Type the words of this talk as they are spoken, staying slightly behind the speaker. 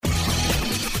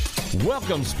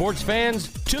Welcome, sports fans,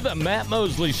 to the Matt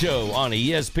Mosley Show on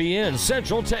ESPN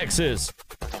Central Texas.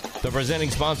 The presenting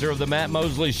sponsor of the Matt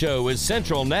Mosley Show is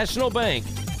Central National Bank,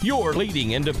 your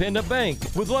leading independent bank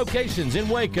with locations in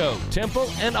Waco, Temple,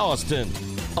 and Austin.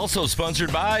 Also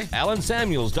sponsored by Allen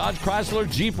Samuels Dodge Chrysler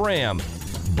Jeep Ram,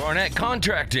 Barnett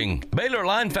Contracting, Baylor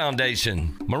Line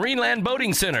Foundation, Marineland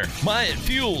Boating Center, Myatt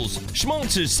Fuels,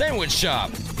 Schmaltz's Sandwich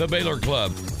Shop, the Baylor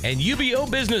Club, and UBO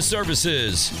Business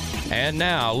Services. And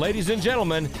now, ladies and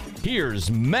gentlemen,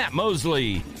 here's Matt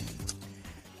Mosley.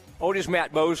 Oh, it is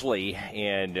Matt Mosley,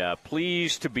 and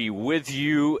pleased to be with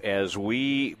you as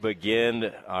we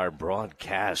begin our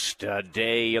broadcast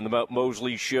day on the Matt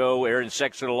Mosley Show. Aaron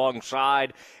Sexton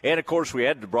alongside, and of course we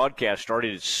had the broadcast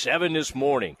started at 7 this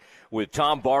morning with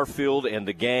Tom Barfield and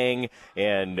the gang,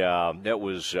 and that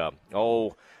was,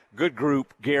 good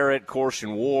group. Garrett,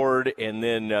 Corson Ward, and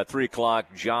then 3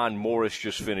 o'clock, John Morris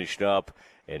just finished up,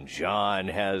 and John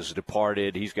has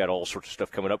departed. He's got all sorts of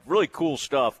stuff coming up. Really cool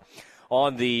stuff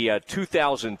on the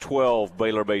 2012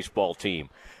 Baylor baseball team.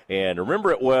 And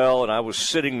remember it well, and I was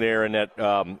sitting there in that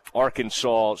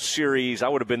Arkansas series. I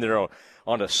would have been there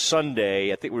on a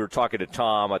Sunday. I think we were talking to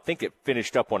Tom. I think it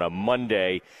finished up on a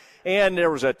Monday. And there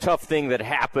was a tough thing that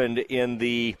happened in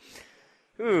the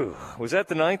was that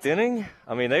the 9th inning?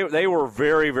 I mean, they were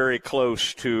very, very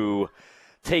close to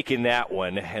taking that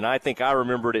one. And I think I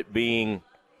remembered it being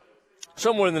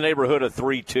somewhere in the neighborhood of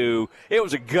 3-2. It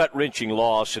was a gut-wrenching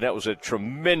loss, and that was a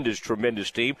tremendous,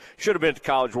 tremendous team. Should have been at the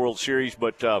College World Series,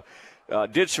 but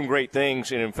did some great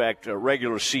things. And, in fact, a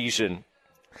regular season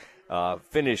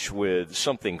finished with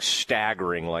something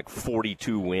staggering, like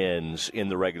 42 wins in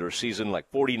the regular season, like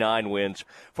 49 wins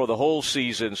for the whole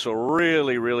season. So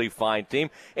really, really fine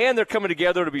team. And they're coming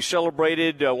together to be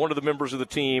celebrated. One of the members of the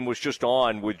team was just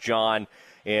on with John,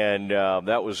 and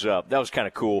that was kind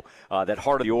of cool. That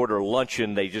Heart of the Order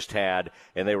luncheon they just had,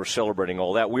 and they were celebrating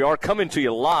all that. We are coming to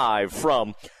you live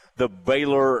from the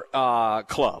Baylor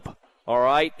Club, all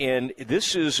right? And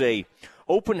this is a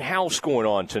open house going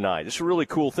on tonight. This is a really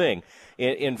cool thing.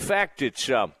 In fact, it's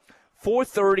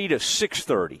 4:30 to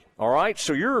 6:30, all right?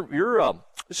 So you're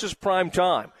this is prime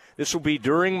time. This will be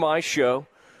during my show.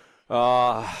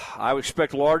 I would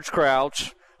expect large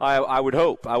crowds. I would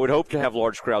hope to have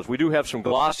large crowds. We do have some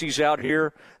glossies out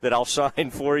here that I'll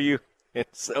sign for you. And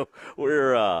so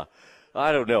we're,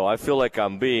 I don't know. I feel like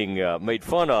I'm being made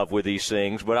fun of with these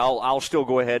things, but I'll still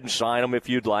go ahead and sign them if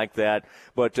you'd like that.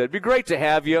 But it'd be great to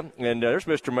have you. And there's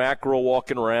Mr. Mackerel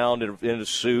walking around in a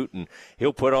suit, and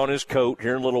he'll put on his coat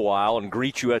here in a little while and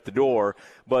greet you at the door.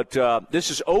 But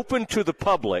this is open to the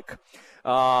public.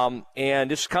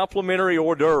 And it's complimentary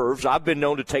hors d'oeuvres. I've been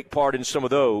known to take part in some of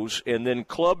those, and then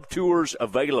club tours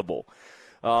available.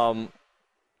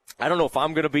 I don't know if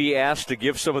I'm going to be asked to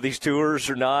give some of these tours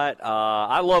or not.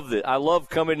 I love it. I love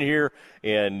coming here,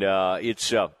 and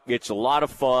it's a lot of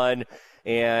fun.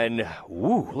 And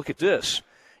look at this!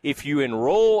 If you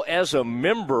enroll as a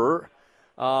member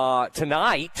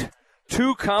tonight,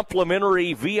 2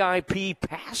 complimentary VIP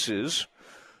passes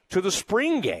to the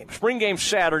spring game. Spring game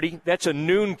Saturday. That's a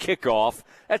noon kickoff.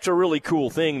 That's a really cool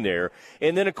thing there.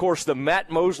 And then, of course, the Matt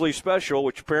Mosley special,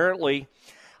 which apparently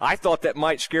I thought that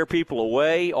might scare people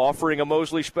away, offering a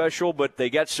Mosley special, but they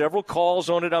got several calls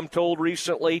on it, I'm told,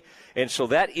 recently. And so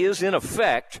that is in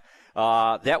effect.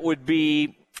 That would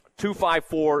be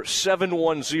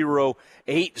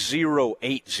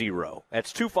 254-710-8080.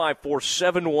 That's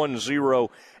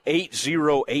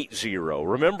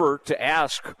 254-710-8080. Remember to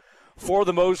ask for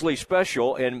the Mosley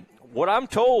special, and what I'm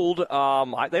told,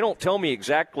 they don't tell me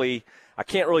exactly. I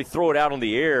can't really throw it out on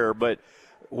the air, but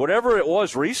whatever it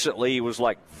was recently was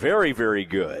like very, very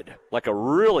good, like a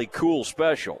really cool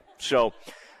special. So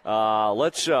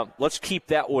let's keep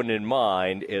that one in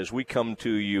mind as we come to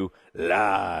you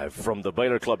live from the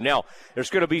Baylor Club. Now,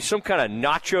 there's going to be some kind of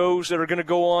nachos that are going to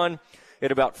go on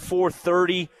at about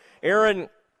 4:30. Aaron,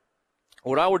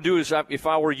 what I would do is, if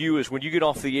I were you, is when you get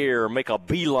off the air, make a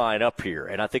beeline up here,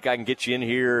 and I think I can get you in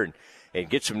here and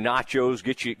get some nachos,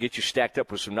 get you stacked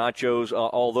up with some nachos.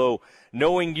 Although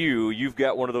knowing you've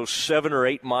got one of those 7 or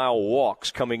 8 mile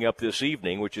walks coming up this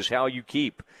evening, which is how you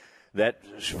keep that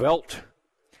svelte.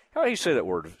 How do you say that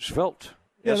word? Svelte.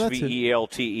 Yeah,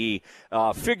 SVELTE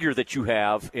figure that you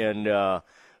have, and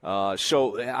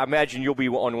so I imagine you'll be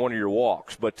on one of your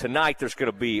walks. But tonight there's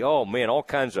going to be all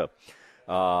kinds of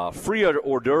free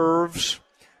hors d'oeuvres,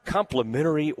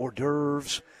 complimentary hors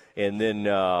d'oeuvres, and then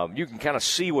you can kind of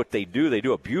see what they do. They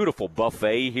do a beautiful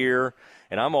buffet here,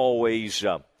 and I'm always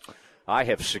I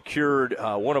have secured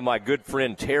one of my good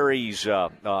friend Terry's.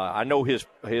 I know his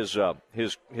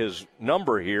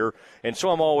number here, and so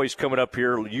I'm always coming up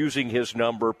here using his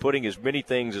number, putting as many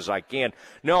things as I can.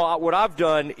 No, what I've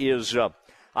done is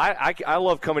I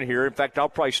love coming here. In fact, I'll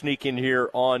probably sneak in here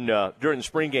on during the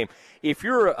spring game. If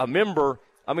you're a member,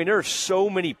 I mean, there are so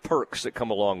many perks that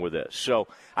come along with this. So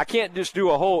I can't just do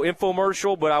a whole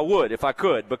infomercial, but I would if I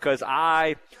could, because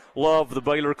I love the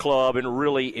Baylor Club and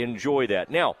really enjoy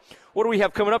that. Now, what do we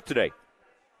have coming up today?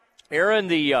 Aaron,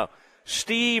 the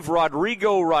Steve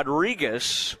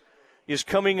Rodriguez is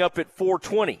coming up at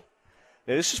 4:20.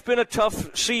 Now, this has been a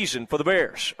tough season for the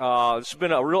Bears. This has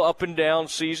been a real up and down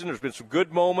season. There's been some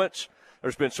good moments.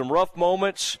 There's been some rough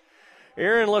moments.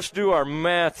 Aaron, let's do our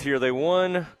math here. They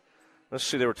won. Let's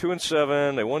see. They were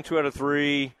 2-7. They won 2 out of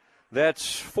 3.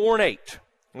 That's 4-8.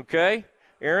 Okay,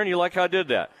 Aaron, you like how I did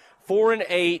that?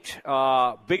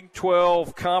 4-8, Big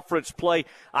 12 conference play.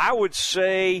 I would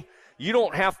say you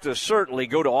don't have to certainly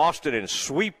go to Austin and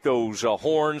sweep those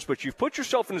horns, but you've put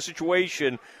yourself in a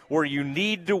situation where you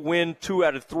need to win 2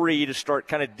 out of 3 to start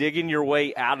kind of digging your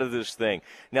way out of this thing.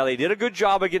 Now, they did a good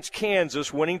job against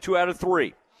Kansas, winning 2 out of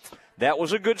 3. That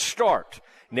was a good start.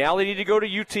 Now they need to go to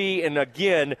UT and,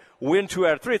 again, win 2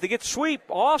 out of 3. If they get sweep,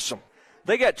 awesome.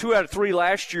 They got 2 out of 3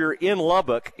 last year in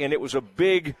Lubbock, and it was a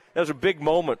big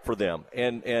moment for them.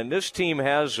 And this team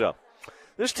has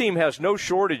no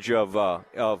shortage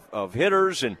of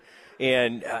hitters,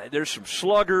 and there's some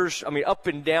sluggers. I mean, up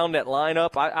and down that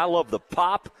lineup. I love the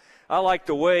pop. I like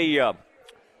the way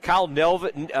Kyle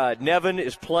Nevin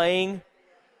is playing.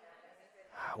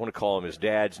 I want to call him his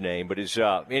dad's name, but his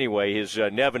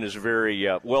Nevin is a very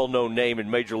well-known name in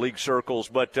Major League circles,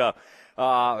 but.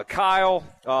 Kyle,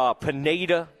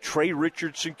 Pineda, Trey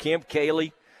Richardson, Cam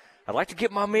Cayley. I'd like to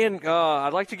get my man.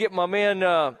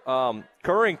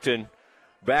 Currington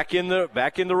back in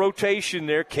the rotation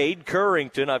there. Cade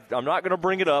Currington. I'm not going to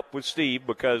bring it up with Steve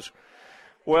because,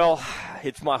 well,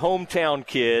 it's my hometown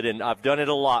kid, and I've done it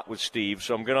a lot with Steve,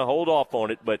 so I'm going to hold off on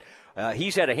it. But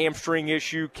he's had a hamstring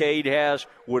issue. Cade has.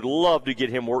 Would love to get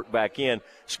him worked back in.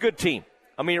 It's a good team.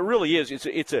 I mean, it really is.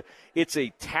 It's a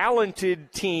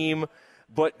talented team,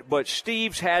 but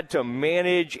Steve's had to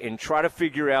manage and try to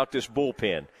figure out this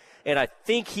bullpen. And I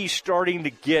think he's starting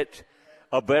to get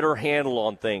a better handle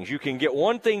on things. You can get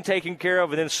one thing taken care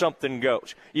of, and then something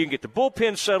goes. You can get the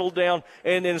bullpen settled down,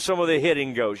 and then some of the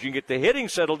hitting goes. You can get the hitting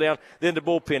settled down, then the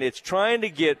bullpen. It's trying to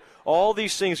get all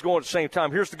these things going at the same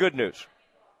time. Here's the good news.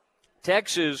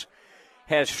 Texas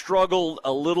has struggled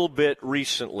a little bit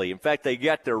recently. In fact, they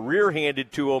got their rear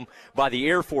handed to them by the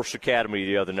Air Force Academy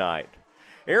the other night.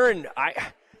 Aaron,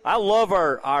 I love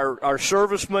our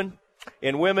servicemen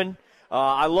and women.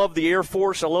 I love the Air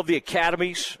Force. I love the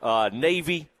academies,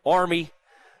 Navy, Army.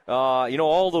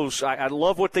 All those. I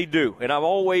love what they do, and I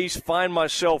always find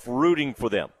myself rooting for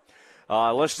them,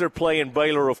 unless they're playing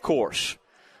Baylor, of course.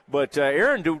 But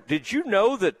Aaron, did you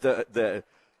know that the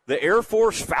Air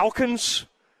Force Falcons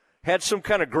had some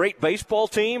kind of great baseball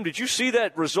team? Did you see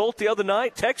that result the other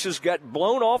night? Texas got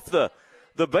blown off the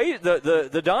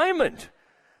diamond.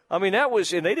 I mean, that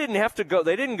was, and they didn't have to go.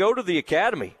 They didn't go to the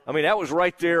academy. I mean, that was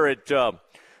right there in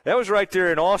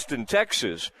Austin,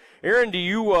 Texas. Aaron, do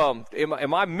you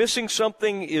am I missing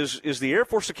something? Is the Air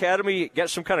Force Academy got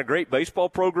some kind of great baseball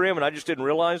program, and I just didn't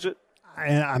realize it?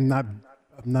 I'm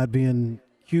not being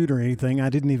cute or anything. I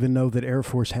didn't even know that Air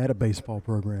Force had a baseball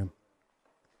program.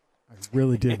 I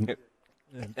really didn't.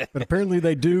 But apparently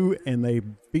they do, and they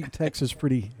beat Texas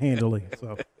pretty handily.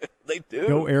 So they do.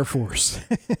 Go Air Force.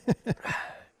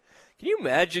 Can you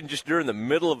imagine just during the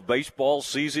middle of baseball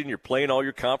season, you're playing all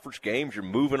your conference games, you're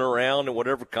moving around in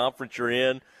whatever conference you're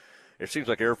in? It seems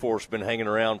like Air Force has been hanging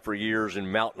around for years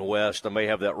in Mountain West. I may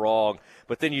have that wrong.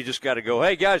 But then you just got to go,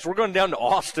 hey, guys, we're going down to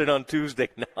Austin on Tuesday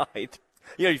night.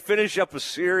 You fiinish up a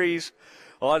series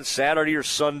on Saturday or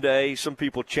Sunday. Some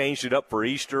people changed it up for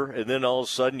Easter, and then all of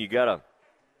a sudden you got to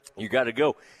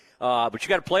go. But you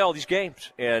got to play all these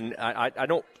games, and I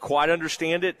don't quite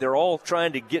understand it. They're all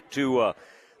trying to get to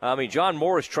John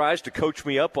Morris tries to coach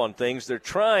me up on things. They're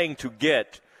trying to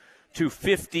get to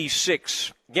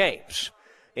 56 games,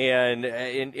 and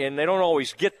they don't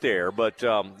always get there. But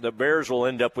the Bears will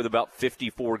end up with about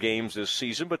 54 games this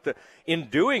season. But in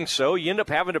doing so, you end up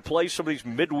having to play some of these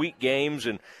midweek games,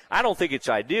 and I don't think it's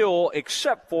ideal,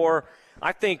 except for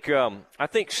I think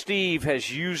Steve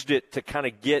has used it to kind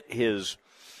of get his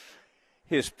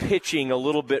pitching a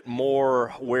little bit more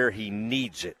where he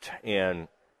needs it, and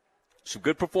some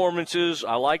good performances.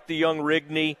 I like the young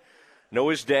Rigney. Know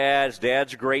his dad. His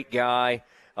dad's a great guy.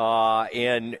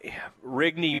 And Will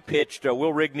Rigney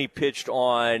pitched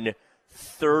on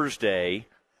Thursday.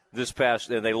 this past,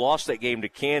 and they lost that game to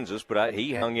Kansas, but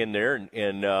he hung in there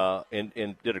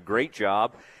and did a great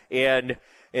job. And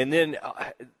then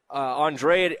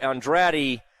Andrade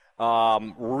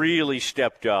really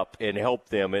stepped up and helped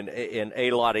them and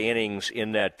ate a lot of innings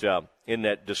in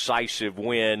that decisive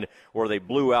win where they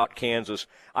blew out Kansas.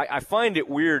 I find it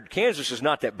weird. Kansas is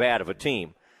not that bad of a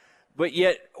team, but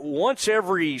yet once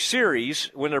every series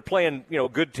when they're playing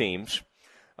good teams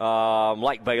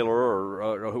like Baylor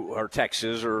or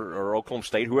Texas or Oklahoma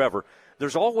State, whoever,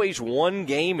 there's always one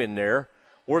game in there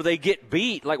where they get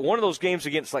beat. Like one of those games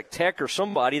against like Tech or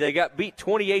somebody, they got beat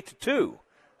 28-2.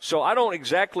 So I don't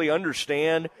exactly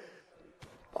understand.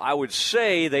 I would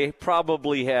say they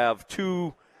probably have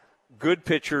two good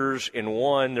pitchers and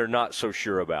one they're not so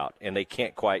sure about, and they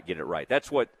can't quite get it right.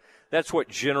 That's what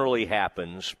generally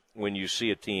happens when you see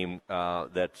a team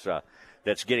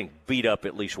that's getting beat up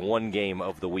at least one game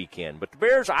of the weekend. But the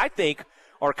Bears, I think,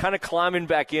 are kind of climbing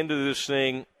back into this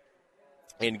thing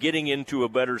and getting into a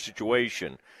better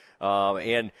situation.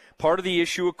 And part of the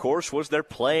issue, of course, was they're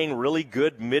playing really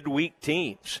good midweek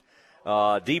teams.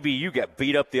 DBU got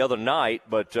beat up the other night,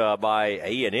 but by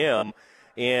A&M,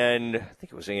 and I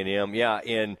think it was A&M, yeah.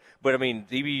 But I mean,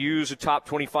 DBU's a top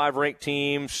 25 ranked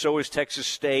team. So is Texas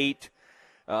State.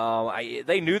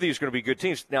 They knew these were going to be good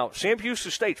teams. Now, Sam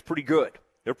Houston State's pretty good.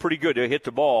 They're pretty good. They hit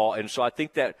the ball, and so I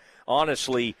think that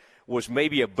honestly was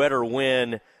maybe a better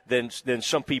win than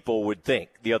some people would think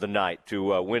the other night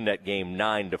to win that game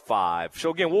 9-5.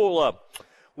 So again,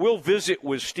 we'll visit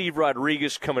with Steve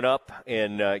Rodriguez coming up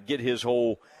and get his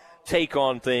whole take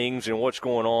on things and what's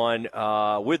going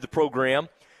on with the program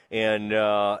and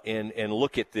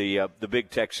look at the Big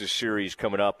Texas series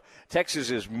coming up. Texas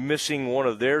is missing one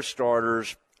of their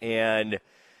starters, and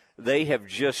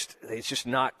it's just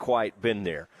not quite been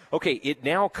there. Okay, it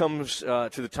now comes to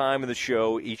the time of the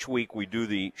show. Each week we do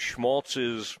the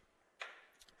Schmaltz's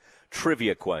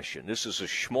trivia question. This is a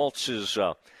Schmaltz's,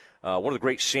 one of the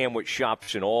great sandwich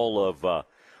shops in all of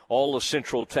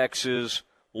Central Texas.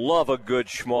 Love a good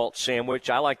schmaltz sandwich.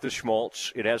 I like the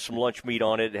schmaltz. It has some lunch meat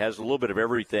on it. It has a little bit of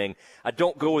everything. I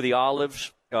don't go with the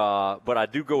olives, but I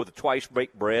do go with the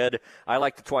twice-baked bread. I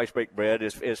like the twice-baked bread.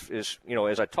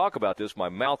 As I talk about this, my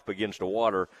mouth begins to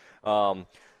water.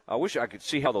 I wish I could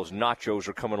see how those nachos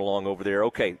are coming along over there.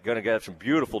 Okay, going to have some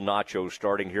beautiful nachos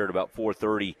starting here at about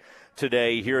 4:30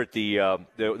 today here at the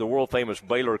world-famous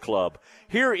Baylor Club.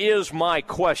 Here is my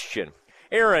question.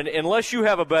 Aaron, unless you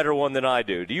have a better one than I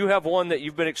do you have one that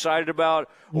you've been excited about,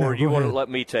 or do you want to let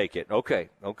me take it? Okay,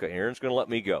 Aaron's going to let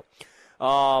me go.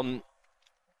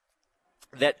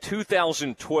 That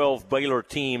 2012 Baylor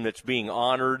team that's being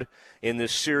honored in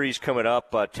this series coming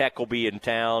up, Tech will be in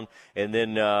town, and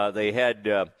then they had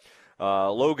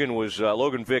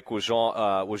Logan Vick was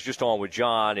just on with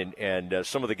John, and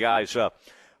some of the guys.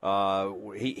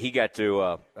 He got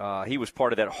to he was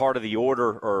part of that Heart of the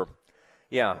Order,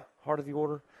 Heart of the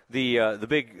Order, the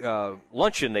big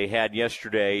luncheon they had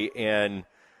yesterday, and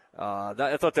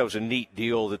I thought that was a neat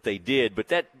deal that they did. But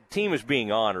that team is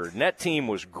being honored, and that team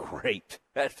was great.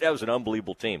 That was an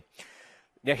unbelievable team.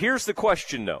 Now here's the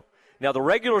question, though. Now the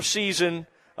regular season,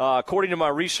 according to my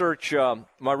research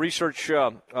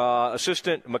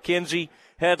assistant Mackenzie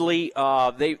Headley,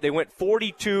 they went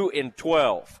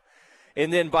 42-12.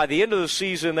 And then by the end of the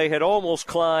season, they had almost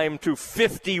climbed to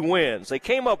 50 wins. They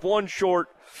came up one short.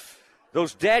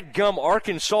 Those dadgum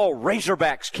Arkansas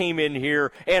Razorbacks came in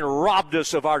here and robbed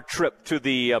us of our trip to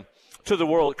the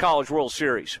College World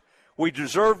Series. We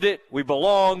deserved it, we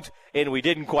belonged, and we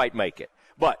didn't quite make it.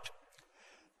 But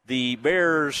the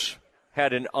Bears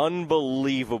had an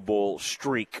unbelievable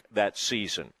streak that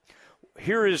season.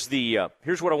 Here's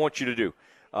what I want you to do.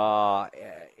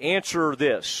 Answer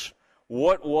this.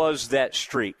 What was that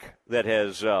streak that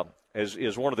is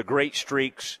one of the great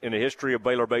streaks in the history of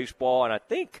Baylor baseball, and I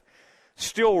think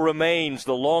still remains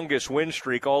the longest win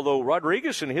streak, although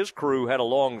Rodriguez and his crew had a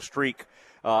long streak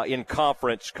in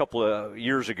conference a couple of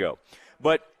years ago.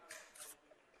 But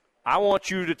I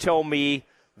want you to tell me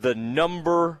the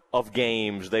number of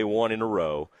games they won in a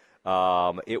row.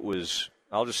 I'll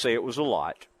just say it was a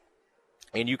lot.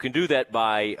 And you can do that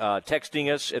by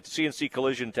texting us at the CNC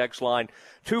Collision text line,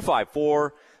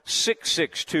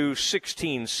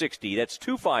 254-662-1660. That's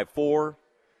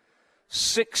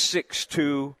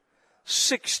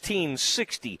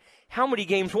 254-662-1660. How many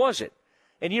games was it?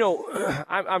 And,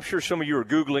 I'm sure some of you are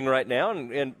Googling right now,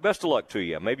 and best of luck to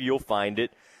you. Maybe you'll find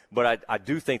it. But I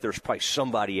do think there's probably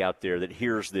somebody out there that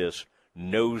hears this,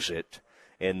 knows it,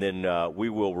 and then we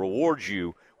will reward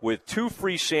you with 2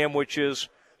 free sandwiches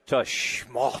to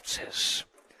Schmaltz's.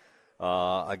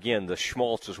 Again, the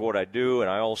Schmaltz is what I do, and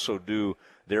I also do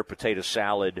their potato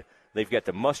salad. They've got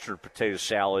the mustard potato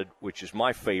salad, which is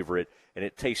my favorite, and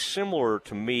it tastes similar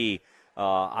to me.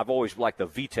 I've always liked the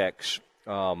Vitex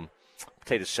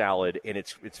potato salad, and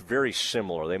it's very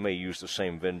similar. They may use the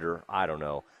same vendor. I don't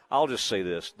know. I'll just say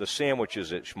this. The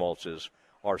sandwiches at Schmaltz's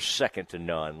are second to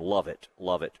none. Love it.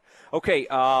 Love it. Okay,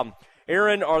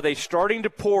 Aaron, are they starting to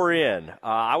pour in?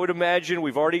 I would imagine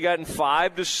we've already gotten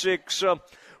 5 to 6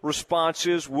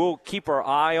 responses. We'll keep our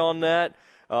eye on that.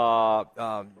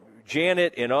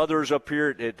 Janet and others up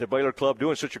here at the Baylor Club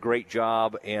doing such a great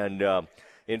job. And,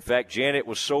 in fact, Janet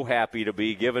was so happy to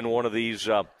be given one of these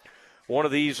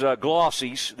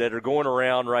glossies that are going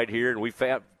around right here. And we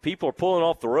found people are pulling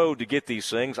off the road to get these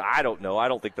things. I don't know. I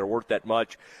don't think they're worth that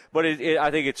much. But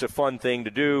I think it's a fun thing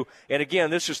to do. And, again,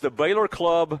 this is the Baylor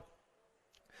Club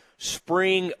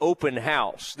Spring Open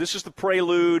House. This is the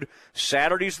prelude.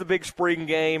 Saturday's the big spring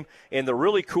game. And the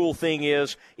really cool thing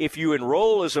is if you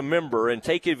enroll as a member and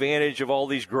take advantage of all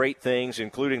these great things,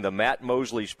 including the Matt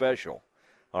Mosley special,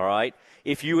 all right,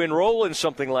 if you enroll in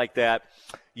something like that,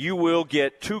 you will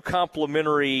get 2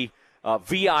 complimentary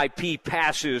VIP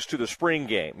passes to the spring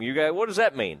game. You guys, what does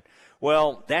that mean?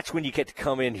 Well, that's when you get to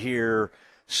come in here,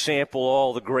 sample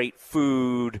all the great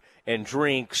food and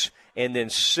drinks, and then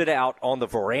sit out on the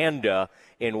veranda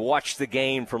and watch the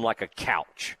game from like a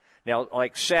couch. Now,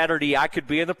 like Saturday, I could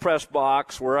be in the press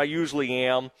box where I usually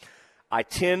am. I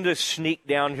tend to sneak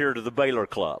down here to the Baylor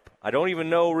Club. I don't even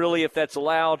know really if that's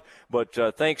allowed, but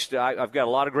thanks to I've got a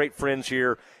lot of great friends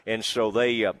here, and so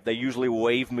they usually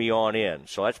wave me on in.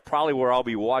 So that's probably where I'll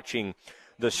be watching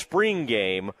the spring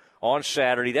game on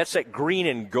Saturday. That's that green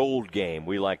and gold game,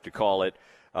 we like to call it.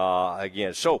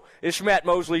 Again, so it's Matt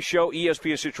Mosley Show,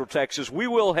 ESPN Central Texas. We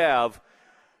will have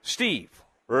Steve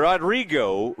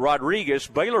Rodriguez,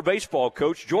 Baylor baseball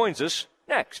coach, joins us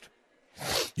next.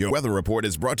 Your weather report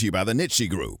is brought to you by the Nitsche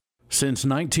Group. Since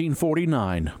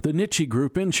 1949, the Nitsche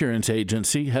Group Insurance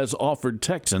Agency has offered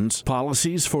Texans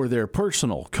policies for their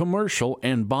personal, commercial,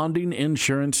 and bonding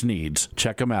insurance needs.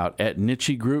 Check them out at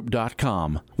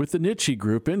NitscheGroup.com. With the Nitsche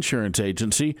Group Insurance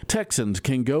Agency, Texans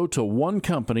can go to one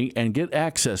company and get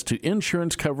access to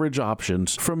insurance coverage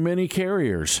options from many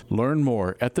carriers. Learn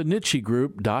more at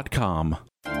thenitschegroup.com.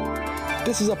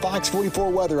 This is a Fox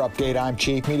 44 weather update. I'm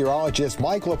Chief Meteorologist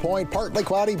Mike LaPointe. Partly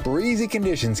cloudy, breezy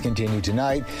conditions continue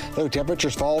tonight. Low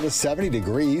temperatures fall to 70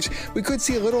 degrees. We could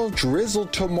see a little drizzle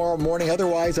tomorrow morning.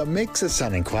 Otherwise, a mix of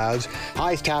sun and clouds.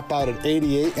 Highs top out at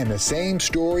 88, and the same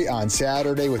story on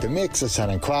Saturday with a mix of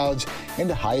sun and clouds and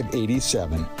a high of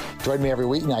 87. Join me every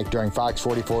weeknight during Fox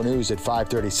 44 News at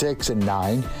 5:36 and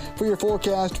 9 for your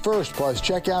forecast first. Plus,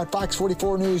 check out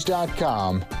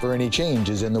fox44news.com for any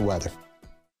changes in the weather.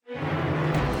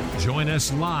 Join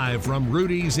us live from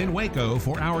Rudy's in Waco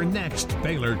for our next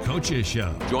Baylor Coaches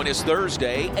Show. Join us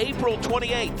Thursday, April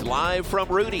 28th, live from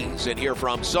Rudy's, and hear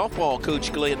from softball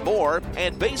coach Glenn Moore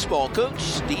and baseball coach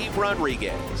Steve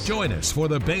Rodriguez. Join us for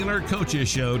the Baylor Coaches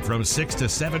Show from 6 to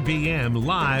 7 p.m.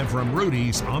 live from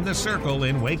Rudy's on the Circle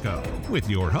in Waco with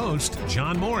your host,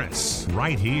 John Morris,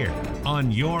 right here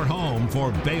on your home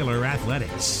for Baylor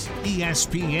Athletics,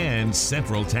 ESPN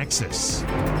Central Texas.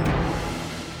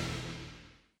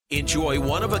 Enjoy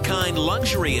one-of-a-kind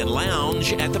luxury and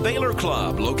lounge at the Baylor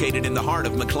Club, located in the heart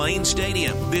of McLean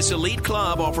Stadium. This elite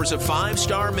club offers a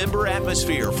 5-star member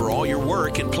atmosphere for all your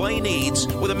work and play needs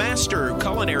with a master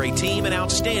culinary team and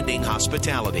outstanding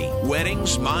hospitality.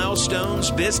 Weddings,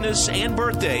 milestones, business, and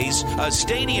birthdays, a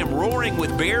stadium roaring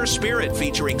with Bear spirit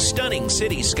featuring stunning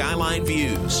city skyline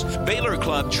views. Baylor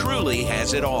Club truly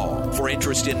has it all. For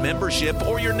interest in membership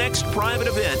or your next private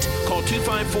event, call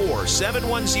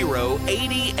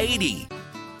 254-710-8080.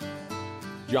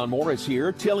 John Morris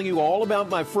here, telling you all about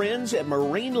my friends at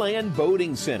Marineland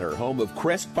Boating Center, home of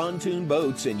Crest Pontoon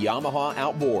Boats and Yamaha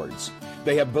Outboards.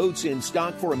 They have boats in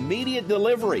stock for immediate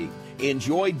delivery.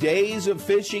 Enjoy days of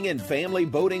fishing and family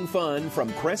boating fun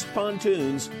from Crest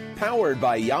Pontoons, powered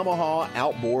by Yamaha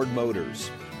Outboard Motors.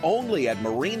 Only at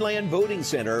Marineland Boating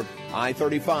Center,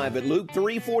 I-35 at Loop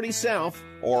 340 South,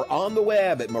 or on the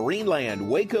web at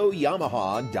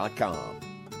marinelandwacoyamaha.com.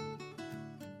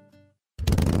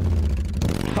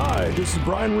 Hi, this is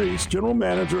Brian Reese, General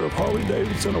Manager of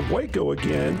Harley-Davidson of Waco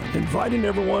again, inviting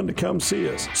everyone to come see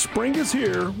us. Spring is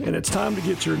here, and it's time to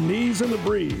get your knees in the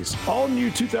breeze. All new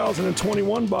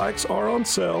 2021 bikes are on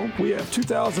sale. We have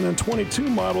 2022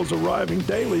 models arriving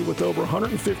daily with over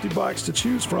 150 bikes to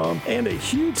choose from, and a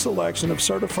huge selection of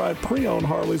certified pre-owned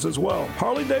Harleys as well.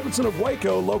 Harley-Davidson of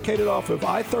Waco, located off of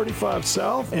I-35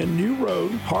 South and New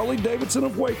Road. Harley-Davidson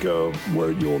of Waco,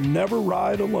 where you'll never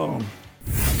ride alone.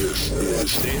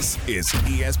 This is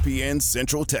ESPN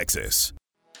Central Texas.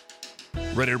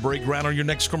 Ready to break ground on your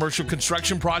next commercial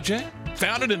construction project?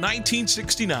 Founded in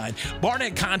 1969,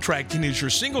 Barnett Contracting is your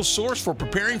single source for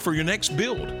preparing for your next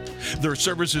build. Their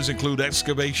services include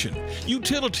excavation,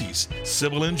 utilities,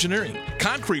 civil engineering,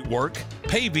 concrete work,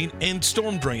 paving, and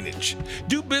storm drainage.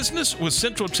 Do business with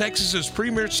Central Texas's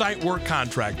premier site work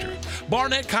contractor,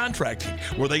 Barnett Contracting,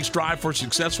 where they strive for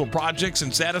successful projects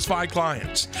and satisfied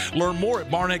clients. Learn more at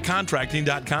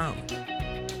barnettcontracting.com.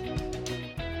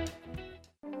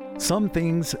 Some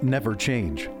things never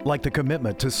change, like the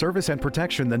commitment to service and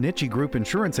protection the Nitsche Group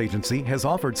Insurance Agency has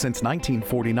offered since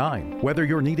 1949. Whether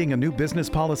you're needing a new business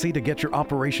policy to get your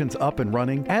operations up and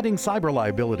running, adding cyber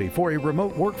liability for a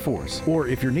remote workforce, or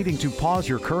if you're needing to pause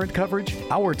your current coverage,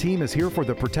 our team is here for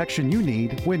the protection you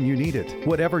need when you need it.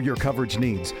 Whatever your coverage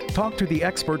needs, talk to the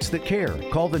experts that care.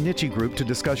 Call the Nitsche Group to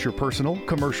discuss your personal,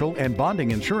 commercial, and bonding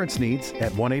insurance needs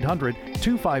at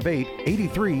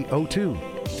 1-800-258-8302.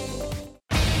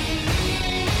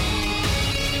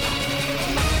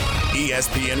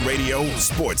 ESPN Radio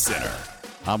Sports Center.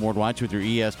 I'm Ward White with your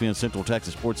ESPN Central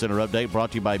Texas Sports Center update, brought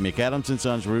to you by McAdams &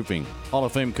 Sons Roofing. Hall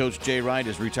of Fame coach Jay Wright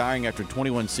is retiring after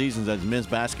 21 seasons as men's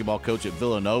basketball coach at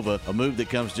Villanova, a move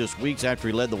that comes just weeks after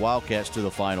he led the Wildcats to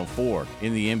the Final Four.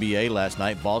 In the NBA last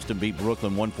night, Boston beat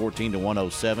Brooklyn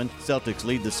 114-107. Celtics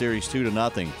lead the series 2-0.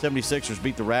 76ers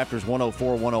beat the Raptors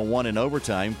 104-101 in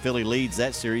overtime. Philly leads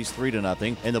that series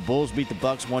 3-0. And the Bulls beat the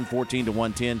Bucks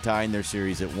 114-110, tying their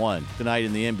series at 1. Tonight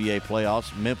in the NBA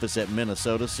playoffs, Memphis at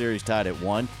Minnesota, series tied at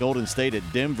 1. Golden State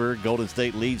at Denver. Golden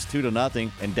State leads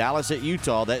 2-0. And Dallas at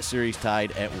Utah. That series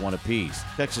tied at 1 apiece.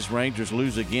 Texas Rangers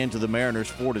lose again to the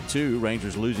Mariners 4-2.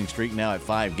 Rangers losing streak now at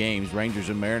 5 games. Rangers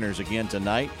and Mariners again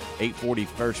tonight. 8:40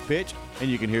 first pitch.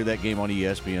 And you can hear that game on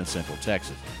ESPN Central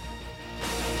Texas.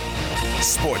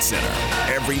 Sports Center,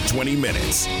 every 20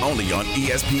 minutes. Only on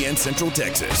ESPN Central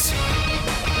Texas.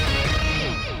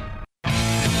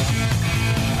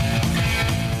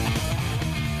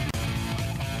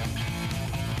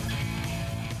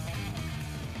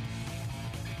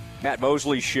 Matt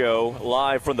Mosley Show,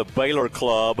 live from the Baylor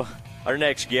Club. Our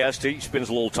next guest, he spends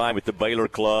a little time at the Baylor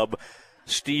Club.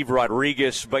 Steve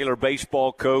Rodriguez, Baylor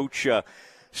baseball coach.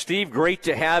 Steve, great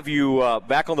to have you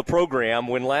back on the program.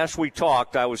 When last we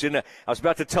talked, I was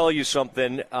about to tell you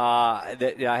something that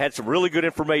I had some really good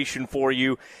information for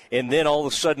you, and then all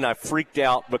of a sudden I freaked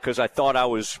out because I thought I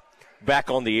was back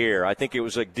on the air. I think it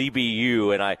was like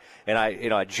DBU, and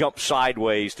I jumped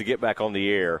sideways to get back on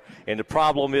the air. And the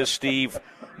problem is, Steve,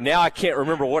 now I can't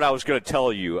remember what I was going to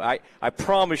tell you. I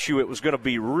promise you it was going to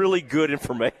be really good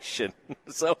information.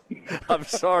 So I'm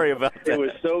sorry about that. It was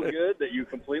so good that you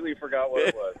completely forgot what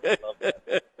it was. I love that.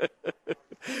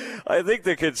 I think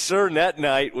the concern that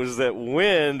night was that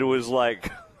wind was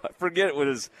like, I forget what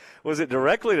was it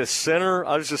directly to center?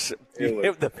 I was just.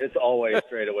 It's always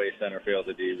straightaway center field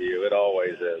to DBU. It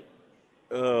always is.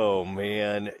 Oh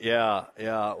man, yeah.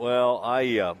 Well,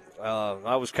 I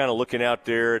was kind of looking out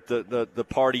there at the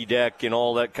party deck and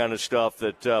all that kind of stuff.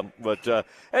 But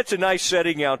that's a nice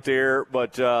setting out there.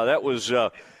 But that was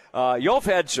y'all have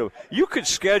had some. You could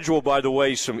schedule, by the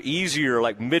way, some easier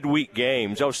like midweek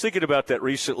games. I was thinking about that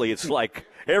recently. It's like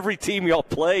every team y'all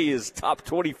play is top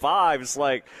 25. It's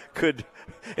like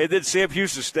and then Sam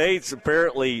Houston State's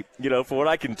apparently, from what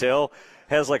I can tell,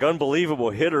 has like unbelievable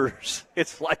hitters.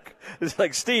 It's like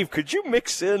Steve, could you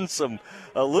mix in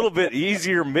a little bit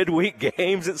easier midweek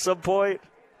games at some point?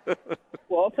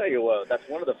 Well, I'll tell you what, that's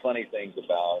one of the funny things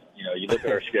about, you look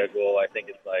at our schedule, I think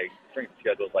it's like, strength of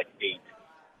schedule is like 8,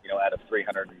 out of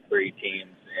 303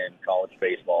 teams in college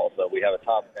baseball. So we have a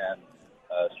top 10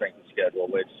 strength of schedule,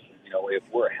 which, if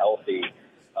we're healthy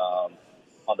on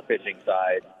the pitching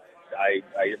side, I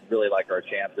really like our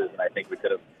chances, and I think we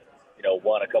could have,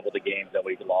 won a couple of the games that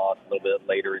we lost a little bit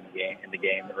later in the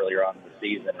game earlier on in the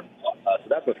season. So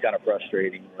that's what's kind of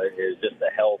frustrating, is just the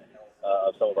health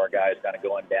of some of our guys kind of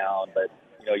going down. But,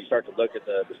 you start to look at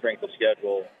the strength of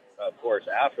schedule, of course,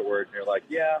 afterwards, and you're like,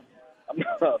 yeah,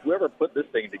 whoever put this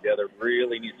thing together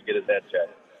really needs to get his head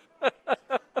checked.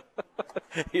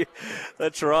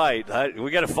 That's right.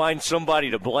 We got to find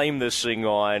somebody to blame this thing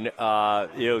on,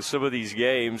 some of these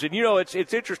games. And,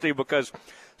 it's interesting because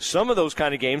some of those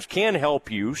kind of games can help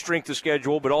you, strength of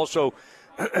schedule, but also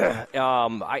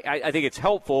I think it's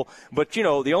helpful. But,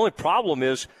 the only problem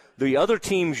is the other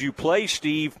teams you play,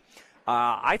 Steve,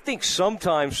 I think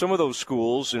sometimes some of those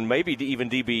schools, and maybe even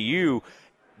DBU,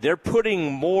 they're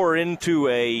putting more into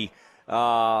a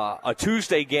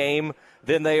Tuesday game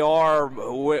than they are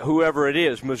whoever it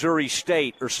is, Missouri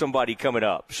State or somebody coming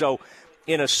up. So,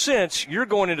 in a sense, you're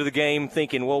going into the game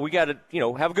thinking, well, we got to,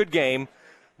 have a good game.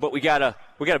 but we gotta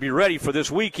be ready for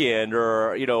this weekend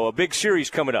or, a big series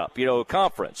coming up, a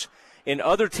conference. And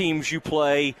other teams you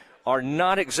play are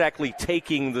not exactly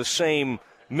taking the same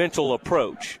mental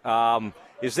approach.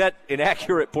 Is that an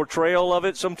accurate portrayal of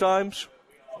it sometimes?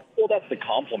 Well, that's the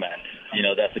compliment.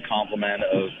 That's the compliment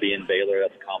of being Baylor.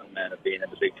 That's the compliment of being in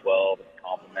the Big 12. It's the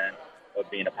compliment of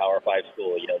being a Power 5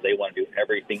 school. They want to do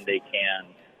everything they can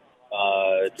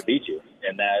to beat you,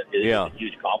 and that is a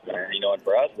huge compliment. And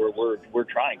for us, we're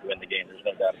trying to win the game. There's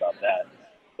no doubt about that.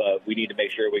 But we need to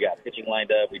make sure we got pitching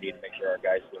lined up. We need to make sure our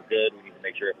guys feel good. We need to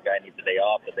make sure if a guy needs a day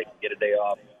off, that they can get a day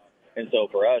off. And so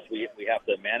for us, we have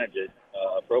to manage it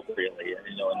appropriately.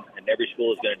 And every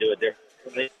school is going to do it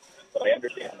differently. But I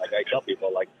understand, like I tell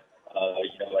people, like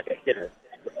a hitter,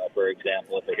 for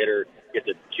example, if a hitter gets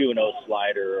a 2-0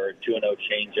 slider or a 2-0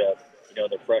 changeup,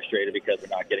 they're frustrated because they're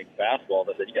not getting fastball.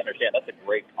 But then you understand that's a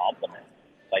great compliment.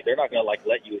 Like they're not going to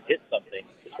let you hit something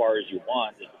as far as you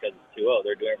want just because it's 2-0.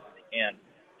 They're doing everything they can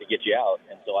to get you out,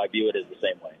 and so I view it as the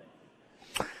same way.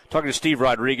 Talking to Steve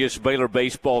Rodriguez, Baylor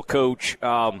baseball coach.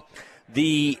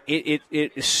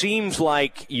 It seems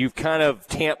like you've kind of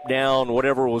tamped down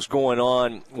whatever was going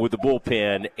on with the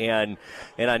bullpen, and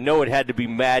I know it had to be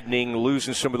maddening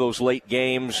losing some of those late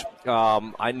games.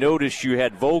 I noticed you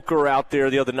had Volker out there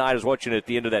the other night. I was watching at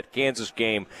the end of that Kansas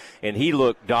game, and he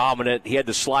looked dominant. He had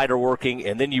the slider working,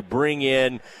 and then you bring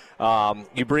in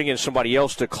somebody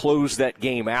else to close that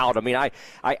game out. I mean,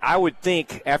 I would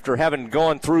think after having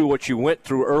gone through what you went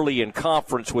through early in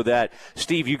conference with that,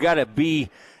 Steve, you got to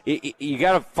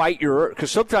fight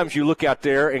because sometimes you look out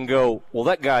there and go, well,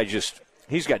 that guy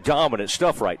he's got dominant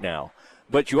stuff right now.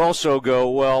 But you also go,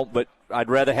 well, but I'd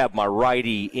rather have my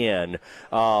righty in.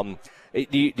 Do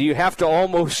you have to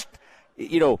almost,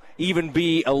 even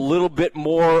be a little bit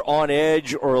more on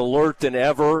edge or alert than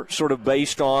ever, sort of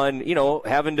based on,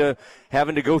 having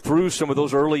to go through some of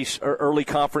those early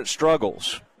conference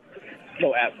struggles?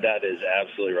 No, that is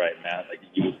absolutely right, Matt.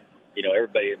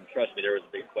 Everybody, and trust me, there was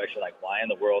a big question, like, why in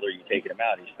the world are you taking him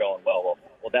out? He's throwing well.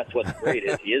 Well, that's what's great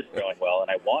is he is throwing well, and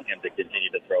I want him to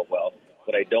continue to throw well.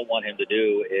 What I don't want him to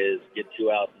do is get 2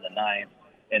 outs in the ninth,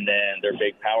 and then their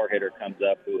big power hitter comes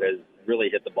up who has really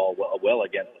hit the ball well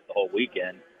against us the whole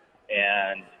weekend,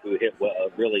 and who hit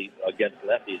really against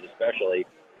lefties especially.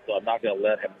 So I'm not going to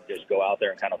let him just go out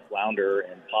there and kind of flounder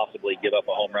and possibly give up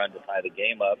a home run to tie the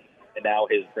game up. And now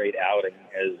his great outing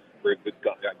has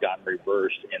gotten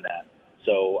reversed in that.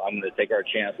 So I'm going to take our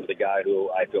chance with a guy who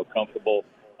I feel comfortable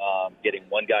getting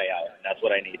one guy out. And that's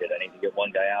what I needed. I need to get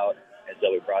one guy out. And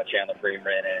so we brought Chandler Freeman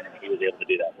in, and he was able to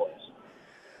do that for us.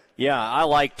 Yeah, I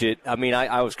liked it. I mean,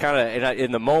 I was kind of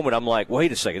in the moment. I'm like,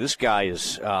 wait a second, this guy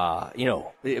is,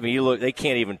 you look, they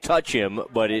can't even touch him.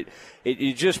 But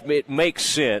it makes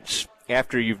sense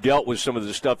after you've dealt with some of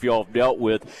the stuff y'all have dealt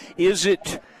with. Is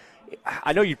it?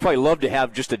 I know you'd probably love to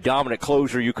have just a dominant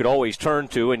closer you could always turn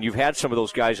to, and you've had some of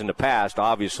those guys in the past,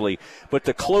 obviously. But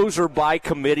the closer by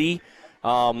committee,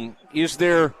 is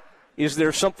there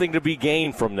something to be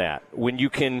gained from that when you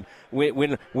can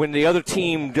when the other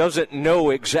team doesn't know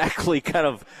exactly kind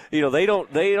of they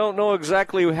don't know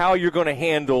exactly how you're going to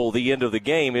handle the end of the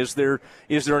game? Is there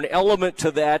an element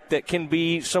to that can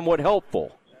be somewhat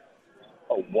helpful?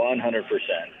 100%.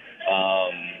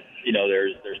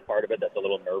 There's part of it that's a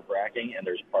little nerve-wracking, and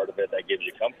there's part of it that gives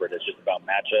you comfort. It's just about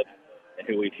matchup and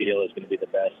who we feel is going to be the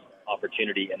best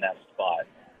opportunity in that spot.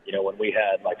 When we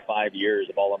had 5 years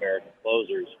of All-American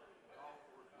closers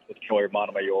with Troy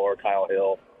Montemayor, Kyle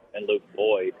Hill, and Luke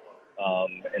Boyd,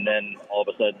 and then all of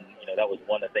a sudden, that was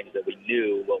one of the things that we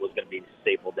knew what was going to be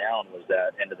stapled down was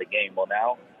that end of the game. Well,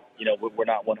 now, we're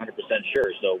not 100%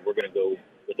 sure, so we're going to go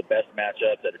with the best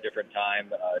matchups at a different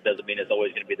time. It doesn't mean it's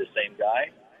always going to be the same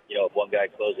guy. If one guy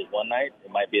closes one night,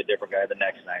 it might be a different guy the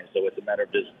next night. So it's a matter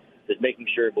of just making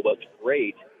sure. But what's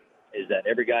great is that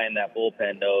every guy in that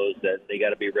bullpen knows that they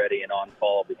got to be ready and on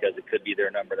call because it could be their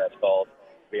number that's called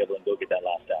to be able to go get that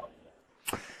last out.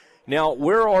 Now,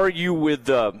 where are you with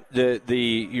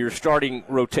your starting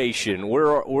rotation?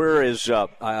 Where is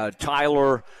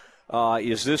Tyler?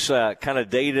 Is this kind of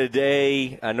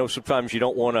day-to-day? I know sometimes you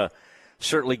don't want to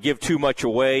certainly give too much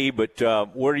away, but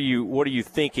what are you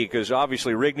thinking? Because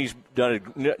obviously Rigney's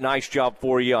done a nice job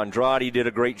for you. Andrade did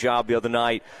a great job the other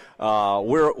night.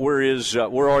 Where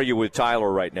are you with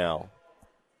Tyler right now?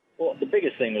 Well, the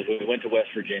biggest thing was we went to West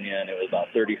Virginia and it was about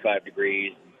 35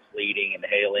 degrees, and sleeting and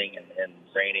hailing and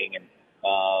raining, and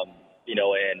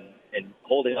and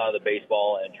holding on to the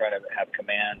baseball and trying to have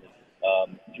command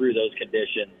through those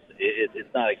conditions.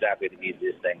 It's not exactly the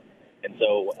easiest thing, and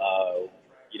so.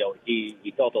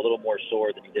 He felt a little more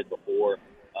sore than he did before.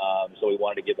 So we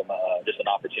wanted to give them just an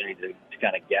opportunity to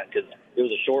kind of get, because it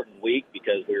was a shortened week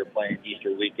because we were playing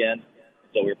Easter weekend.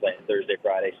 So we were playing Thursday,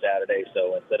 Friday, Saturday.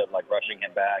 So instead of like rushing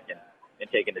him back and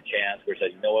taking the chance, we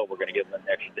said, you know what, we're going to give him an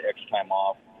extra time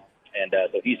off. And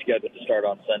so he's scheduled to start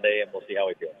on Sunday, and we'll see how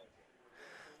he feels.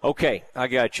 Okay, I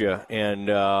got you. And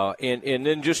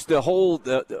then just the whole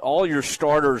all your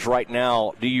starters right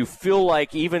now, do you feel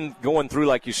like even going through,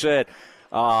 like you said,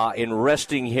 in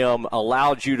resting him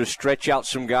allowed you to stretch out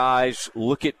some guys,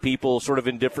 look at people sort of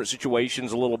in different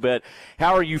situations a little bit?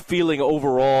 How are you feeling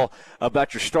overall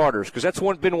about your starters? Because that's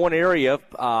been one area,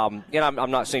 and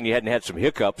I'm not saying you hadn't had some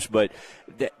hiccups, but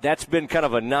that's been kind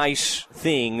of a nice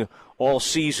thing all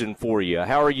season for you.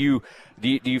 How are you?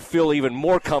 Do you feel even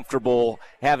more comfortable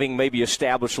having maybe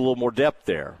established a little more depth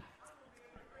there?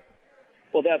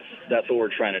 Well, that's what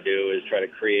we're trying to do, is try to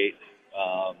create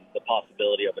the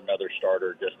possibility of another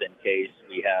starter just in case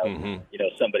we have,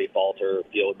 somebody falter,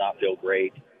 not feel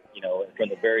great. From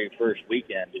the very first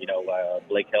weekend,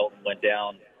 Blake Helton went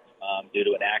down due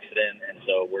to an accident, and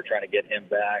so we're trying to get him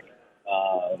back.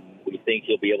 We think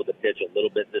he'll be able to pitch a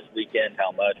little bit this weekend.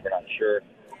 How much, we're not sure.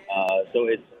 So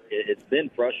it's been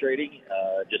frustrating,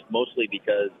 just mostly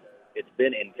because it's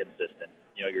been inconsistent.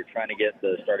 You're trying to get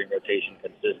the starting rotation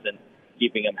consistent,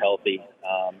 keeping them healthy,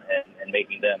 and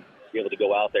making them be able to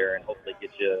go out there and hopefully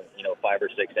get you, 5 or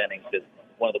 6 innings. Because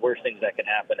one of the worst things that can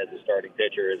happen as a starting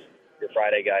pitcher is your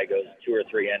Friday guy goes 2 or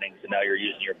 3 innings, and now you're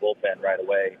using your bullpen right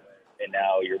away, and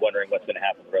now you're wondering what's going to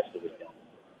happen the rest of the weekend.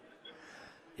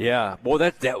 Yeah, boy,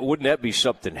 that wouldn't that be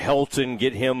something? Helton,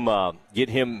 get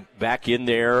him back in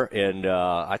there, and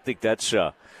I think that's,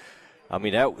 that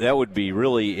would be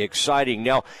really exciting.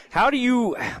 Now, how do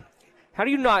you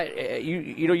not?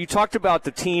 You talked about the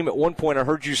team at one point. I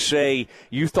heard you say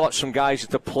you thought some guys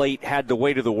at the plate had the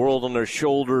weight of the world on their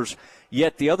shoulders.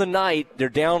 Yet the other night they're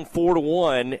down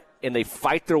 4-1, and they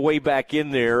fight their way back in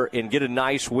there and get a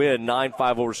nice win,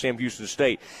 9-5 over Sam Houston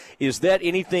State. Is that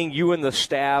anything you and the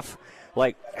staff?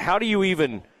 Like, how do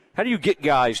you get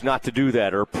guys not to do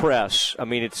that or press? I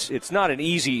mean, it's not an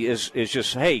easy as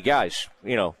just, hey, guys,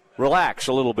 relax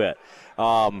a little bit.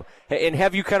 And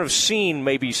have you kind of seen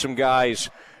maybe some guys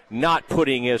not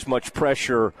putting as much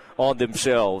pressure on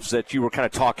themselves that you were kind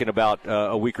of talking about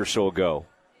a week or so ago?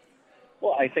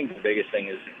 Well, I think the biggest thing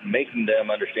is making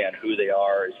them understand who they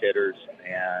are as hitters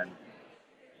and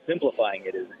simplifying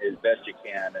it as best you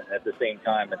can. And at the same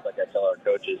time, it's like I tell our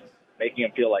coaches, making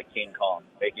them feel like King Kong,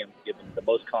 give them the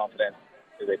most confidence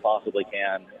that they possibly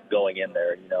can going in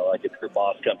there. Like if your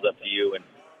boss comes up to you and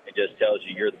just tells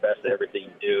you you're the best at everything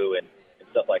you do and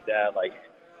stuff like that, like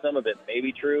some of it may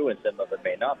be true and some of it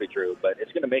may not be true, but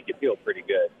it's going to make you feel pretty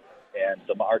good. And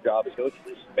so our job as coaches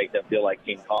is to make them feel like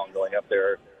King Kong going up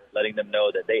there, letting them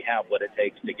know that they have what it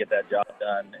takes to get that job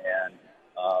done. And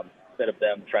instead of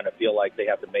them trying to feel like they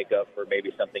have to make up for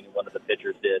maybe something one of the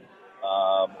pitchers did,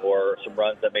 or some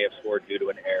runs that may have scored due to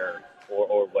an error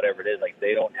or whatever it is, like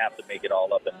they don't have to make it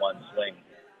all up in one swing.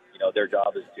 Their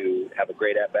job is to have a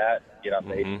great at-bat, get on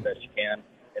base as best you can,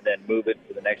 and then move it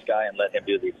to the next guy and let him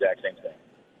do the exact same thing.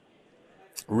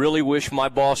 Really wish my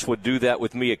boss would do that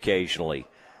with me occasionally.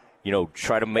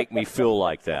 Try to make me feel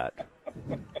like that.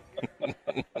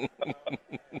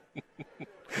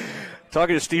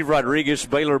 Talking to Steve Rodriguez,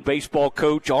 Baylor baseball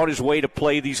coach, on his way to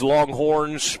play these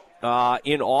Longhorns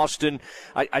in Austin.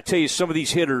 I tell you, some of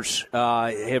these hitters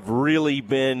have really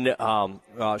been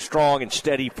strong and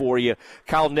steady for you.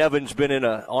 Kyle Nevin's been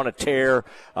on a tear.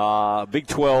 Big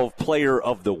 12 Player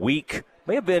of the Week.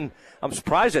 May have been. I'm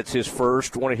surprised that's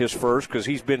one of his first, because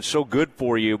he's been so good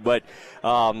for you. But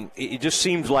it just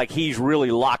seems like he's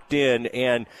really locked in,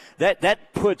 and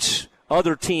that puts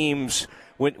other teams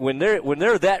when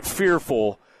they're that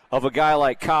fearful of a guy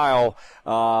like Kyle,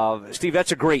 Steve,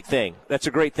 that's a great thing. That's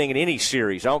a great thing in any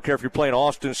series. I don't care if you're playing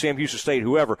Austin, Sam Houston State,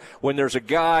 whoever. When there's a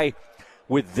guy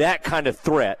with that kind of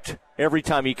threat every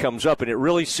time he comes up, and it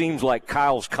really seems like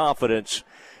Kyle's confidence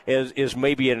is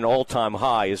maybe at an all-time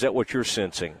high. Is that what you're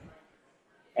sensing?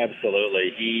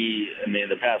 Absolutely.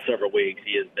 The past several weeks,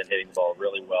 he has been hitting the ball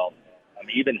really well.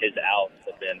 Even his outs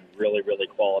have been really, really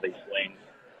quality swings.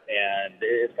 And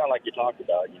it's kind of like you talked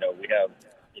about. We have,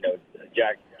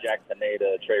 Jack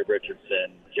Pineda, Trey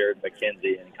Richardson, Jared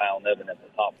McKenzie, and Kyle Nevin at the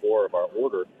top 4 of our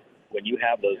order. When you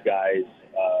have those guys,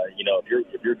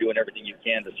 if you're doing everything you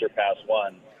can to surpass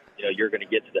one, you're going to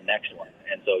get to the next one.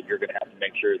 And so you're going to have to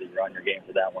make sure that you're on your game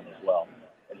for that one as well.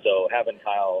 And so having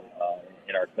Kyle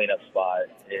in our cleanup spot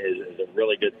is a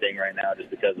really good thing right now, just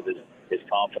because of his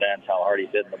confidence, how hard he's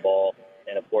hitting the ball,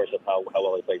 and, of course, of how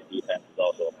well he plays defense is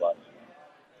also a plus.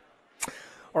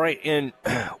 All right, and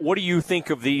what do you think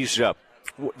of these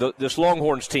this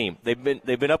Longhorns team. They've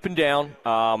been up and down.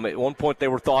 At one point, they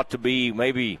were thought to be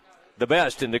maybe the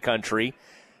best in the country,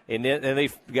 and they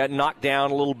got knocked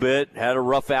down a little bit. Had a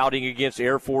rough outing against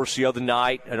Air Force the other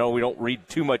night. I know we don't read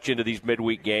too much into these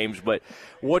midweek games, but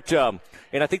what?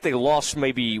 And I think they lost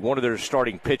maybe one of their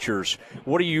starting pitchers.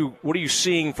 What are you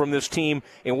seeing from this team,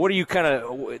 and what are you kind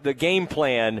of the game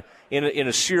plan in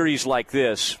a series like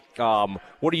this?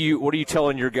 What are you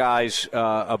telling your guys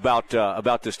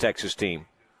about this Texas team?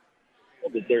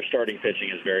 Well, their starting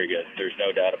pitching is very good. There's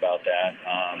no doubt about that.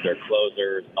 Their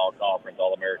closers, an all-conference,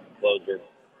 all-American closer,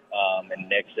 and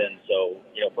Nixon. So,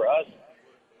 for us,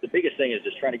 the biggest thing is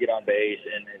just trying to get on base,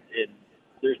 and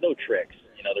there's no tricks.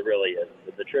 There really is.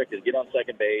 The trick is get on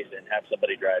second base and have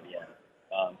somebody drive you in.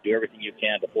 Do everything you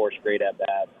can to force great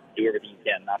at-bats. Do everything you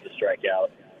can not to strike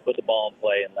out. Put the ball in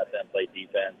play and let them play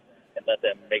defense, and let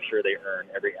them make sure they earn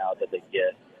every out that they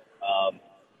get.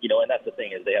 And that's the thing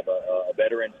is they have a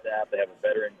veteran staff. They have a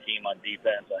veteran team on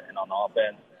defense and on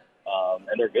offense,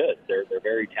 and they're good. They're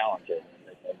very talented.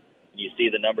 And you see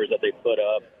the numbers that they put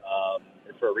up.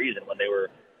 It's for a reason. When they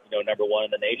were number one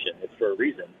in the nation, it's for a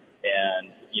reason. And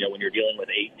when you're dealing with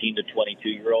 18 to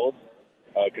 22-year-olds,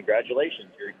 congratulations.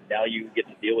 Now you get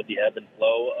to deal with the ebb and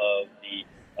flow of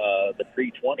the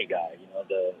pre-20 guy.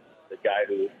 The guy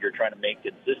who you're trying to make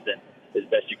consistent as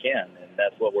best you can, and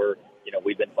that's what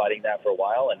we've been fighting that for a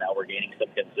while, and now we're gaining some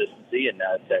consistency, and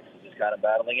now Texas is kind of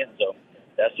battling it. So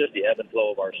that's just the ebb and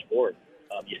flow of our sport.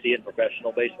 You see it in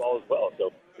professional baseball as well.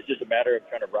 So it's just a matter of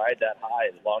trying to ride that high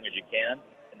as long as you can,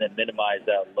 and then minimize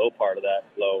that low part of that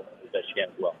flow as best you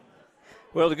can as well.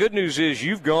 Well, the good news is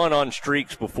you've gone on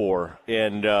streaks before,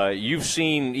 and you've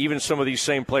seen even some of these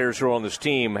same players who are on this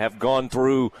team have gone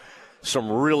through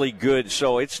some really good.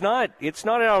 So it's not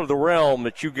out of the realm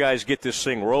that you guys get this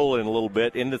thing rolling a little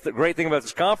bit. And the great thing about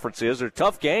this conference is they're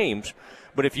tough games,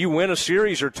 but if you win a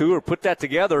series or two or put that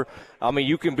together, I mean,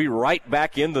 you can be right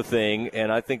back in the thing, and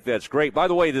I think that's great. By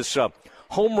the way, this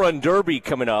home run derby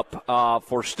coming up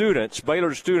for students,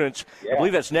 Baylor students, I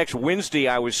believe that's next Wednesday.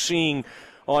 I was seeing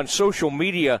on social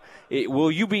media.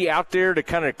 Will you be out there to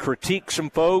kind of critique some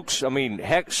folks? I mean,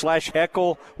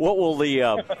 heckle? What will the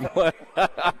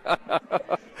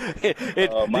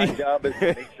my job is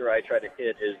to make sure I try to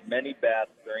hit as many bats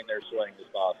during their swings as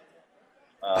possible.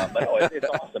 But no, it's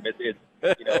awesome.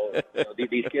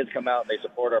 These kids come out and they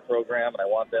support our program, and I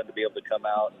want them to be able to come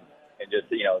out and just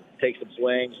take some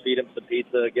swings, feed them some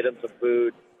pizza, get them some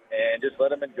food, and just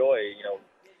let them enjoy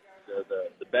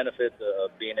the benefits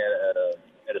of being at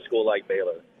a school like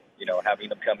Baylor. Having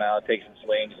them come out, take some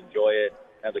swings, enjoy it,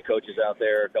 have the coaches out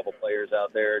there, a couple players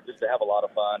out there, just to have a lot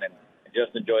of fun and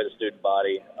just enjoy the student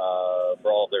body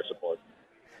for all of their support.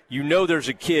 There's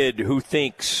a kid who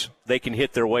thinks they can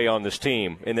hit their way on this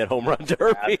team in that home run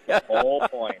derby. That's the whole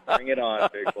point. Bring it on,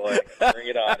 big boy. Bring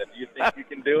it on. If you think you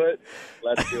can do it,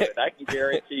 let's do it. I can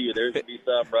guarantee you there's going to be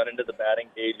some running to the batting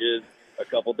cages a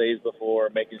couple days before,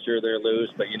 making sure they're loose.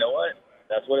 But you know what?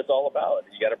 That's what it's all about.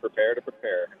 You got to prepare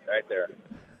right there.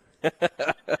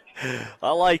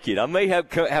 I like it. I may have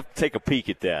to take a peek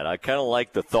at that. I kind of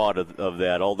like the thought of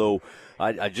that, although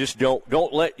I just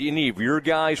don't let any of your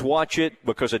guys watch it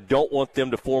because I don't want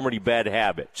them to form any bad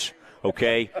habits,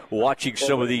 okay? Watching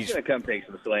some of these. He's going to come take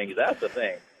some swings. That's the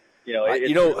thing.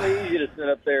 It's really easy to sit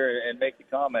up there and make the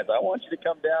comments. I want you to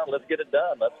come down. Let's get it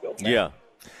done. Let's go. Man. Yeah.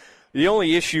 The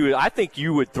only issue I think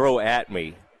you would throw at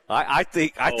me. I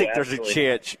think there's a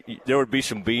chance there would be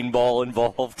some beanball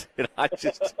involved, and I'm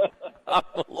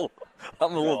a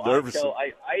little nervous.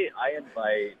 I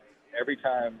invite every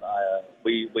time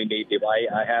we meet people.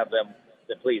 I have them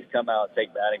to please come out,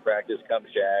 take batting practice, come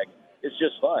shag. It's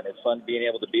just fun. It's fun being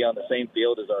able to be on the same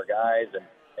field as our guys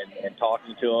and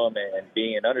talking to them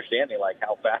and understanding like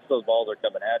how fast those balls are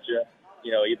coming at you.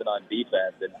 Even on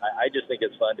defense, and I just think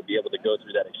it's fun to be able to go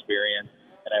through that experience.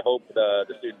 And I hope the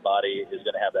student body is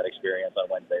going to have that experience on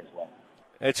Wednesday as well.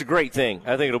 It's a great thing.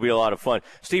 I think it'll be a lot of fun.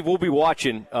 Steve, we'll be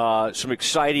watching some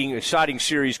exciting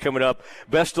series coming up.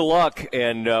 Best of luck,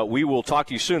 and we will talk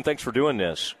to you soon. Thanks for doing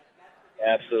this.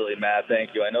 Absolutely, Matt.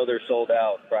 Thank you. I know they're sold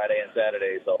out Friday and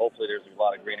Saturday, so hopefully there's a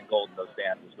lot of green and gold in those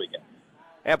stands this weekend.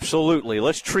 Absolutely.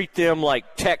 Let's treat them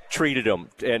like Tech treated them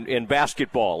in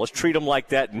basketball. Let's treat them like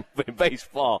that in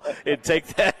baseball and take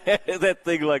that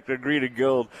thing like they're green and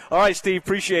gold. All right, Steve,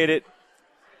 appreciate it.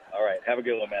 All right, have a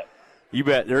good one, Matt. You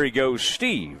bet. There he goes,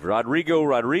 Steve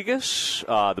Rodriguez,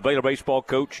 the Baylor baseball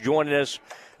coach, joining us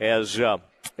as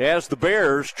the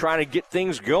Bears trying to get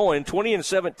things going.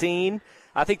 20-17.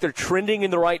 I think they're trending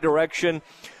in the right direction.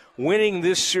 Winning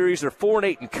this series, they're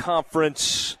 4-8 in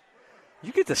conference.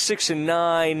 You get to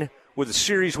 6-9 with a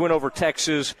series win over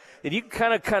Texas, and you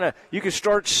you can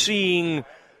start seeing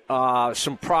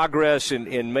some progress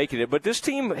in making it. But this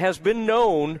team has been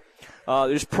known,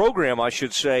 this program, I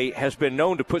should say, has been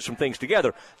known to put some things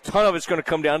together. A ton of it's going to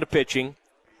come down to pitching.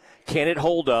 Can it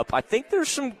hold up? I think there's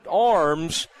some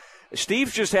arms.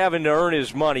 Steve's just having to earn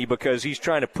his money because he's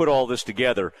trying to put all this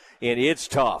together, and it's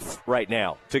tough right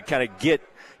now to kind of get.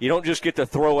 You don't just get to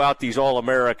throw out these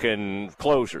All-American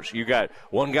closers. You got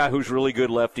one guy who's really good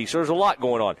lefty, so there's a lot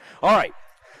going on. All right,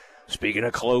 speaking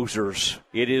of closers,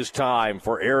 it is time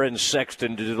for Aaron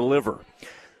Sexton to deliver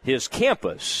his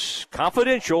Campus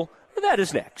Confidential. That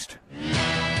is next.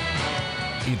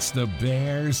 It's the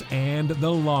Bears and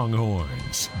the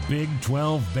Longhorns. Big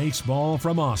 12 baseball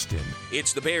from Austin.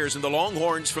 It's the Bears and the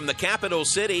Longhorns from the capital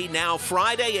city, now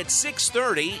Friday at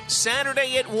 6:30,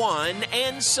 Saturday at 1,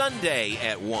 and Sunday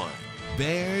at 1.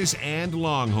 Bears and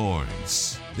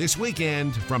Longhorns. This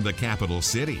weekend from the capital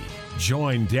city.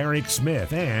 Join Derek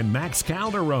Smith and Max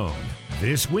Calderon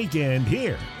this weekend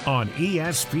here on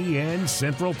ESPN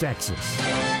Central Texas.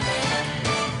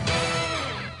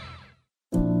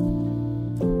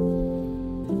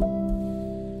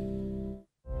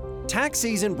 Tax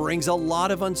season brings a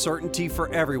lot of uncertainty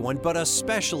for everyone, but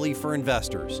especially for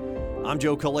investors. I'm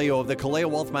Joe Kaleo of the Kaleo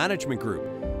Wealth Management Group.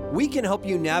 We can help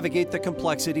you navigate the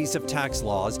complexities of tax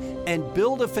laws and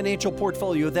build a financial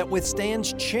portfolio that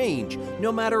withstands change,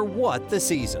 no matter what the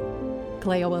season.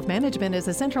 Kaleo Wealth Management is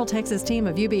a Central Texas team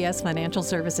of UBS Financial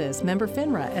Services, member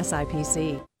FINRA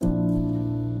SIPC.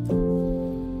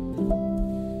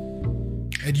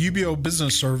 At UBO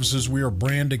Business Services, we are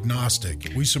brand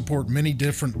agnostic. We support many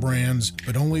different brands,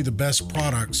 but only the best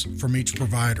products from each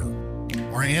provider.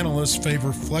 Our analysts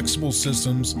favor flexible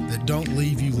systems that don't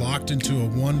leave you locked into a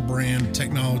one-brand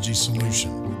technology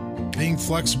solution. Being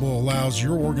flexible allows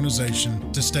your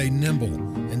organization to stay nimble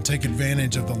and take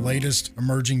advantage of the latest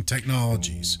emerging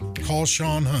technologies. Call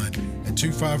Sean Hunt at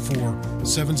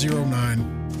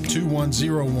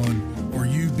 254-709-2101 or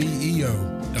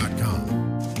ubeo.com.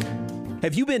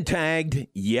 Have you been tagged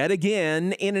yet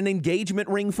again in an engagement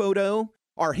ring photo?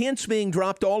 Are hints being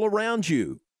dropped all around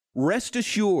you? Rest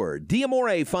assured,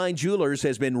 D'Amore Fine Jewelers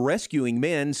has been rescuing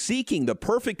men seeking the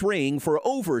perfect ring for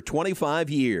over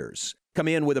 25 years. Come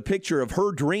in with a picture of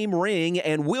her dream ring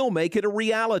and we'll make it a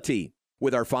reality.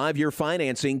 With our 5-year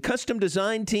financing, custom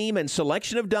design team, and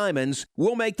selection of diamonds,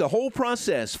 we'll make the whole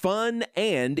process fun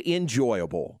and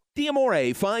enjoyable.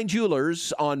 D'Amore Fine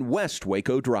Jewelers on West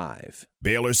Waco Drive.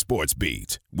 Baylor Sports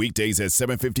Beat, weekdays at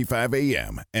 7:55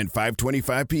 a.m. and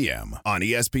 5:25 p.m. on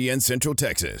ESPN Central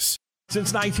Texas.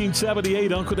 Since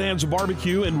 1978, Uncle Dan's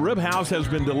Barbecue and Rib House has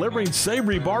been delivering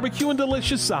savory barbecue and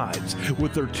delicious sides.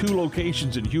 With their 2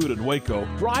 locations in Hewitt and Waco,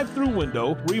 drive-through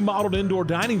window, remodeled indoor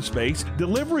dining space,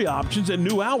 delivery options, and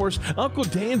new hours, Uncle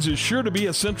Dan's is sure to be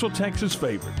a Central Texas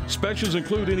favorite. Specials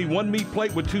include any 1 meat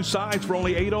plate with 2 sides for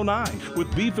only $8.09,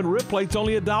 with beef and rib plates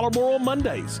only $1 more on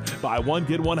Mondays. Buy 1,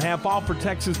 get 1 half off for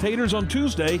Texas taters on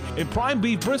Tuesday and prime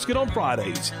beef brisket on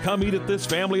Fridays. Come eat at this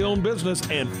family-owned business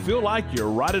and feel like you're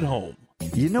right at home.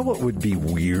 You know what would be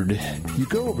weird? You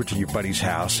go over to your buddy's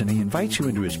house and he invites you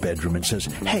into his bedroom and says,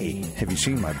 "Hey, have you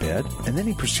seen my bed?" And then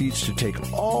he proceeds to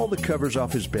take all the covers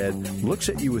off his bed, looks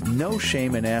at you with no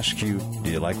shame and asks you, "Do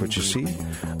you like what you see?"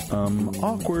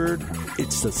 Awkward.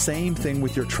 It's the same thing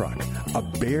with your truck. A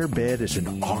bare bed is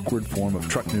an awkward form of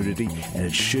truck nudity and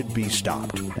it should be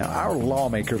stopped. Now, our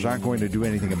lawmakers aren't going to do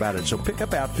anything about it, so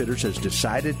Pickup Outfitters has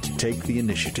decided to take the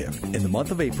initiative. In the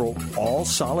month of April, all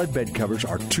solid bed covers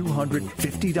are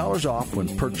 $250 off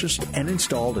when purchased and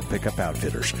installed at Pickup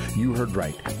Outfitters. You heard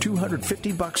right.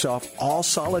 $250 off all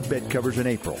solid bed covers in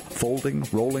April. Folding,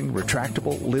 rolling,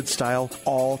 retractable, lid style,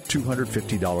 all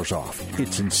 $250 off.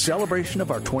 It's in celebration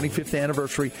of our 25th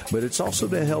anniversary, but it's also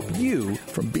to help you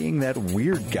from being that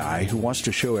weird guy who wants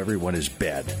to show everyone his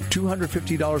bed.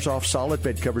 $250 off solid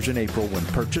bed covers in April when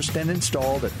purchased and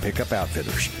installed at Pickup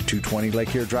Outfitters. 220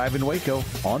 Lake Erie Drive in Waco.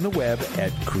 On the web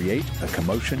at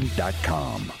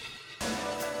createacommotion.com.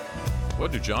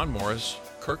 What do John Morris,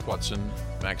 Kirk Watson,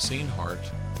 Maxine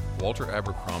Hart, Walter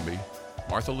Abercrombie,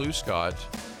 Martha Lou Scott,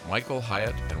 Michael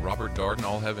Hyatt, and Robert Darden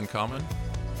all have in common?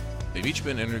 They've each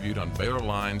been interviewed on Baylor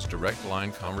Line's Direct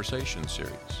Line Conversation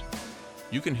series.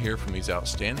 You can hear from these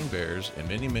outstanding Bears and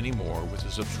many, many more with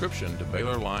a subscription to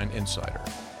Baylor Line Insider.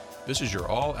 This is your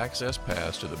all-access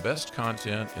pass to the best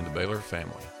content in the Baylor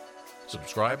family.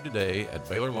 Subscribe today at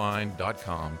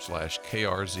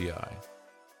BaylorLine.com/KRZI.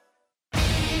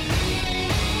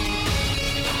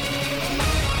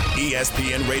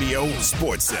 ESPN Radio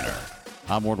Sports Center.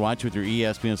 I'm Ward White with your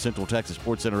ESPN Central Texas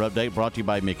Sports Center update, brought to you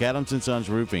by McAdams & Sons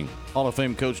Roofing. Hall of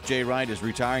Fame coach Jay Wright is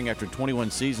retiring after 21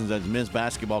 seasons as men's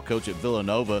basketball coach at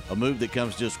Villanova, a move that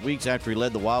comes just weeks after he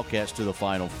led the Wildcats to the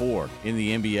Final Four. In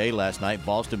the NBA last night,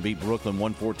 Boston beat Brooklyn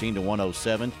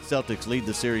 114-107. Celtics lead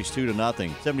the series 2-0.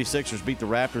 76ers beat the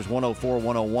Raptors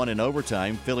 104-101 in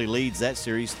overtime. Philly leads that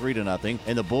series 3-0.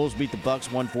 And the Bulls beat the Bucks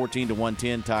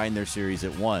 114-110, tying their series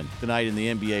at 1. Tonight in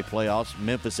the NBA playoffs,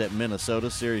 Memphis at Minnesota,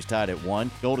 series tied at 1.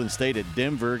 Golden State at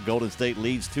Denver, Golden State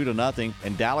leads 2-0.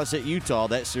 And Dallas at Utah,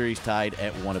 that series tied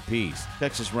at 1 apiece.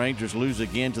 Texas Rangers lose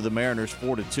again to the Mariners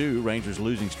 4-2. Rangers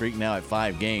losing streak now at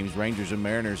 5 games. Rangers and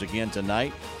Mariners again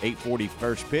tonight, 8:40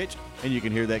 first pitch. And you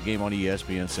can hear that game on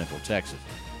ESPN Central Texas.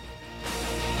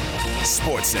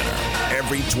 Sports Center,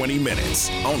 every 20 minutes,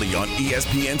 only on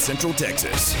ESPN Central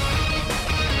Texas.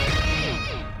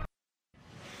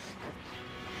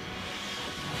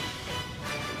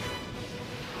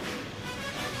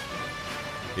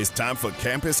 It's time for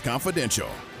Campus Confidential,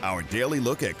 our daily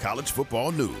look at college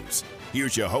football news.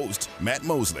 Here's your host, Matt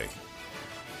Mosley.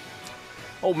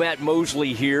 Oh, Matt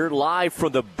Mosley here, live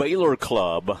from the Baylor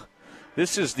Club.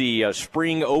 This is the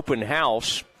spring open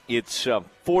house. It's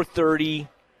 4:30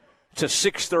 to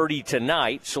 6:30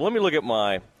 tonight. So let me look at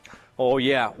my – oh,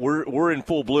 yeah, we're in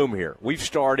full bloom here. We've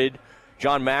started.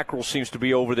 John Mackerel seems to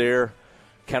be over there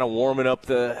kind of warming up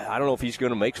I don't know if he's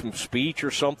going to make some speech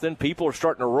or something. People are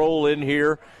starting to roll in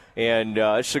here, and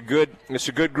it's a good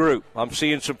group. I'm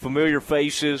seeing some familiar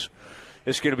faces.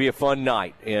 It's going to be a fun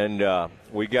night, and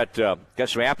we got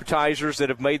some appetizers that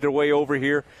have made their way over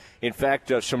here. In fact,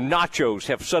 some nachos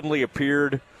have suddenly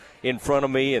appeared in front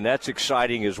of me, and that's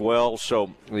exciting as well.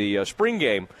 So the spring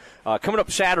game coming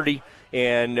up Saturday,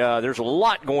 and there's a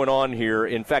lot going on here.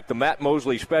 In fact, the Matt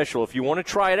Mosley special, if you want to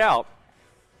try it out,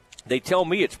 they tell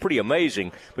me it's pretty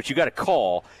amazing, but you got to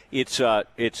call. It's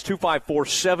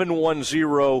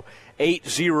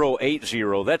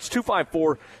 254-710-8080. That's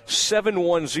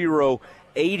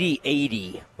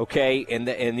 254-710-8080. Okay, and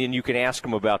then you can ask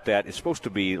them about that. It's supposed to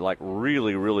be like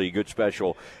really, really good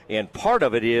special, and part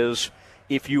of it is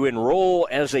if you enroll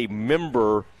as a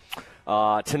member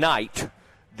tonight,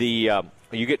 you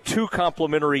get 2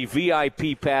 complimentary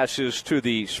VIP passes to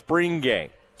the spring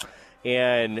game.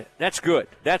 And that's good.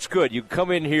 That's good. You can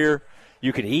come in here,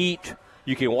 you can eat,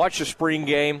 you can watch the spring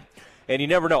game, and you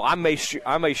never know. I may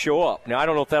show up. Now, I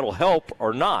don't know if that'll help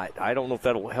or not. I don't know if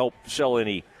that'll help sell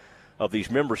any of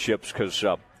these memberships because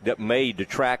that may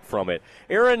detract from it.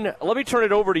 Aaron, let me turn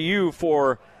it over to you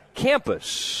for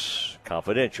Campus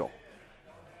Confidential.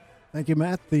 Thank you,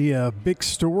 Matt. The big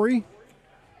story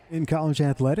in college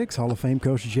athletics, Hall of Fame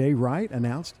coach Jay Wright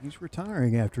announced he's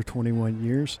retiring after 21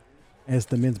 years. As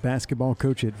the men's basketball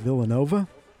coach at Villanova,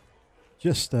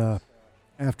 just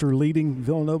after leading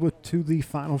Villanova to the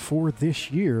Final Four this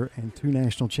year and 2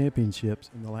 national championships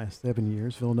in the last 7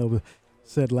 years. Villanova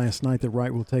said last night that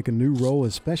Wright will take a new role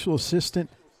as special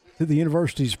assistant to the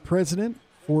university's president,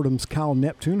 Fordham's Kyle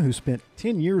Neptune, who spent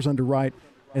 10 years under Wright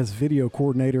as video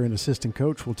coordinator and assistant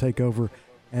coach, will take over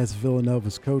as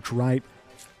Villanova's coach. Wright,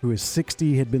 who is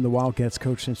 60, had been the Wildcats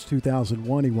coach since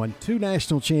 2001. He won 2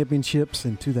 national championships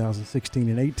in 2016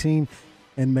 and 18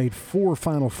 and made 4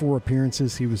 Final Four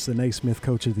appearances. He was the Naismith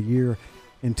Coach of the Year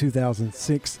in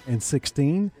 2006 and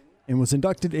 16 and was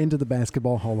inducted into the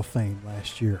Basketball Hall of Fame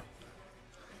last year.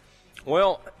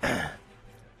 Well,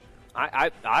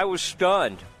 I was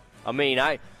stunned. I mean,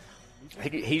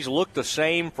 he's looked the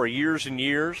same for years and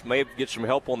years. May get some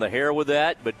help on the hair with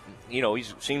that, but, he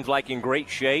seems like in great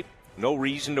shape. No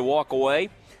reason to walk away,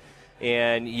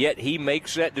 and yet he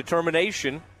makes that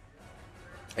determination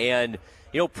and,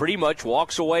 pretty much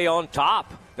walks away on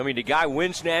top. I mean, the guy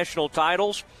wins national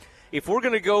titles. If we're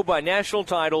going to go by national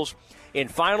titles in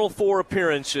Final Four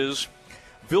appearances,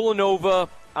 Villanova,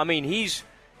 I mean,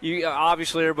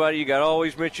 obviously everybody, you got to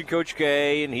always mention Coach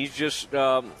K, and he's just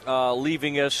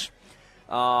leaving us.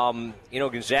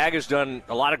 Gonzaga's done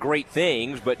a lot of great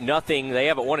things, but nothing. They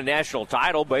haven't won a national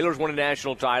title. Baylor's won a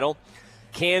national title.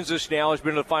 Kansas now has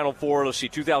been in the Final Four. Let's see,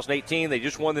 2018, they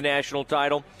just won the national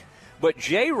title. But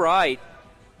Jay Wright,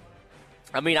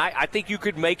 I mean, I think you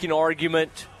could make an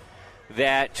argument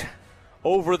that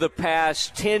over the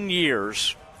past 10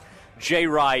 years, Jay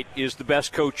Wright is the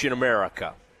best coach in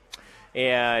America.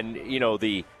 And,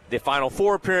 the Final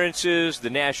Four appearances, the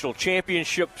national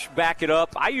championships back it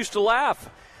up. I used to laugh.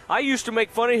 I used to make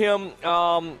fun of him,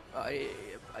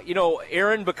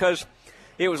 Aaron, because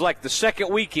it was like the second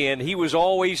weekend, he was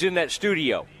always in that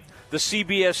studio, the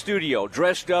CBS studio,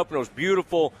 dressed up in those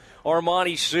beautiful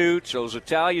Armani suits, those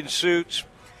Italian suits.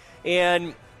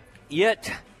 And yet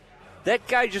that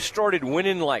guy just started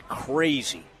winning like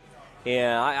crazy.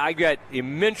 And I got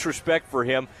immense respect for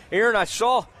him. Aaron,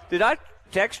 did I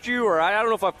text you, or I don't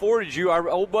know if I forwarded you, our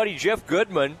old buddy Jeff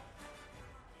Goodman,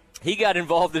 he got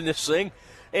involved in this thing,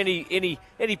 and he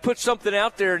put something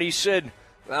out there, and he said,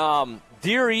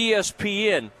 "Dear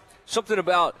ESPN, something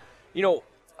about,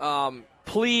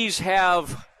 please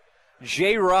have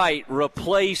Jay Wright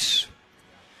replace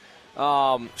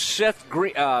Seth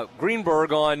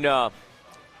Greenberg on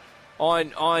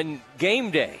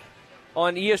game day,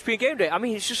 on ESPN Game Day." I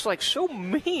mean, it's just like so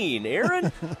mean,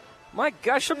 Aaron. My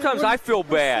gosh, sometimes I feel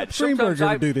bad. Greenberg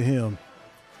ever do to him?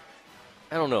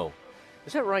 I don't know.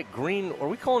 Is that right? Are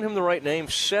we calling him the right name?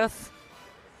 Seth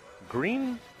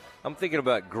Green? I'm thinking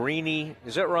about Greeny.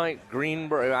 Is that right?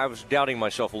 Greenberg? I was doubting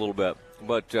myself a little bit.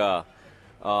 But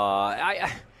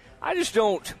I just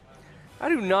don't. I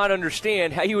do not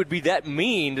understand how you would be that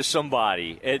mean to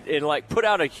somebody and like put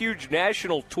out a huge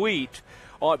national tweet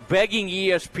on begging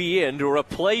ESPN to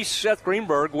replace Seth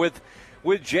Greenberg with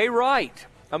Jay Wright.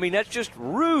 I mean, that's just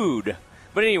rude.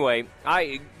 But anyway,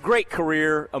 great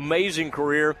career, amazing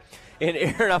career. And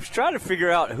Aaron, I was trying to figure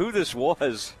out who this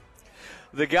was,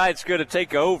 the guy that's going to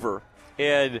take over.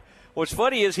 And what's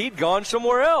funny is he'd gone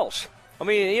somewhere else. I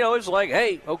mean, it's like,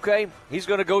 hey, okay, he's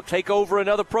going to go take over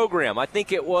another program. I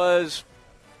think it was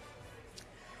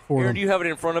Fordham. Aaron, do you have it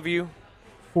in front of you?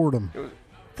 Fordham.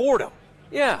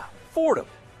 Yeah, Fordham.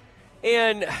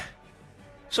 And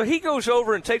so he goes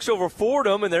over and takes over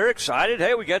Fordham, and they're excited.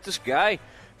 Hey, we got this guy,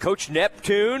 Coach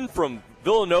Neptune from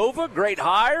Villanova. Great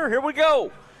hire. Here we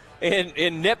go.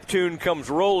 And Neptune comes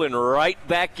rolling right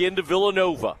back into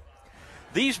Villanova.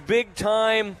 These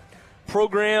big-time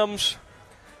programs,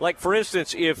 like, for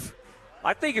instance, if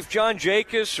John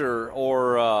Jacobs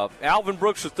or Alvin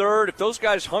Brooks III, if those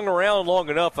guys hung around long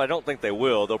enough, I don't think they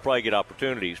will. They'll probably get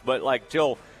opportunities. But, like,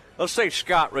 till, let's say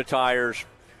Scott retires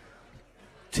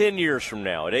 10 years from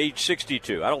now at age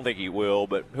 62. I don't think he will,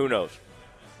 but who knows.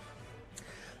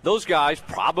 Those guys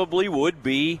probably would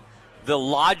be the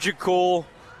logical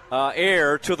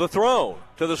heir to the throne,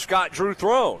 to the Scott Drew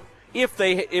throne, if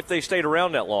they stayed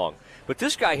around that long. But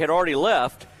this guy had already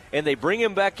left, and they bring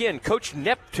him back in. Coach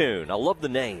Neptune. I love the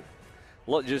name.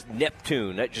 Just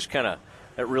Neptune. That just kind of,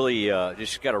 that really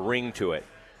just got a ring to it.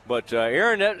 But,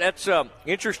 Aaron, that's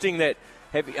interesting that,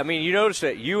 you notice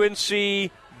that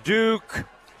UNC, Duke,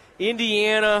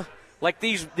 Indiana, like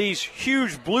these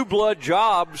huge blue blood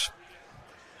jobs,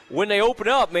 when they open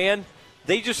up, man,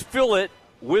 they just fill it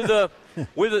with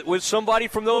with somebody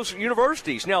from those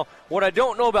universities. Now, what I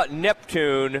don't know about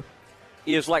Neptune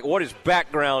is like what his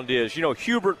background is.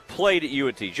 Hubert played at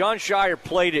UNT. John Shire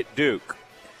played at Duke.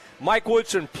 Mike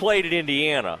Woodson played at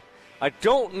Indiana. I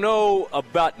don't know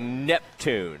about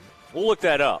Neptune. We'll look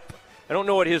that up. I don't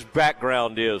know what his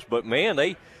background is, but, man,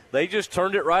 they just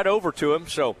turned it right over to him.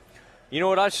 So, you know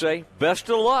what I say? Best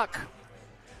of luck.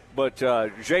 But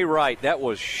Jay Wright, that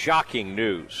was shocking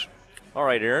news. All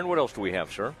right, Aaron, what else do we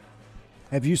have, sir?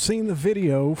 Have you seen the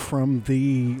video from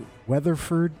the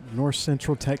Weatherford North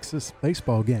Central Texas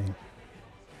baseball game?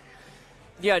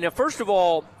 Yeah, now, first of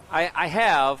all, I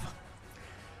have,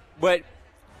 but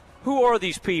who are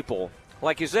these people?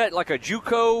 Like, is that like a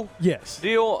JUCO yes.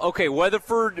 deal? Okay,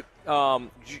 Weatherford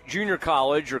Junior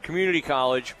College or Community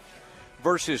College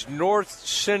versus North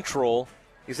Central.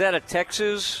 Is that a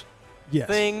Texas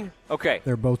thing? Okay.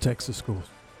 They're both Texas schools.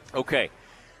 Okay.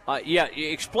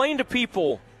 Explain to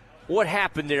people what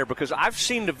happened there, because I've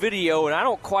seen the video and I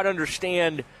don't quite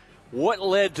understand what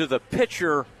led to the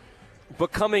pitcher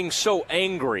becoming so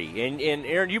angry. And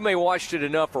Aaron, you may have watched it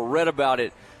enough or read about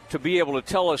it to be able to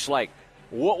tell us, like,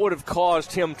 what would have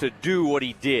caused him to do what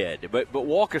he did. But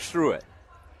walk us through it.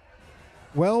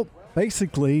 Well,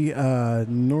 basically,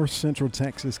 North Central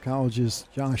Texas College's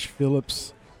Josh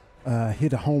Phillips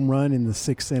hit a home run in the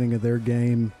 6th inning of their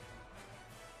game.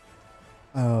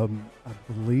 I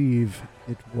believe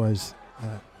it was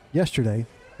yesterday,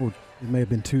 or it may have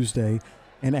been Tuesday.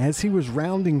 And as he was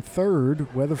rounding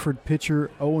third, Weatherford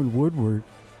pitcher Owen Woodward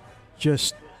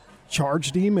just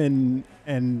charged him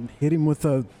and hit him with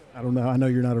a, I don't know, I know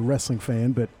you're not a wrestling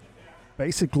fan, but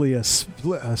basically a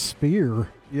spear.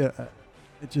 Yeah,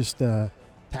 it just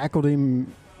tackled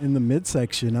him in the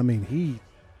midsection. I mean,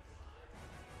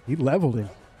 he leveled him.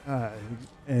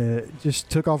 Just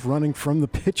took off running from the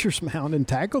pitcher's mound and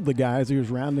tackled the guy as he was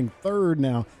rounding third.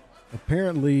 Now,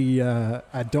 apparently,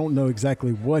 I don't know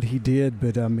exactly what he did,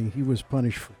 but, I mean, he was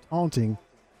punished for taunting.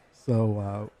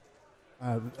 So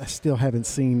I still haven't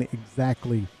seen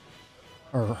exactly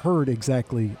or heard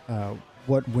exactly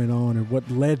what went on or what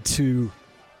led to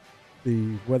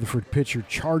the Weatherford pitcher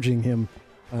charging him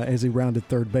as he rounded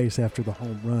third base after the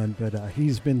home run. But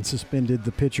he's been suspended.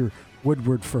 The pitcher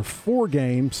Woodward for 4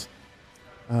 games.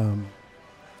 The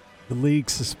league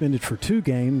suspended for 2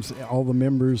 games all the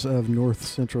members of North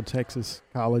Central Texas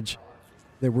College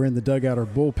that were in the dugout or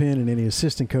bullpen and any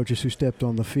assistant coaches who stepped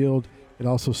on the field. It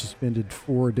also suspended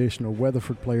 4 additional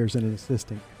Weatherford players and an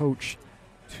assistant coach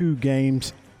 2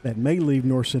 games. That may leave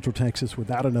North Central Texas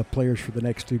without enough players for the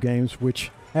next 2 games, which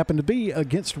happen to be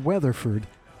against Weatherford.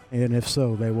 And if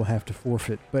so, they will have to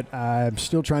forfeit. But I'm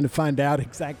still trying to find out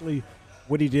exactly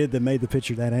what he did that made the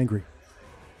pitcher that angry.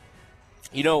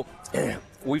 You know,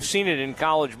 we've seen it in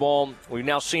college ball. We've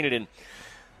now seen it in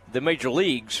the major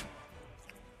leagues.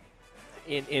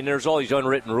 And there's all these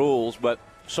unwritten rules, but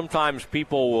sometimes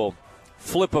people will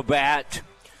flip a bat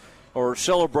or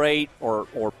celebrate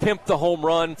or pimp the home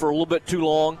run for a little bit too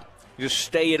long. Just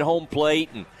stay at home plate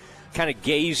and kind of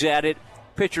gaze at it.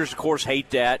 Pitchers, of course, hate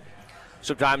that.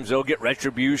 Sometimes they'll get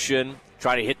retribution,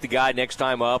 try to hit the guy next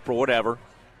time up or whatever,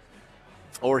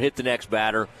 or hit the next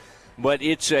batter. But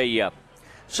it's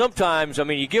sometimes, I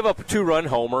mean, you give up a 2-run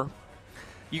homer,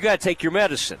 you got to take your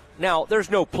medicine. Now,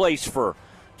 there's no place for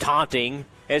taunting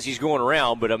as he's going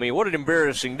around, but, I mean, what an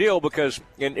embarrassing deal because,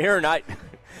 and Aaron,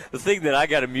 the thing that I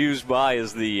got amused by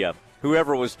is the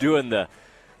whoever was doing the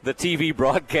TV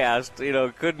broadcast,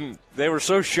 they were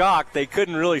so shocked they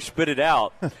couldn't really spit it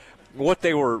out. What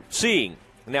they were seeing.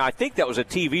 Now, I think that was a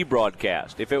TV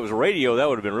broadcast. If it was a radio, that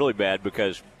would have been really bad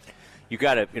because you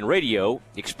got to, in radio,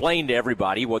 explain to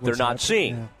everybody what they're not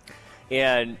seeing.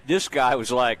 Yeah. And this guy was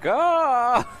like,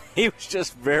 he was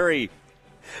just very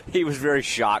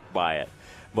shocked by it.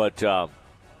 But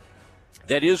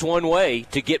that is one way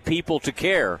to get people to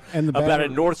care about a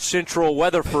North Central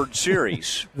Weatherford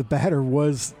series. The batter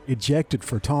was ejected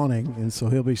for taunting, and so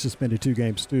he'll be suspended 2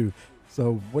 games too.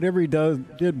 So whatever he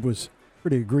did was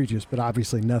pretty egregious, but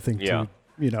obviously nothing to,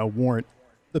 warrant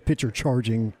the pitcher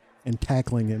charging and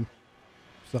tackling him.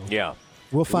 So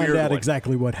we'll find out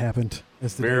exactly what happened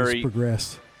as the days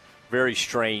progress. Very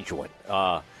strange one.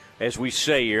 As we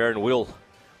say, Aaron, we'll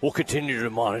continue to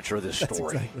monitor this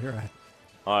story. That's exactly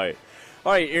right.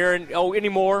 All right, Aaron. Oh, any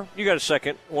more? You got a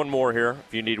second? One more here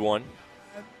if you need one.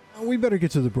 We better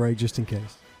get to the break just in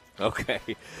case. Okay,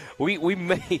 we've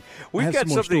got some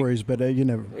more stories, but you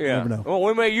never know. Well,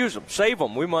 we may use them, save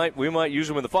them. We might use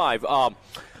them in the 5. I've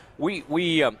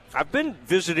been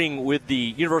visiting with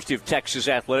the University of Texas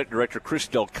Athletic Director Chris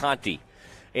Del Conte,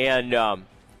 and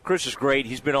Chris is great.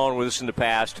 He's been on with us in the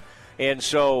past, and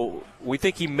so we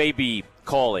think he may be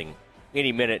calling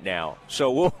any minute now.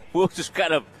 So we'll just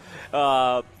kind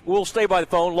of we'll stay by the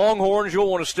phone. Longhorns,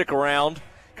 you'll want to stick around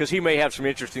because he may have some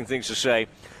interesting things to say.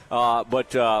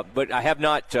 But I have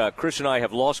not. Chris and I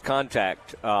have lost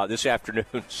contact this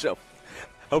afternoon, so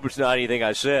hope it's not anything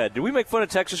I said. Did we make fun of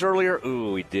Texas earlier?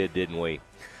 Ooh, we did, didn't we?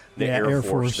 The Air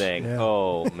Force thing. Yeah.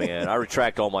 Oh man, I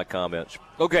retract all my comments.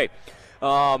 Okay,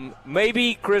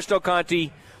 maybe Chris Del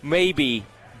Conte, maybe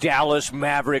Dallas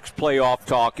Mavericks playoff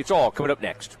talk. It's all coming up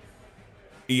next.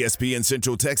 ESPN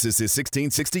Central Texas is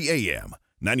 1660 AM,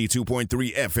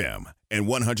 92.3 FM, and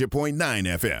 100.9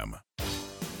 FM.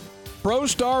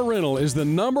 ProStar Rental is the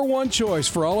 #1 choice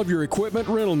for all of your equipment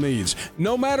rental needs.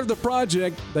 No matter the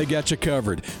project, they got you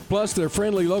covered. Plus, their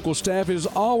friendly local staff is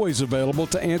always available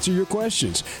to answer your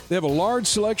questions. They have a large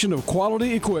selection of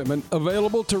quality equipment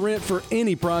available to rent for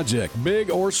any project, big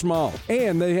or small.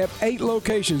 And they have 8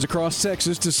 locations across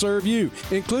Texas to serve you,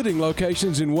 including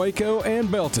locations in Waco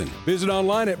and Belton. Visit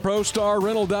online at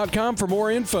ProStarRental.com for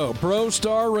more info.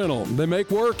 ProStar Rental. They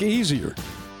make work easier.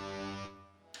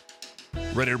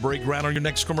 Ready to break ground on your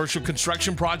next commercial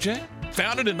construction project?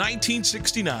 Founded in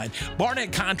 1969,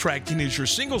 Barnett Contracting is your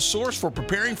single source for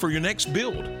preparing for your next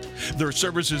build. Their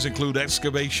services include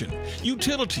excavation,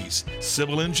 utilities,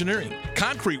 civil engineering,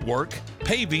 concrete work,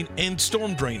 paving, and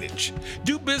storm drainage.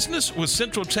 Do business with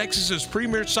Central Texas's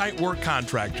premier site work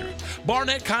contractor,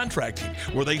 Barnett Contracting,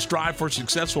 where they strive for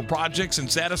successful projects and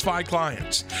satisfied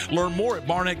clients. Learn more at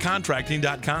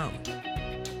barnettcontracting.com.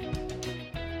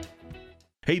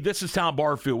 Hey, this is Tom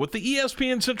Barfield with the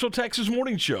ESPN Central Texas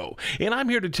Morning Show, and I'm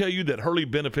here to tell you that Hurley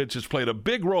Benefits has played a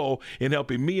big role in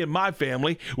helping me and my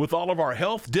family with all of our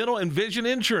health, dental, and vision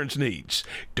insurance needs.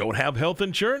 Don't have health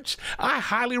insurance? I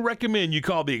highly recommend you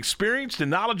call the experienced and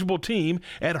knowledgeable team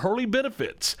at Hurley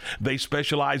Benefits. They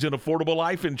specialize in affordable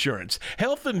life insurance,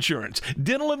 health insurance,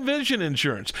 dental and vision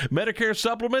insurance, Medicare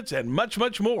supplements, and much,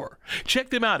 much more. Check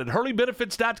them out at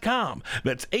hurleybenefits.com.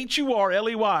 That's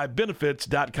HURLEY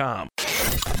benefits.com.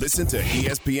 Listen to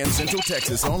ESPN Central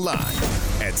Texas online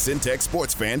at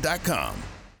centexsportsfan.com.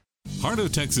 Heart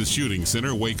of Texas Shooting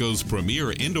Center, Waco's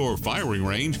premier indoor firing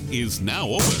range, is now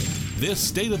open. This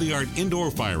state-of-the-art indoor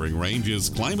firing range is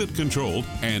climate-controlled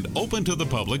and open to the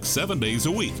public 7 days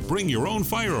a week. Bring your own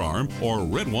firearm or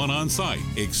rent one on site.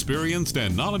 Experienced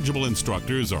and knowledgeable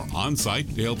instructors are on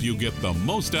site to help you get the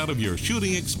most out of your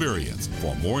shooting experience.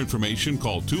 For more information,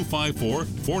 call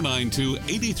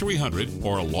 254-492-8300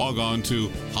 or log on to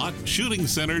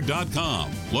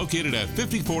hotshootingcenter.com. Located at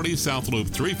 5040 South Loop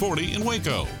 340 in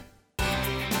Waco.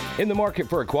 In the market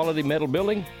for a quality metal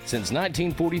building? Since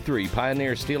 1943,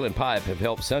 Pioneer Steel and Pipe have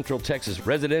helped Central Texas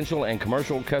residential and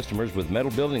commercial customers with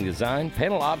metal building design,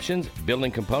 panel options,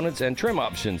 building components, and trim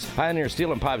options. Pioneer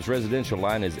Steel and Pipe's residential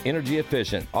line is energy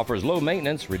efficient, offers low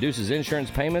maintenance, reduces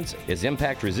insurance payments, is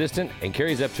impact resistant, and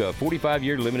carries up to a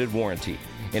 45-year limited warranty.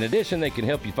 In addition, they can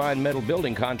help you find metal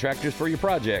building contractors for your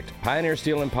project. Pioneer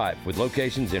Steel and Pipe, with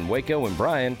locations in Waco and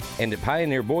Bryan, and at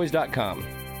pioneerboys.com.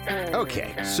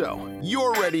 Okay, so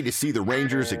you're ready to see the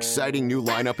Rangers' exciting new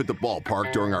lineup at the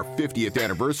ballpark during our 50th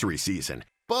anniversary season,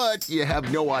 but you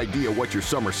have no idea what your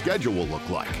summer schedule will look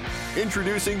like.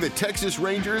 Introducing the Texas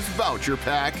Rangers Voucher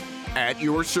Pack at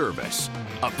your service.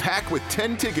 A pack with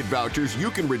 10 ticket vouchers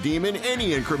you can redeem in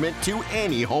any increment to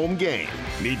any home game.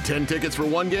 Need 10 tickets for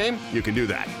one game? You can do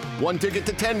that. 1 ticket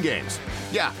to 10 games?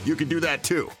 Yeah, you can do that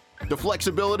too. The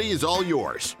flexibility is all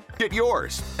yours. Get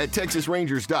yours at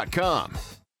TexasRangers.com.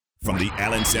 From the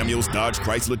Allen Samuels Dodge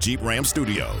Chrysler Jeep Ram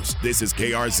Studios, this is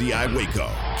KRZI Waco,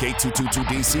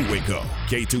 K222DC Waco,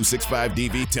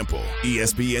 K265DV Temple,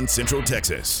 ESPN Central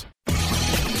Texas.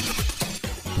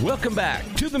 Welcome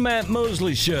back to the Matt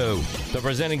Mosley Show. The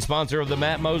presenting sponsor of the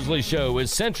Matt Mosley Show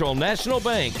is Central National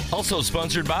Bank. Also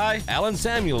sponsored by Allen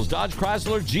Samuels Dodge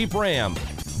Chrysler Jeep Ram,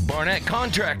 Barnett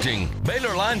Contracting,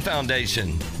 Baylor Line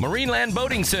Foundation, Marineland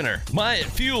Boating Center, Myatt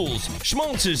Fuels,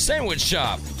 Schmaltz's Sandwich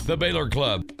Shop, the Baylor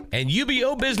Club, and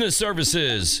UBO Business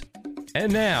Services.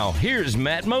 And now, here's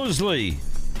Matt Mosley.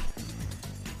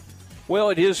 Well,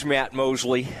 it is Matt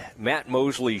Mosley, Matt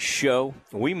Mosley's Show.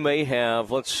 We may have,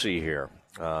 let's see here,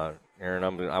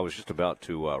 Aaron, I was just about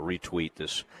to retweet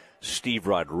this Steve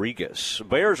Rodriguez.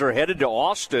 Bears are headed to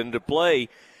Austin to play,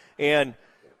 and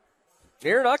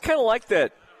Aaron, I kind of like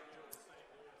that.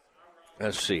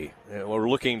 Let's see. We're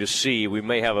looking to see. We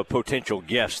may have a potential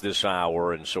guest this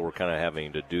hour, and so we're kind of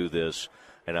having to do this.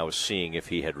 And I was seeing if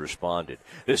he had responded.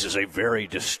 This is a very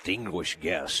distinguished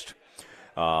guest.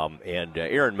 And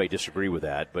Aaron may disagree with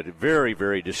that, but a very,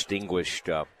 very distinguished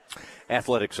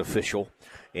athletics official.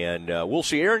 And we'll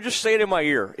see. Aaron, just say it in my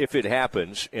ear if it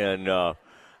happens. And I'll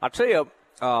tell you,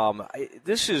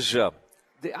 this is I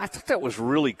thought that was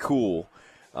really cool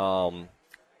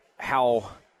how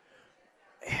 –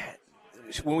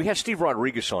 when we had Steve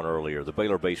Rodriguez on earlier, the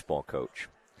Baylor baseball coach,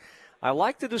 I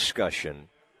like the discussion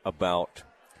about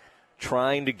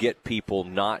trying to get people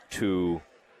not to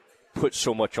put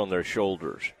so much on their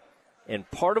shoulders.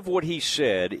 And part of what he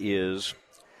said is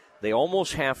they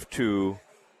almost have to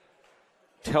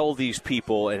tell these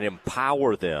people and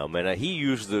empower them. And he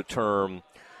used the term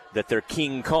that they're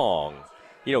King Kong.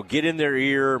 You know, get in their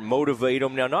ear, motivate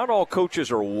them. Now, not all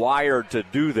coaches are wired to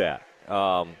do that.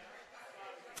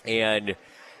 And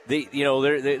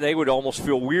they would almost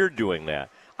feel weird doing that.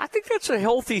 I think that's a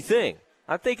healthy thing.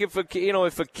 I think if a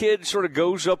kid sort of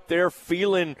goes up there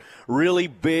feeling really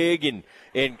big and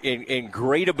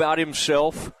great about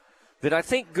himself, that I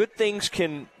think good things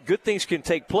can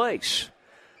take place.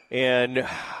 And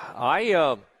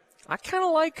I kind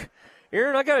of like,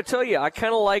 Aaron, I got to tell you, I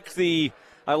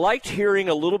liked hearing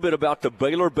a little bit about the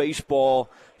Baylor baseball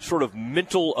sort of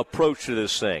mental approach to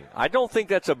this thing. I don't think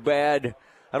that's a bad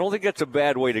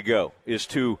way to go, is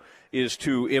to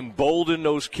embolden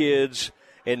those kids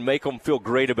and make them feel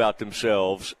great about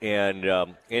themselves. And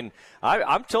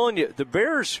I'm telling you, the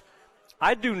Bears,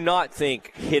 I do not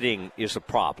think hitting is a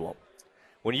problem.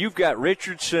 When you've got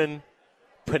Richardson,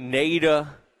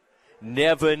 Pineda,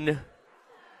 Nevin,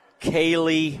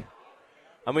 Cayley,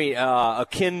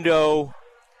 Akindo,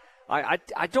 I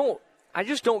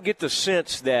just don't get the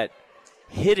sense that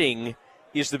hitting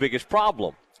is the biggest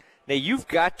problem. Now, you've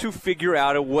got to figure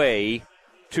out a way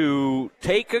to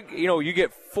take you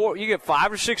get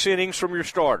 5 or 6 innings from your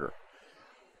starter.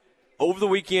 Over the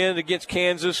weekend against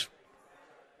Kansas,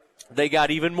 they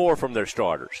got even more from their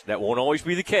starters. That won't always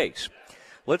be the case.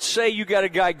 Let's say you got a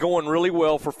guy going really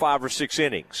well for 5 or 6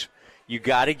 innings. You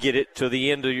got to get it to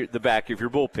the end of the back of your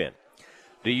bullpen.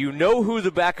 Do you know who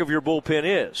the back of your bullpen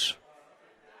is?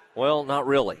 Well, not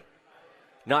really.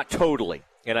 Not totally.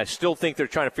 And I still think they're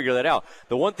trying to figure that out.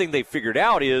 The one thing they figured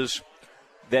out is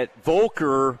that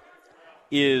Volker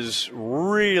is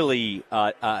really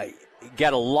got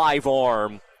a live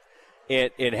arm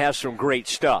and has some great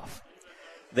stuff.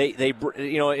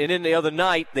 and then the other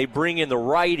night they bring in the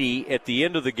righty at the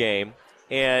end of the game,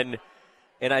 and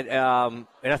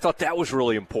I thought that was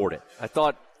really important.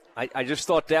 I just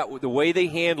thought that the way they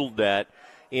handled that,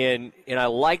 and I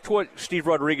liked what Steve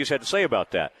Rodriguez had to say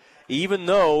about that. Even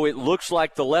though it looks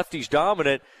like the lefty's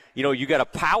dominant, you got a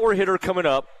power hitter coming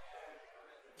up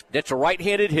that's a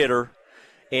right-handed hitter,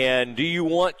 and do you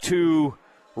want to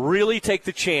really take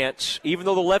the chance, even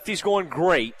though the lefty's going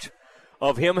great,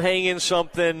 of him hanging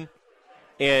something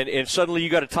and suddenly you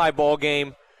got a tie ball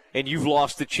game and you've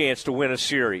lost the chance to win a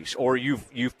series, or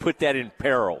you've put that in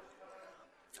peril?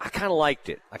 I kind of liked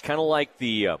it. I kind of liked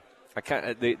the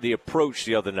approach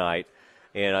the other night,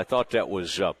 and I thought that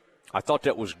was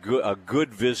good, a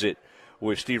good visit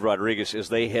with Steve Rodriguez as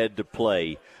they head to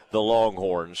play the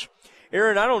Longhorns.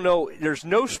 Aaron, I don't know. There's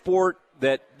no sport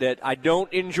that I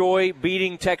don't enjoy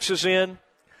beating Texas in,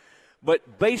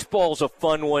 but baseball's a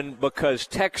fun one because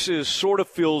Texas sort of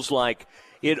feels like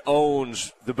it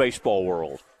owns the baseball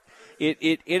world.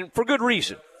 And for good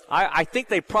reason. I think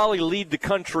they probably lead the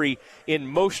country in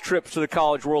most trips to the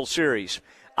College World Series.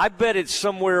 I bet it's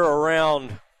somewhere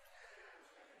around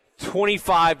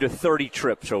 25 to 30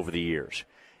 trips over the years.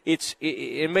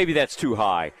 And maybe that's too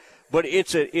high, but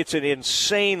it's an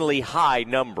insanely high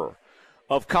number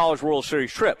of College World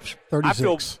Series trips.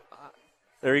 36.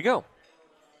 There you go.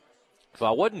 So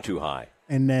I wasn't too high.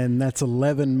 And then that's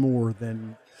 11 more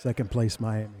than second place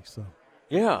Miami. So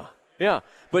yeah.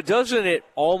 But doesn't it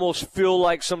almost feel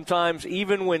like sometimes,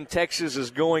 even when Texas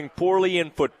is going poorly in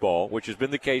football, which has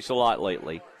been the case a lot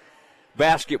lately,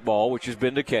 basketball, which has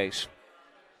been the case,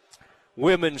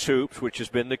 women's hoops, which has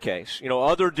been the case,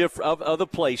 other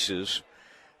places,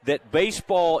 that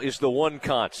baseball is the one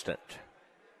constant.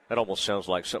 That almost sounds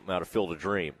like something out of Field of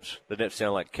Dreams. Doesn't that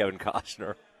sound like Kevin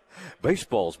Costner?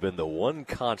 Baseball's been the one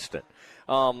constant.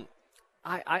 I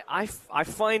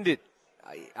find it.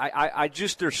 I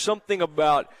just, there's something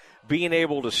about being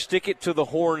able to stick it to the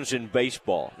horns in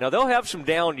baseball. Now, they'll have some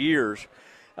down years.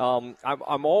 I'm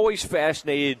always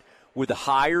fascinated with the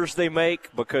hires they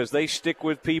make because they stick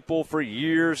with people for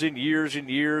years and years and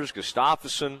years.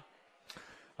 Gustafson,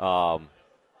 I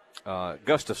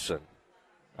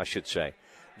should say.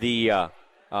 Then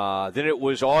it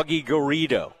was Augie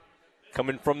Garrido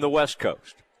coming from the West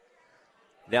Coast.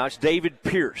 Now it's David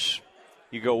Pierce.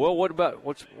 You go, well, what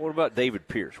about David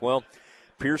Pierce? Well,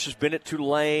 Pierce has been at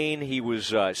Tulane. He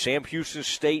was Sam Houston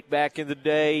State back in the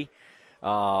day.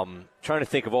 Trying to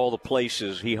think of all the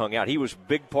places he hung out. He was a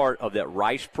big part of that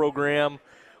Rice program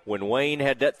when Wayne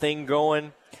had that thing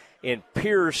going. And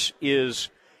Pierce his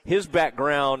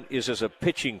background is as a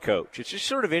pitching coach. It's just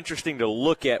sort of interesting to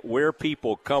look at where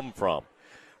people come from.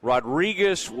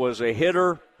 Rodriguez was a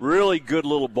hitter, really good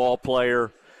little ball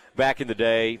player back in the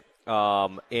day.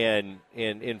 And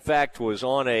in fact was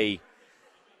on a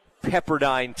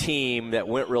Pepperdine team that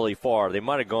went really far. They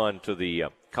might have gone to the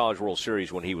College World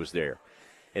Series when he was there.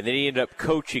 And then he ended up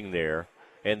coaching there,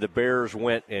 and the Bears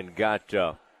went and got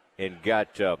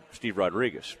Steve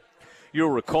Rodriguez. You'll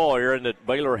recall, Aaron, that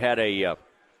Baylor had a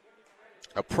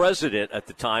president at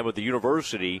the time of the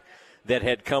university that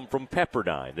had come from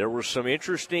Pepperdine. There were some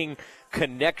interesting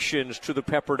connections to the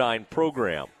Pepperdine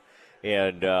program.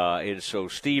 And so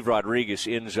Steve Rodriguez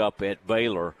ends up at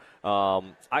Baylor.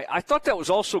 I thought that was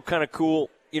also kind of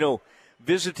cool,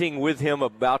 visiting with him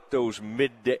about those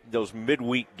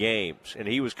midweek games. And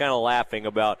he was kind of laughing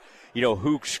about,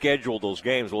 who scheduled those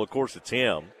games. Well, of course, it's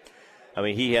him. I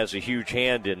mean, he has a huge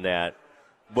hand in that.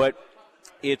 But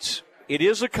it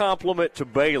is a compliment to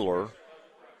Baylor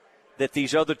that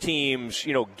these other teams,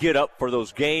 get up for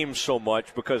those games so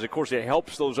much because, of course, it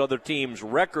helps those other teams'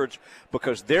 records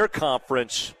because their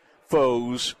conference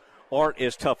foes aren't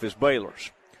as tough as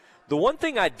Baylor's. The one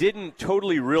thing I didn't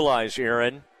totally realize,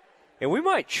 Aaron, and we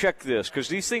might check this because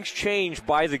these things change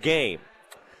by the game,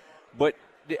 but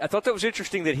I thought that was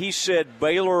interesting that he said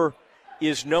Baylor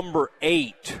is number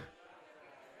 8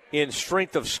 in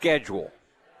strength of schedule.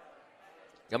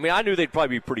 I mean, I knew they'd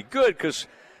probably be pretty good because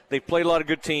they played a lot of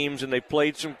good teams, and they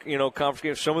played some, conference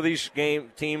games. Some of these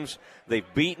teams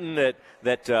they've beaten.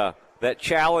 That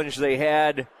challenge they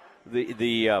had,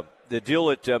 the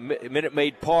deal at Minute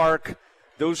Maid Park.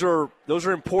 Those are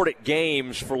important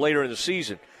games for later in the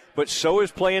season. But so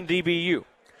is playing DBU.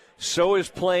 So is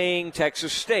playing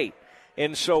Texas State.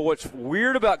 And so what's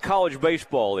weird about college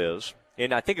baseball is,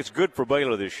 and I think it's good for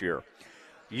Baylor this year,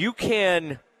 you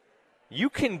can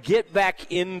get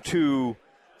back into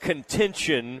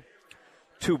contention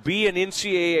to be an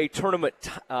NCAA tournament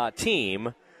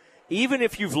team, even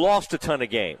if you've lost a ton of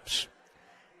games,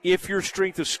 if your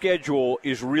strength of schedule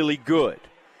is really good.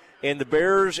 and the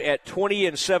Bears at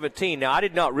 20-17. Now, I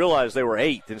did not realize they were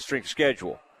 8th in strength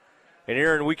schedule. And,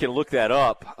 Aaron, we can look that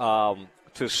up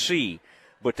to see.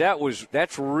 But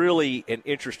that's really an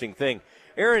interesting thing.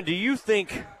 Aaron, do you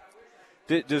think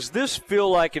does this feel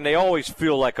like, and they always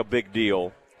feel like a big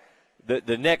deal,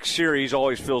 the next series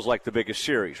always feels like the biggest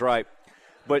series, right?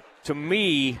 But to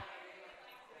me,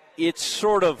 it's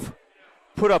sort of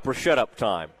put up or shut up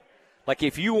time. Like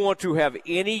if you want to have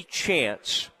any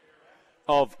chance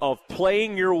of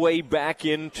playing your way back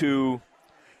into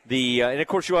the and of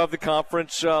course you'll have the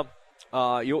conference,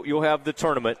 you'll have the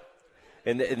tournament,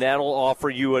 and that'll offer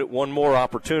you one more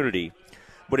opportunity.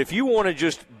 But if you want to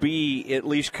just be at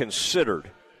least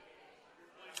considered,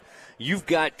 you've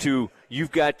got to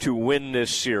win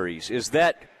this series.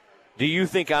 Do you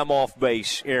think I'm off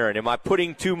base, Aaron? Am I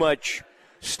putting too much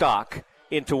stock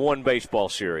into one baseball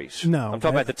series? No. I'm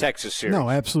talking about the Texas series. No,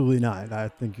 absolutely not. I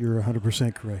think you're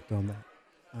 100% correct on that.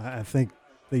 I think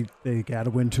they got to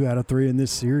win 2 out of 3 in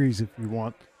this series if you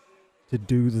want to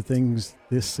do the things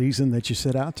this season that you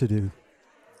set out to do.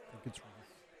 I think it's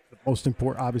the most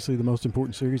important, obviously the most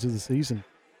important series of the season.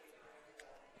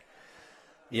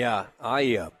 Yeah,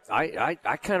 I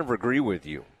kind of agree with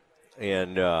you,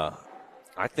 and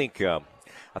I think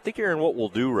Aaron, what we'll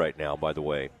do right now, by the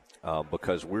way,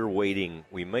 because we're waiting,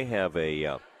 we may have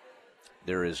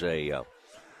there is a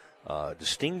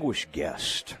distinguished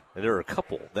guest, and there are a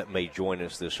couple that may join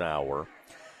us this hour.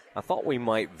 I thought we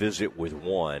might visit with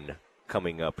one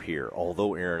coming up here.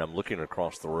 Although, Aaron, I'm looking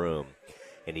across the room,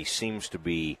 and he seems to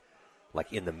be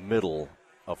like in the middle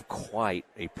of quite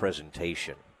a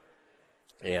presentation.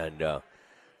 And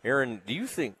Aaron, do you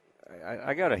think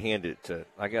I got to hand it to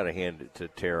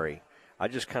Terry? I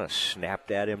just kind of snapped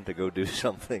at him to go do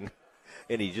something,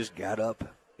 and he just got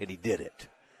up and he did it.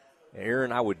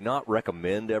 Aaron, I would not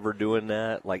recommend ever doing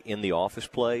that, like in the office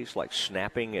place, like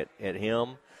snapping at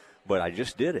him. But I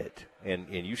just did it, and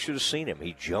you should have seen him.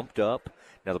 He jumped up.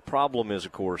 Now, the problem is,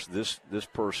 of course, this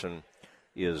person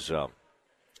is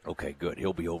okay, good.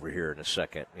 He'll be over here in a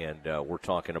second, and we're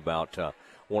talking about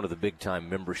one of the big-time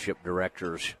membership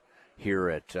directors here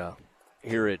at the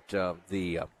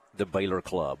Baylor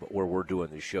Club, where we're doing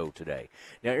the show today.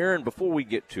 Now, Aaron, before we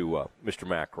get to Mr.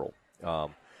 Mackerel, I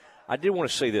did want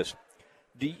to say this.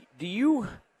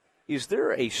 Is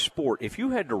there a sport, if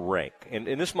you had to rank,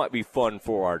 and this might be fun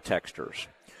for our texters,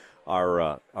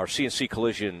 our CNC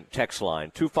Collision text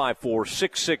line,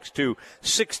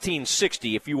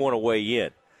 254-662-1660 if you want to weigh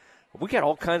in. We got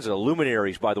all kinds of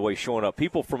luminaries, by the way, showing up.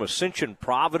 People from Ascension,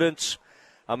 Providence.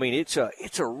 I mean, it's a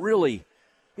really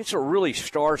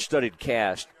star-studded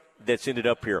cast that's ended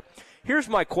up here. Here's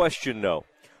my question, though.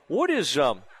 What is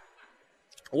your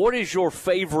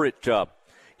favorite,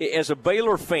 as a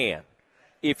Baylor fan,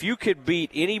 if you could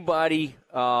beat anybody,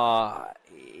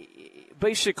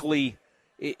 basically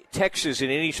Texas in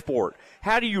any sport,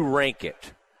 how do you rank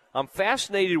it? I'm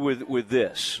fascinated with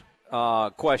this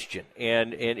question,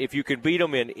 and if you could beat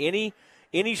them in any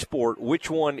sport, which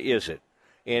one is it?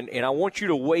 And I want you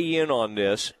to weigh in on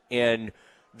this. And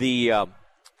the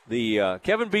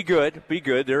Kevin, be good.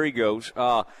 There he goes.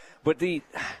 But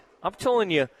I'm telling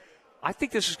you, I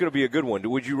think this is going to be a good one.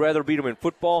 Would you rather beat them in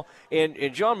football?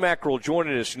 And John Mackerel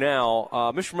joining us now.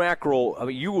 Mr. Mackerel, I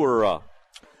mean,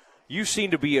 you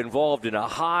seem to be involved in a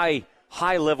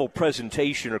high-level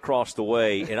presentation across the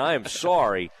way, and I am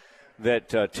sorry that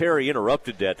Terry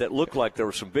interrupted that. That looked like there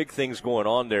were some big things going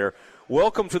on there.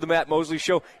 Welcome to the Matt Mosley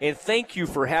Show, and thank you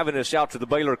for having us out to the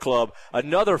Baylor Club.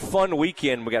 Another fun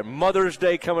weekend. We got Mother's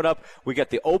Day coming up. We got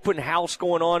the open house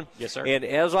going on. Yes, sir. And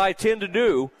as I tend to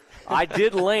do, I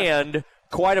did land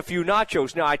quite a few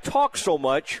nachos. Now, I talk so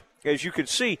much, as you can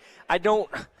see, I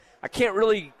can't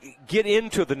really get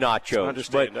into the nachos.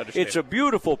 Understand. It's a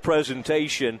beautiful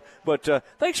presentation. But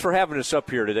thanks for having us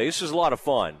up here today. This is a lot of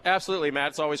fun. Absolutely, Matt.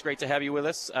 It's always great to have you with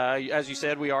us. As you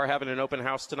said, we are having an open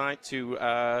house tonight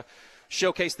to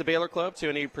showcase the Baylor Club to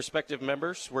any prospective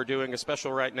members. We're doing a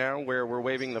special right now where we're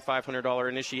waiving the $500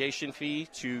 initiation fee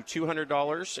to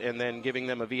 $200 and then giving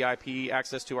them a VIP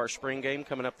access to our spring game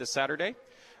coming up this Saturday.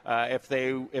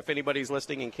 If anybody's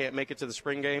listening and can't make it to the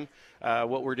spring game,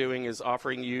 what we're doing is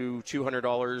offering you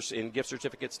 $200 in gift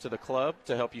certificates to the club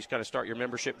to help you kind of start your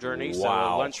membership journey. Wow. So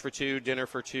a lunch for 2, dinner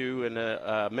for 2, and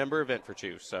a member event for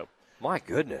 2. So. My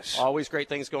goodness. Always great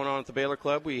things going on at the Baylor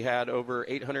Club. We had over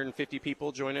 850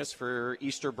 people join us for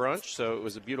Easter brunch, so it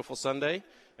was a beautiful Sunday,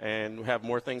 and we have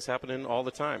more things happening all the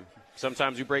time.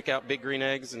 Sometimes we break out big green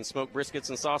eggs and smoked briskets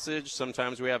and sausage.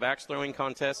 Sometimes we have axe throwing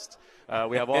contests.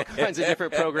 We have all kinds of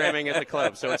different programming at the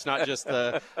club, so it's not just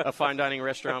a fine dining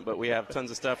restaurant, but we have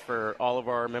tons of stuff for all of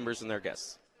our members and their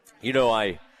guests. You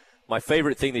know, my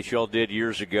favorite thing that y'all did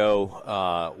years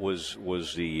ago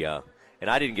was the and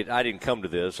I didn't come to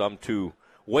this. I'm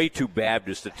way too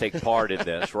Baptist to take part in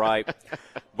this, right?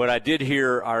 But I did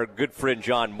hear our good friend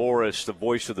John Morris, the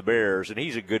voice of the Bears, and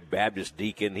he's a good Baptist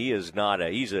deacon. He is not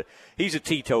he's a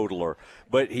teetotaler.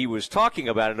 But he was talking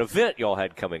about an event y'all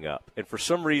had coming up, and for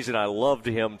some reason I loved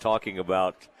him talking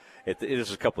about. This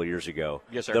was a couple of years ago.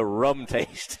 Yes, sir. The rum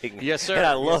tasting. Yes, sir. And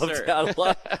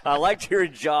I liked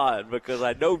hearing John because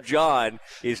I know John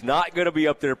is not going to be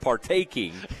up there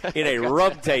partaking in a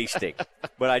rum tasting.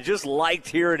 But I just liked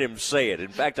hearing him say it. In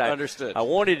fact, I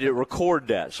wanted to record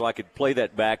that so I could play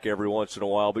that back every once in a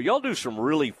while. But y'all do some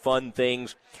really fun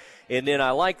things. And then I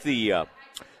like John,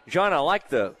 I like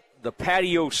the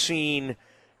patio scene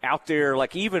out there,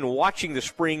 like even watching the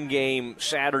spring game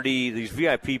Saturday, these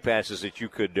VIP passes that you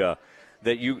could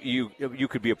that you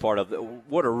could be a part of.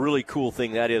 What a really cool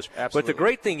thing that is. Absolutely. But the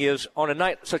great thing is, on a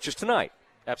night such as tonight,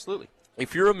 absolutely,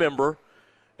 if you're a member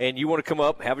and you want to come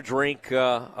up, have a drink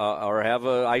or have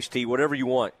a iced tea, whatever you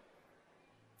want,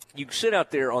 you can sit out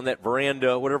there on that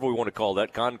veranda, whatever we want to call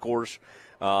that, concourse.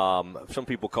 Some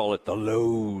people call it the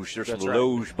loge. There's some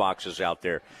loge boxes out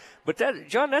there. But,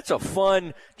 John, that's a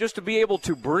fun, just to be able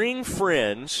to bring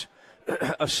friends,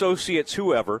 associates,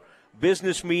 whoever,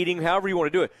 business meeting, however you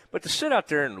want to do it, but to sit out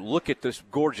there and look at this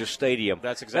gorgeous stadium.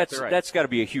 That's exactly right. That's got to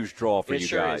be a huge draw for you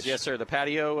sure guys. Is. Yes, sir. The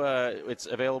patio, it's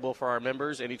available for our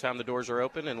members anytime the doors are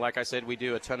open. And like I said, we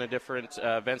do a ton of different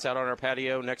events out on our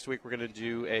patio. Next week we're going to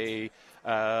do a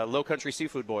low country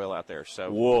seafood boil out there.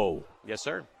 So, whoa. Yes,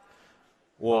 sir.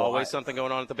 Well, always something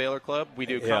going on at the Baylor Club. We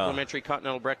do complimentary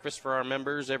continental breakfast for our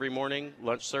members every morning,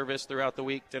 lunch service throughout the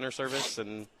week, dinner service,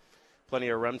 and plenty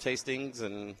of rum tastings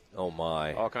and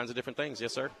all kinds of different things.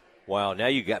 Yes, sir. Wow, now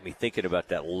you got me thinking about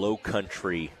that low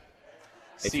country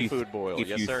seafood boil. If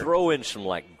yes, you sir. throw in some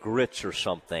like grits or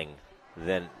something,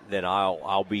 then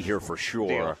I'll be here for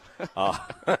sure.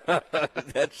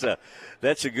 That's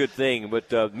a good thing.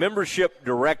 But membership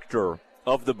director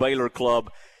of the Baylor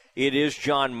Club, it is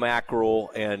John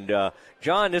Mackerel. And,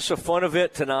 John, this is a fun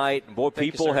event tonight. Boy,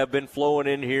 people have been flowing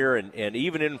in here. And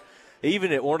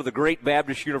even at one of the great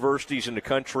Baptist universities in the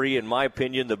country, in my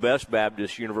opinion, the best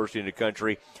Baptist university in the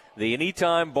country, the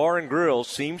Anytime Bar and Grill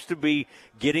seems to be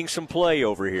getting some play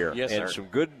over here. Yes, and sir. some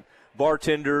good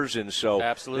bartenders. And so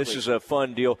Absolutely. This is a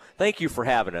fun deal. Thank you for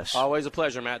having us. Always a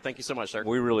pleasure, Matt. Thank you so much, sir.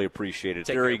 We really appreciate it.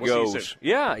 Take there care. he We'll see you goes. soon.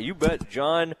 Yeah, you bet.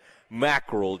 John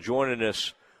Mackerel joining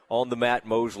us on the Matt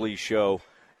Mosley Show,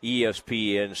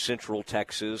 ESPN, Central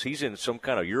Texas. He's in some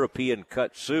kind of European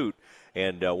cut suit,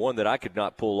 and one that I could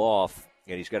not pull off,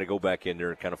 and he's got to go back in there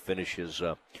and kind of finish his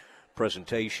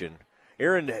presentation.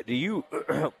 Aaron, do you,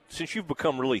 since you've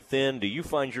become really thin, do you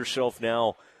find yourself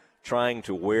now trying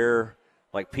to wear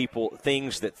like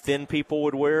things that thin people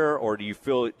would wear, or do you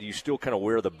still kind of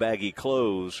wear the baggy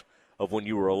clothes of when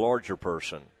you were a larger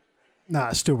person? Nah,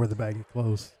 I still wear the baggy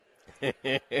clothes.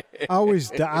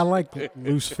 I like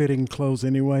loose-fitting clothes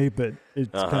anyway, but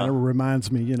it kind of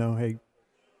reminds me, hey,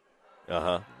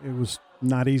 it was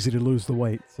not easy to lose the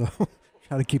weight, so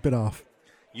try to keep it off.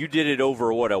 You did it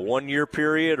over, what, a 1-year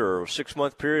period or a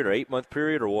 6-month period or 8-month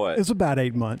period or what? It's about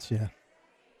 8 months, yeah.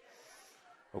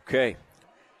 Okay.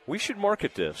 We should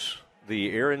market this,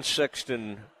 the Aaron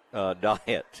Sexton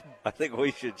diet. I think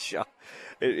we should shop.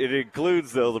 It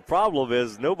includes, though, the problem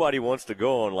is nobody wants to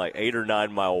go on like 8 or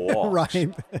 9 mile walks. Right.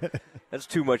 That's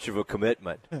too much of a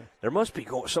commitment. There must be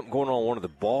something going on in one of the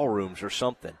ballrooms or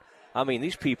something. I mean,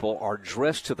 these people are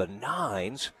dressed to the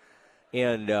nines,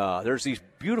 and there's these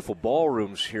beautiful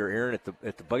ballrooms here, Aaron,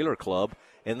 at the Baylor Club,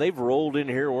 and they've rolled in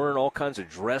here wearing all kinds of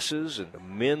dresses, and the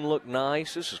men look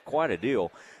nice. This is quite a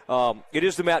deal. It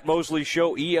is the Matt Mosley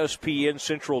Show, ESPN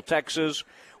Central Texas.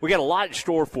 We got a lot in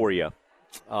store for you.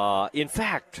 In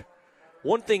fact,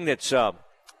 one thing that's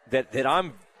that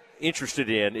I'm interested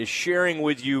in is sharing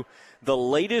with you the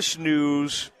latest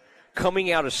news coming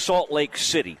out of Salt Lake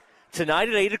City. Tonight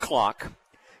at 8 o'clock,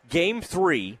 Game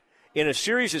 3 in a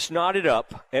series that's knotted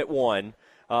up at 1.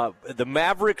 The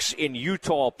Mavericks in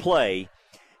Utah play,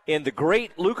 and the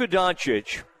great Luka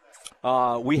Doncic,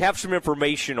 we have some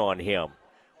information on him.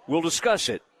 We'll discuss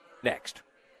it next.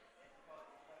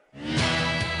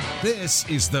 This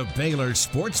is the Baylor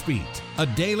Sports Beat, a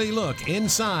daily look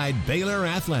inside Baylor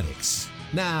athletics.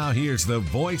 Now here's the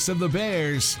voice of the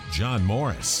Bears, John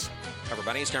Morris.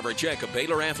 Everybody, it's time for a check of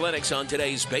Baylor athletics on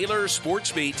today's Baylor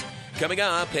Sports Beat. Coming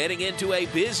up, heading into a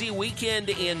busy weekend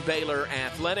in Baylor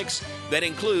athletics that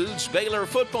includes Baylor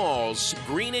football's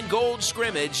green and gold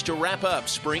scrimmage to wrap up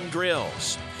spring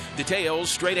drills.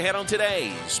 Details straight ahead on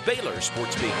today's Baylor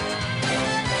Sports Beat.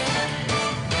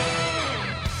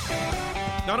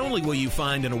 Not only will you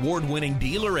find an award-winning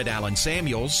dealer at Allen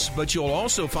Samuels, but you'll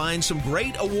also find some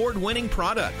great award-winning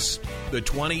products. The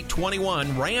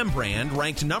 2021 Ram brand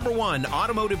ranked #1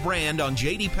 automotive brand on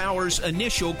J.D. Power's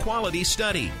initial quality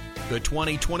study. The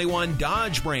 2021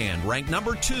 Dodge brand ranked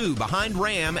 #2 behind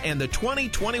Ram, and the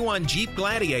 2021 Jeep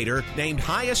Gladiator named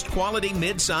highest quality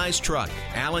midsize truck.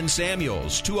 Allen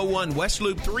Samuels, 201 West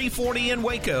Loop 340 in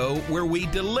Waco, where we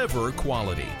deliver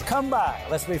quality. Come by.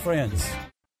 Let's be friends.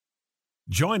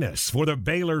 Join us for the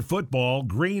Baylor Football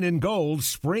Green and Gold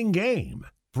Spring Game,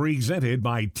 presented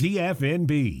by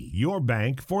TFNB, your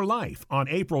bank for life, on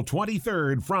April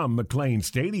 23rd from McLean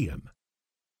Stadium.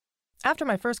 After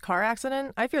my first car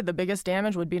accident, I feared the biggest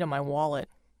damage would be to my wallet.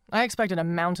 I expected a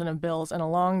mountain of bills and a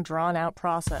long, drawn-out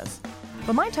process.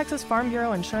 But my Texas Farm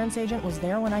Bureau insurance agent was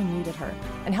there when I needed her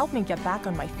and helped me get back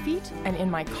on my feet and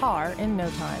in my car in no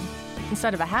time.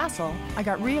 Instead of a hassle, I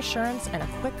got reassurance and a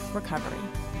quick recovery.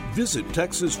 Visit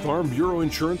Texas Farm Bureau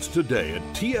Insurance today at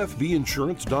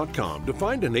tfbinsurance.com to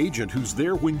find an agent who's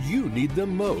there when you need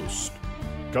them most.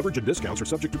 Coverage and discounts are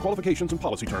subject to qualifications and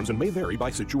policy terms and may vary by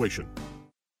situation.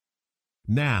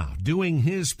 Now, doing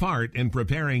his part in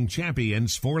preparing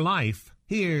champions for life,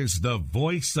 here's the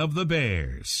voice of the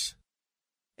Bears.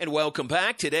 And welcome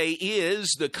back. Today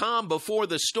is the calm before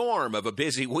the storm of a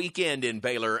busy weekend in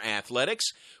Baylor athletics.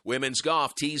 Women's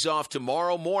golf tees off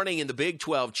tomorrow morning in the Big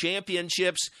 12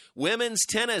 Championships. Women's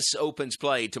tennis opens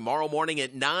play tomorrow morning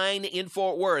at 9 in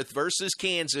Fort Worth versus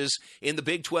Kansas in the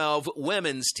Big 12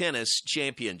 Women's Tennis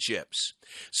Championships.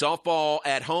 Softball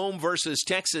at home versus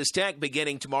Texas Tech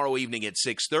beginning tomorrow evening at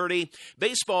 6:30.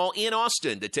 Baseball in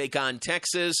Austin to take on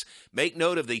Texas. Make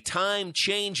note of the time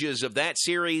changes of that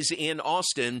series in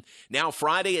Austin. Now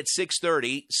Friday at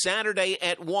 6:30, Saturday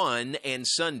at 1, and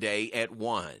Sunday at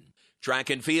 1. Track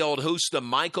and field hosts the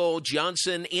Michael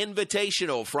Johnson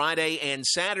Invitational Friday and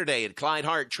Saturday at Clyde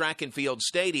Hart Track and Field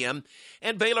Stadium.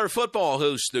 And Baylor football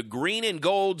hosts the Green and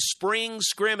Gold Spring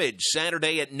Scrimmage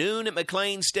Saturday at noon at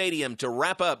McLean Stadium to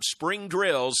wrap up spring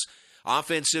drills.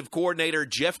 Offensive coordinator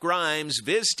Jeff Grimes,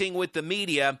 visiting with the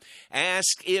media,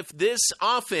 asked if this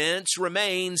offense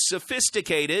remains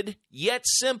sophisticated yet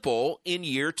simple in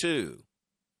year 2.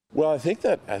 Well,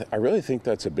 I really think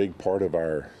that's a big part of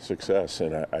our success,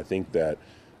 and I think that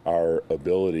our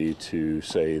ability to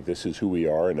say this is who we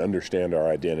are and understand our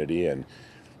identity, and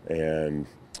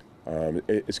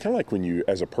it's kind of like when you,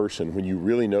 as a person, when you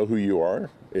really know who you are,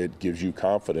 it gives you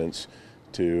confidence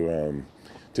to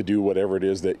do whatever it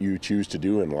is that you choose to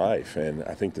do in life. And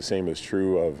I think the same is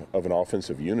true of an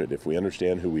offensive unit. If we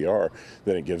understand who we are,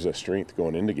 then it gives us strength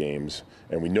going into games,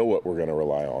 and we know what we're going to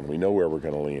rely on. We know where we're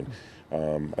going to lean.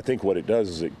 I think what it does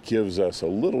is it gives us a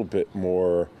little bit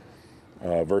more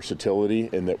versatility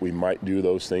in that we might do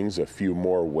those things a few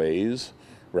more ways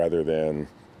rather than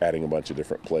adding a bunch of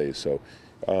different plays. So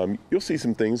you'll see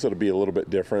some things that'll be a little bit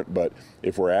different, but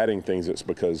if we're adding things, it's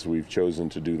because we've chosen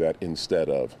to do that instead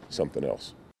of something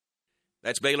else.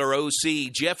 That's Baylor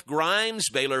OC Jeff Grimes.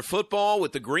 Baylor football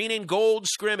with the Green and Gold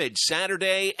Scrimmage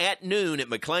Saturday at noon at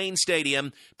McLean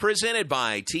Stadium, presented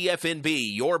by TFNB,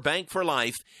 your bank for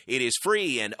life. It is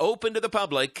free and open to the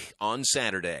public on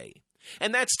Saturday.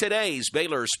 And that's today's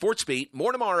Baylor Sports Beat.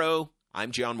 More tomorrow.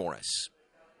 I'm John Morris.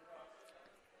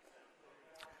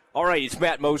 All right, it's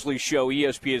Matt Mosley's show,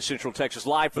 ESPN Central Texas,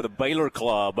 live for the Baylor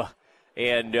Club.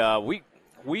 And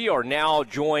we are now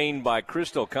joined by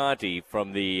Chris Del Conte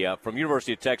from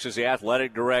University of Texas, the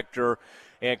athletic director.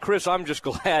 And, Chris, I'm just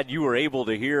glad you were able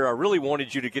to hear. I really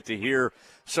wanted you to get to hear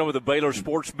some of the Baylor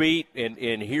Sports Beat and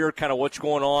hear kind of what's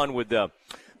going on with the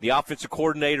offensive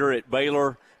coordinator at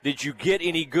Baylor. Did you get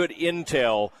any good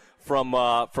intel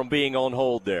from being on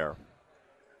hold there?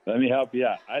 Let me help you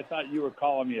out. I thought you were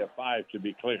calling me at 5, to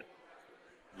be clear.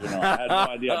 I had no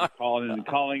idea I was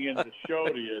calling in the show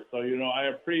to you. So, I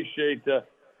appreciate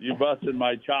you busting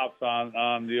my chops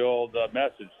on the old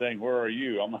message saying, where are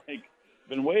you? I'm like,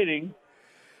 been waiting.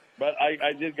 But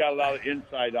I did got a lot of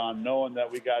insight on knowing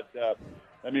that we got,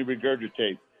 let me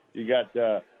regurgitate. You got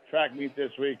track meet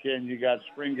this weekend, you got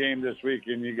spring game this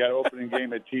weekend, you got opening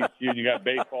game at TCU, and you got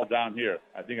baseball down here.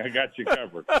 I think I got you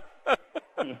covered.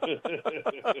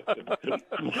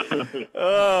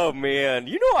 Oh man,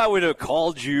 I would have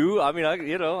called you. I mean,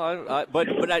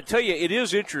 but I tell you, it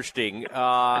is interesting.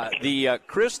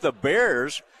 Chris, the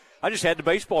Bears. I just had the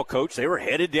baseball coach. They were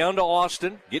headed down to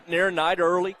Austin, getting there a night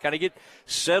early, kind of get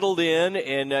settled in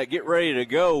and get ready to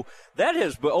go. That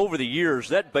has, over the years,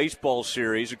 that baseball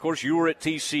series. Of course, you were at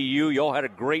TCU. Y'all had a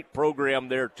great program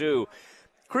there too.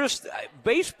 Chris,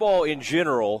 baseball in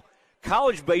general.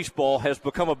 College baseball has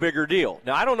become a bigger deal.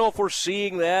 Now, I don't know if we're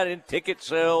seeing that in ticket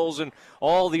sales and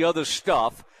all the other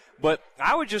stuff, But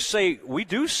I would just say we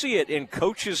do see it in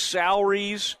coaches'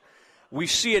 salaries. We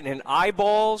see it in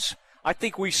eyeballs. I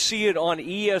think we see it on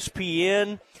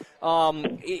ESPN. I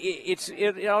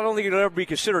don't think it'll ever be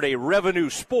considered a revenue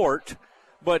sport.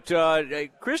 But,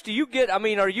 Chris,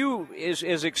 are you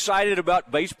as excited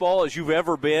about baseball as you've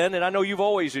ever been? And I know you've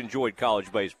always enjoyed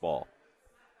college baseball.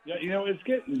 Yeah, it's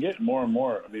getting more and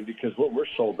more. I mean, because we're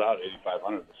sold out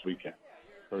 8,500 this weekend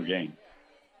per game.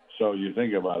 So you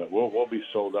think about it, we'll be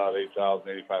sold out 8,000,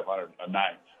 8,500 a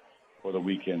night for the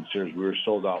weekend series. We were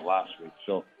sold out last week.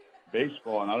 So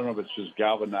baseball, and I don't know if it's just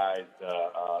galvanized,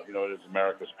 it is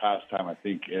America's pastime. I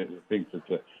think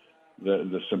that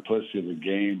the simplicity of the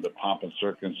game, the pomp and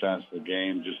circumstance of the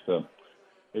game,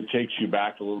 it takes you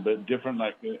back a little bit. Different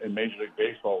like in Major League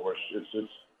Baseball, where it's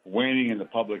waning in the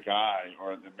public eye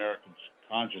or in the American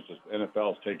consciousness. The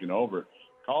NFL is taking over.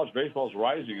 College baseball is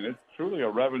rising, and it's truly a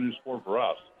revenue sport for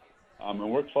us. And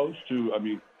we're close to,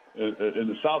 in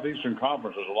the Southeastern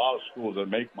Conference, there's a lot of schools that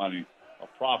make money, a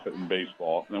profit in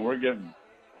baseball, and we're getting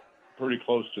pretty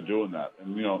close to doing that.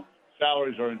 And,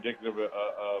 salaries are indicative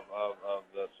of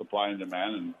the supply and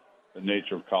demand and the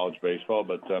nature of college baseball,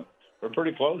 but we're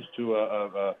pretty close to,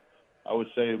 I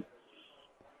would say,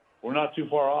 we're not too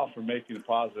far off from making a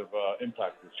positive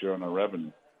impact this year on our revenue.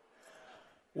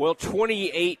 Well,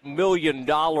 $28 million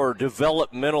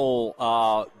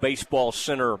developmental baseball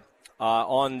center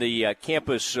on the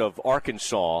campus of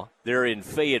Arkansas. They're in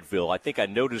Fayetteville. I think I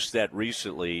noticed that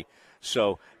recently.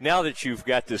 So now that you've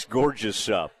got this gorgeous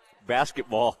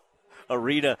basketball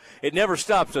arena, it never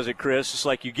stops, does it, Chris? It's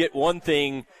like you get one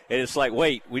thing, and it's like,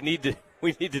 wait, we need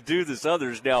to do this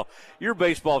others. Now, your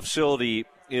baseball facility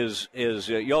is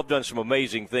y'all have done some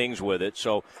amazing things with it,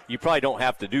 so you probably don't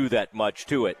have to do that much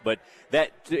to it. But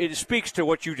that it speaks to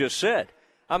what you just said.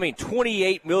 I mean,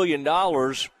 $28 million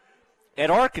at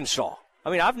Arkansas. I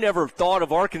mean, I've never thought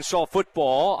of Arkansas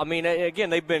football. I mean, again,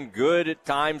 they've been good at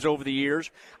times over the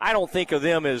years. I don't think of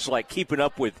them as like keeping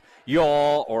up with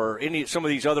y'all or some of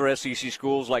these other SEC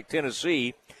schools like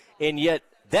Tennessee, and yet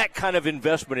that kind of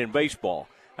investment in baseball.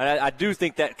 And I do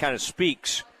think that kind of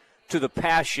speaks to the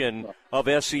passion of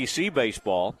SEC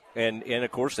baseball, and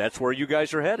of course that's where you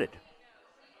guys are headed.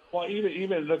 Well,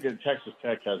 even look at Texas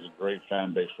Tech has a great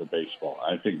fan base for baseball.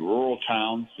 I think rural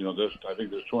towns, I think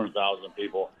there's 200,000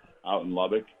 people out in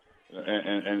Lubbock,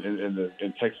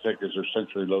 and Texas Tech is their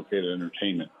centrally located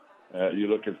entertainment. You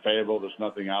look at Fayetteville, there's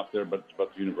nothing out there but the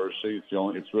university.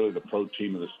 It's really the pro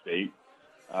team of the state.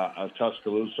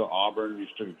 Tuscaloosa, Auburn, you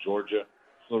took Georgia.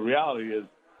 So the reality is,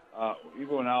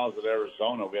 even when I was at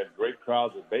Arizona, we had great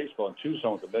crowds at baseball in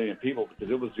Tucson with 1 million people because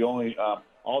it was the only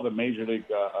all the major league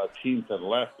teams that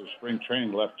left their spring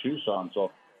training left Tucson.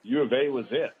 So U of A was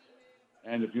it.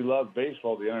 And if you love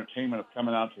baseball, the entertainment of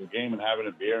coming out to the game and having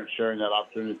a beer and sharing that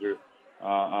opportunity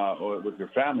with your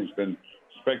family has been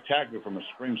spectacular from a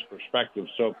spring's perspective.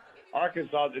 So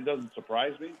Arkansas, it doesn't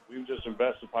surprise me. We've just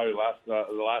invested probably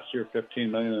the last year $15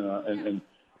 million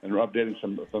and we're updating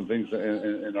some things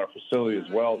in our facility as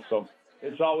well. So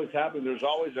it's always happening. There's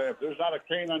always if there's not a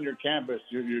crane on your campus,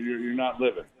 you're not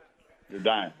living. You're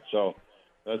dying. So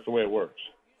that's the way it works.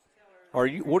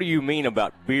 What do you mean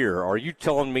about beer? Are you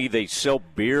telling me they sell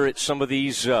beer at some of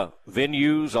these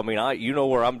venues? I mean,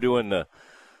 where I'm doing the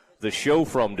show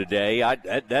from today.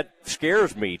 That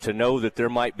scares me to know that there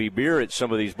might be beer at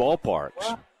some of these ballparks.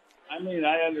 Well, I mean,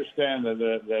 I understand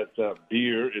that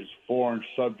beer is foreign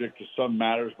subject to some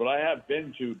matters, but I have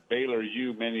been to Baylor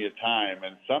U many a time,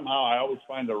 and somehow I always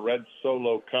find a red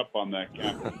Solo cup on that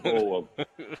campus full of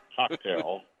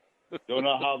cocktails. Don't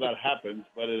know how that happens,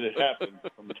 but it happens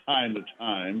from time to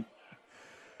time.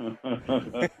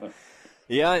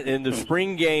 Yeah, and the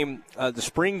spring game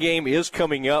is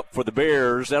coming up for the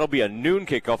Bears. That'll be a noon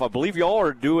kickoff. I believe y'all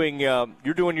are doing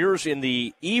you're doing yours in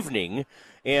the evening.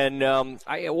 And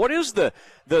what is the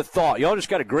thought? Y'all just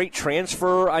got a great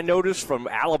transfer, I noticed, from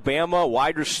Alabama,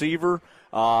 wide receiver.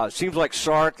 Seems like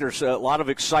Sark. There's a lot of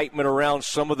excitement around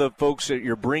some of the folks that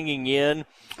you're bringing in.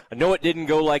 I know it didn't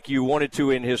go like you wanted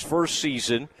to in his first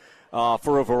season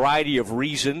for a variety of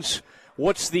reasons.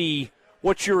 What's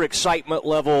your excitement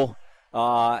level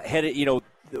headed,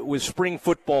 with spring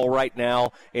football right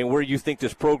now, and where you think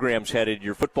this program's headed,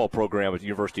 your football program at the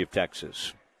University of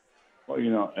Texas? Well,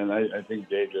 and I think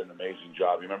Dave did an amazing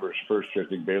job. You remember his first year, I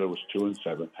think Baylor was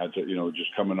 2-7. Had to,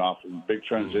 just coming off a big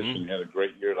transition. Mm-hmm. He had a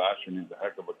great year last year, and he's a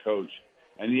heck of a coach.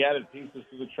 And he added pieces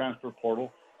to the transfer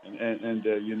portal.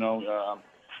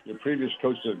 Your previous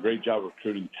coach did a great job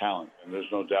recruiting talent, and there's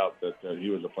no doubt that he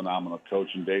was a phenomenal coach,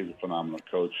 and Dave's a phenomenal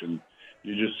coach. And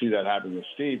you just see that happen with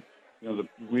Steve.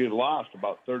 We had lost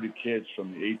about 30 kids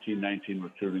from the 18-19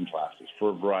 recruiting classes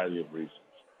for a variety of reasons.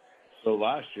 So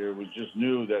last year we just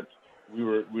knew that we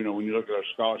were, when you look at our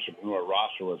scholarship and who our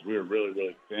roster was, we were really,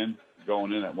 really thin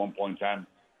going in at one point in time.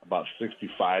 About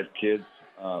 65 kids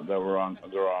that were on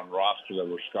roster that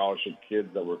were scholarship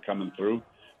kids that were coming through.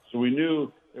 So we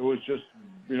knew it was just,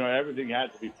 everything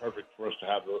had to be perfect for us to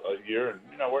have a year. And,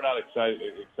 we're not excited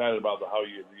about how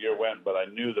the year went, but I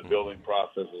knew the building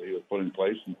process that he was put in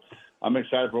place. And I'm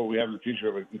excited for what we have in the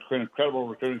future. We have an incredible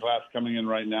recruiting class coming in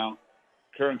right now.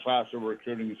 Current class of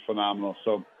recruiting is phenomenal.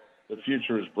 So the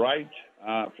future is bright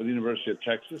for the University of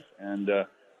Texas, and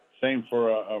same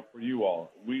for you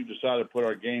all. We decided to put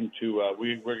our game to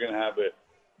we're going to have a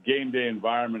game day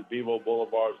environment, Bevo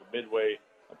Boulevard, Midway,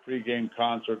 a pregame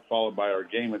concert followed by our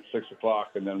game at 6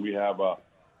 o'clock, and then we have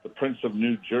the Prince of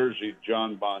New Jersey,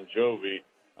 John Bon Jovi,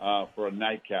 for a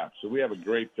nightcap. So we have a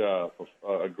great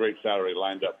Saturday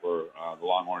lined up for the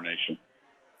Longhorn Nation.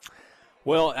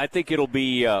 Well, I think it'll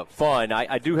be fun.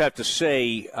 I do have to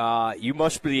say, you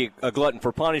must be a glutton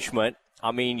for punishment.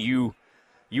 I mean, you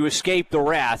escaped the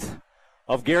wrath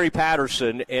of Gary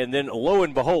Patterson, and then lo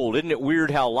and behold, isn't it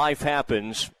weird how life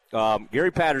happens?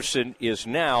 Gary Patterson is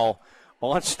now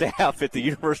on staff at the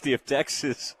University of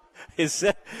Texas.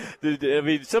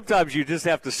 Sometimes you just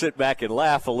have to sit back and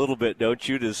laugh a little bit, don't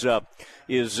you?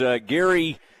 Is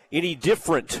Gary any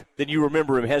different than you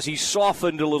remember him? Has he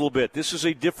softened a little bit? This is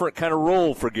a different kind of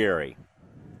role for Gary.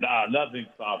 Nah, nothing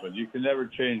softened. You can never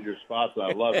change your spots.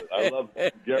 I love it. I love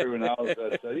Gary when I was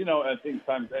at, I think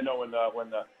times I know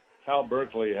when Cal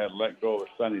Berkeley had let go of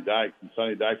Sonny Dykes, and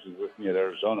Sonny Dykes was with me at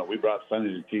Arizona. We brought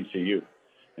Sonny to TCU,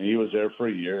 and he was there for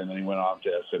a year, and then he went on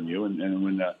to SMU. And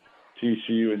when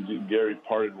TCU and Gary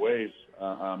parted ways, it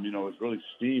was really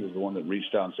Steve was the one that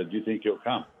reached out and said, "Do you think he'll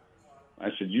come?" I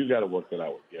said, "You got to work that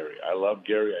out with Gary. I love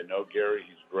Gary. I know Gary.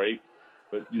 He's great,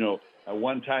 but at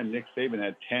one time, Nick Saban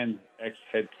had 10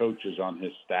 ex-head coaches on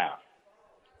his staff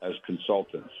as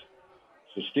consultants.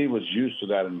 So Steve was used to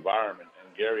that environment,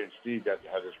 and Gary and Steve got to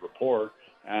have this rapport,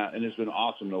 and it's been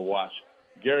awesome to watch.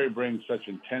 Gary brings such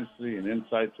intensity and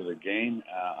insight to the game.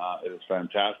 It is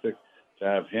fantastic to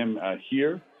have him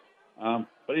here,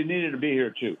 but he needed to be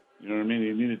here too. You know what I mean?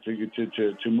 He needed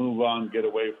to move on, get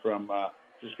away from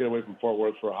Fort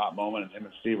Worth for a hot moment, and him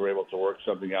and Steve were able to work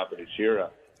something out that he's here.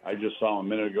 I just saw him a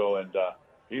minute ago, and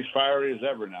he's fiery as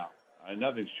ever now.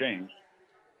 Nothing's changed.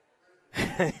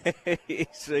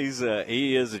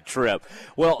 He is a trip.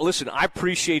 Well, listen, I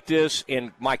appreciate this,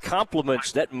 and my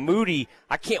compliments. That Moody,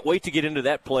 I can't wait to get into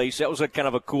that place. That was a kind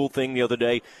of a cool thing the other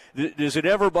day. Does it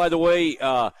ever, by the way,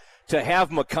 to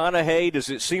have McConaughey, does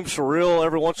it seem surreal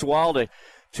every once in a while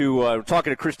to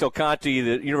talking to Chris Del Conte,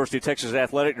 the University of Texas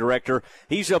athletic director?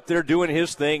 He's up there doing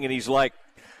his thing, and he's like,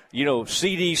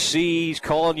 CDC's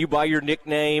calling you by your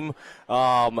nickname.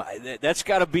 That's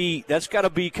got to be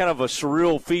kind of a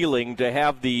surreal feeling to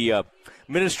have the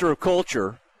Minister of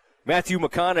Culture, Matthew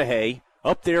McConaughey,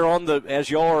 up there as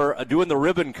y'all are doing the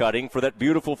ribbon cutting for that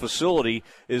beautiful facility.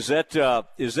 Is that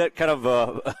kind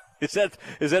of is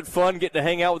that fun getting to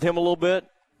hang out with him a little bit?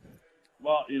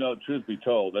 Well, truth be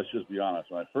told, let's just be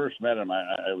honest. When I first met him,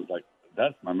 I was like,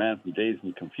 that's my man from Dazed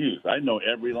and Confused. I know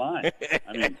every line.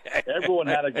 I mean, everyone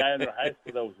had a guy in their high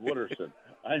school that was Wooderson.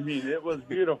 I mean, it was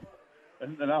beautiful.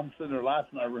 And I'm sitting there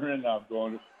laughing my rear end off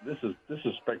going, this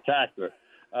is spectacular.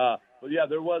 But, yeah,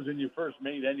 there was when you first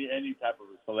meet any type of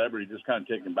a celebrity, just kind of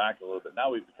taken back a little bit.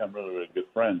 Now we've become really, really good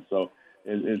friends. So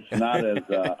it's not as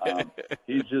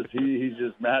he's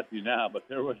just Matthew now. But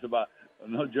there was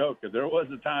no joke, there was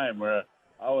a time where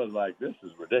I was like, this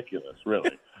is ridiculous,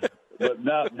 really. But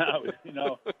now we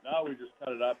just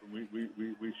cut it up and we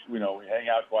hang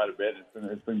out quite a bit.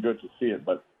 It's been good to see it.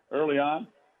 But early on,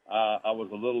 I was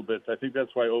a little bit. I think that's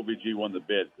why OBG won the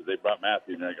bid, because they brought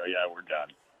Matthew and I go, yeah, we're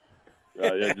done.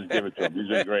 Yeah, just give it to him. He's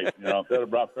been great. If they'd have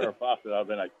brought Farrah Fawcett, I'd have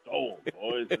been like,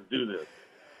 boys, let's do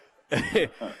this.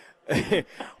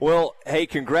 Well, hey,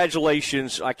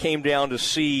 congratulations. I came down to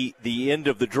see the end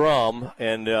of the drum,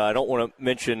 and I don't want to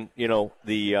mention,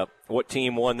 the what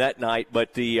team won that night,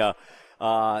 but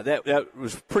that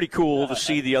was pretty cool to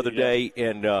see the other day,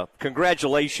 and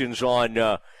congratulations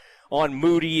on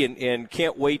Moody, and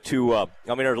can't wait to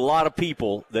there's a lot of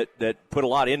people that put a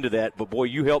lot into that, but boy,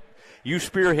 you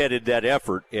spearheaded that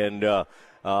effort, and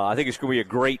I think it's going to be a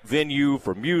great venue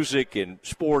for music and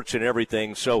sports and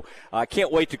everything. So I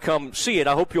can't wait to come see it.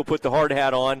 I hope you'll put the hard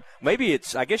hat on. Maybe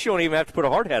I guess you don't even have to put a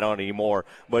hard hat on anymore,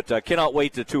 but cannot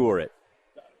wait to tour it.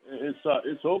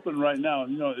 It's open right now.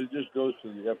 It just goes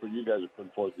to the effort you guys have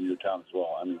put forth in your town as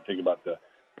well. I mean, think about the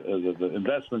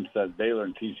investments that Baylor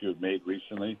and TCU have made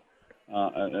recently.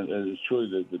 And it's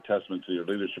truly the testament to your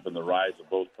leadership and the rise of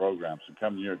both programs. And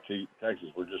coming here to Texas,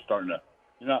 we're just starting to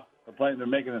they're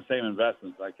making the same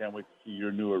investments. I can't wait to see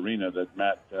your new arena that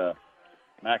Matt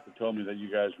told me that you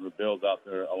guys will build out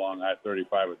there along I-35.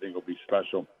 I think will be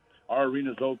special. Our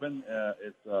arena's open.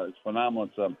 It's phenomenal.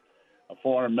 It's a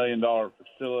 $400 million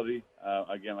facility.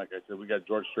 Again, like I said, we got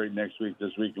George Strait next week.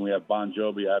 This week, and we have Bon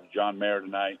Jovi. I have John Mayer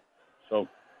tonight. So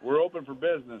we're open for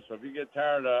business. So if you get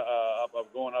tired of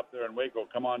going up there in Waco,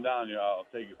 come on down. I'll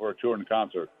take you for a tour and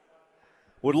concert.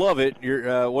 Would love it.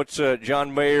 What's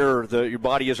John Mayer? Your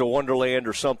body is a wonderland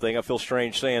or something. I feel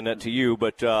strange saying that to you,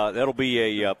 but that'll be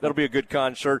a good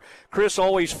concert. Chris,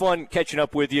 always fun catching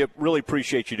up with you. Really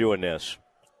appreciate you doing this.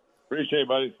 Appreciate it,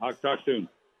 buddy. I'll talk soon.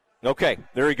 Okay,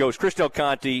 there he goes. Chris Del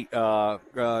Conte,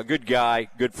 good guy,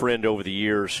 good friend over the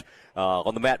years.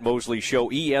 On the Matt Mosley Show,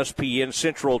 ESPN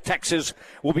Central Texas.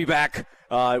 We'll be back.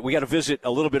 We got to visit a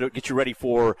little bit, get you ready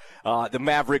for the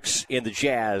Mavericks and the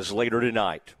Jazz later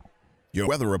tonight. Your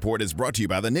weather report is brought to you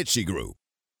by the Nitsche Group.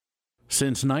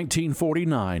 Since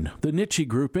 1949, the Nitsche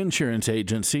Group Insurance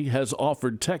Agency has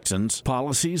offered Texans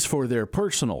policies for their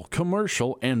personal,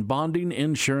 commercial, and bonding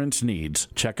insurance needs.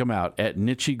 Check them out at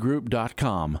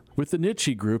NitscheGroup.com. With the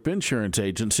Nitsche Group Insurance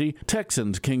Agency,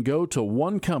 Texans can go to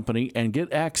one company and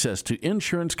get access to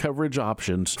insurance coverage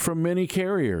options from many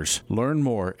carriers. Learn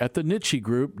more at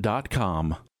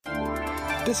thenitschegroup.com.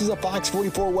 This is a Fox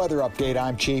 44 weather update.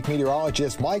 I'm Chief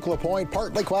Meteorologist Mike LaPointe.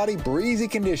 Partly cloudy, breezy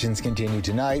conditions continue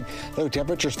tonight. Low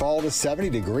temperatures fall to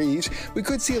 70 degrees. We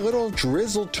could see a little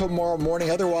drizzle tomorrow morning.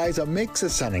 Otherwise, a mix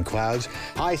of sun and clouds.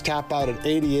 Highs top out at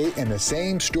 88, and the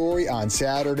same story on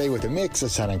Saturday with a mix of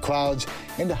sun and clouds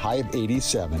and a high of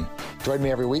 87. Join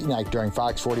me every weeknight during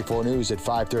Fox 44 News at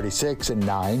 5:36 and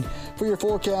 9 for your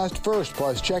forecast first.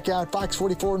 Plus, check out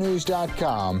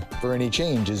fox44news.com for any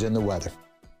changes in the weather.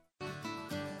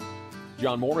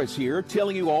 John Morris here,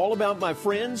 telling you all about my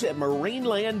friends at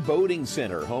Marineland Boating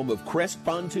Center, home of Crest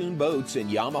Pontoon Boats and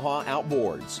Yamaha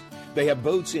Outboards. They have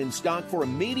boats in stock for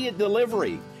immediate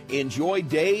delivery. Enjoy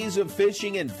days of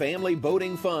fishing and family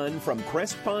boating fun from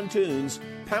Crest Pontoons,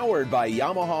 powered by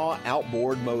Yamaha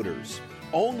Outboard Motors.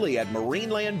 Only at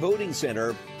Marineland Boating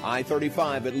Center,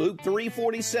 I-35 at Loop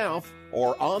 340 South,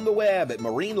 or on the web at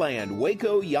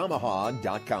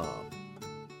marinelandwacoyamaha.com.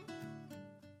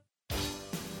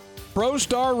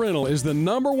 ProStar Rental is the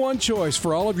 #1 choice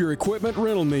for all of your equipment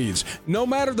rental needs. No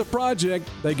matter the project,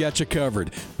 they got you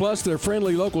covered. Plus, their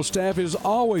friendly local staff is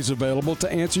always available to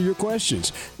answer your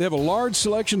questions. They have a large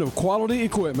selection of quality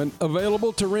equipment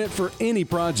available to rent for any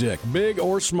project, big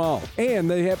or small.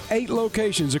 And they have 8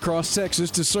 locations across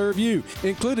Texas to serve you,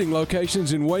 including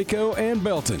locations in Waco and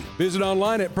Belton. Visit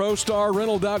online at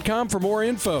ProStarRental.com for more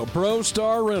info.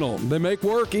 ProStar Rental. They make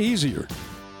work easier.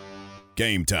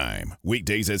 Game time,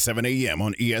 weekdays at 7 a.m.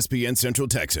 on ESPN Central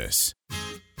Texas.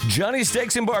 Johnny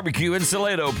Steaks and Barbecue in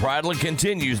Salado proudly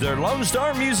continues their Lone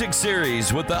Star Music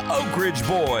Series with the Oak Ridge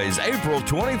Boys, April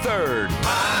 23rd.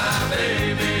 My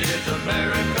baby is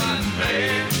American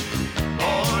made,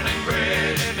 born and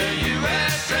bred in the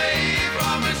USA,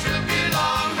 from her silky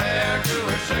long hair to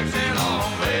her sexy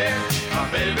long hair.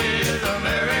 My baby is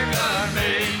American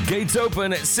made. Gates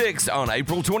open at 6 on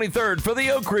April 23rd for the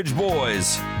Oak Ridge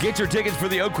Boys. Get your tickets for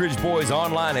the Oak Ridge Boys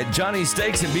online at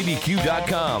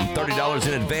johnnysteaksandbbq.com. $30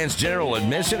 in advance general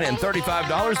admission and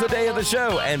 $35 the day of the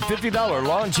show, and $50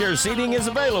 lawn chair seating is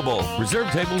available. Reserve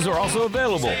tables are also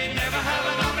available. Never have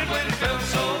I known it when it felt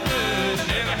so good.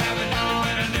 Never have I known it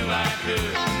when I knew I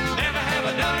could. Never have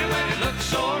I done it when it looked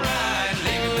so right.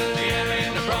 Leaving with the air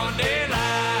in the broad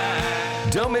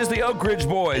daylight. Don't miss the Oak Ridge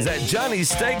Boys at Johnny's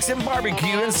Steaks and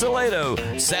Barbecue in Salado,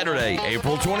 Saturday,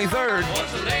 April 23rd.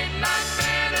 Was a late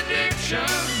night benediction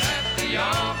at the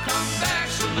All Come Back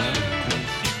Saloon.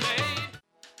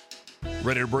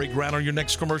 Ready to break ground on your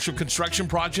next commercial construction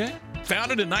project?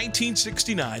 Founded in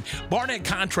 1969, Barnett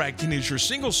Contracting is your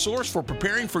single source for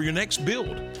preparing for your next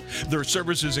build. Their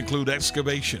services include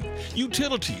excavation,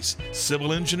 utilities,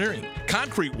 civil engineering,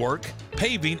 concrete work,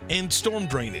 paving, and storm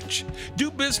drainage. Do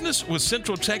business with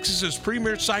Central Texas's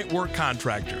premier site work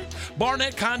contractor,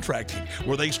 Barnett Contracting,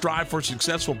 where they strive for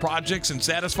successful projects and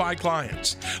satisfy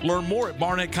clients. Learn more at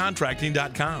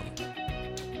barnettcontracting.com.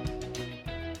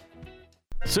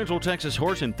 Central Texas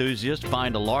horse enthusiasts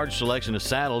find a large selection of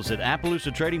saddles at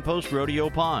Appaloosa Trading Post Rodeo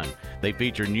Pond. They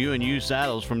feature new and used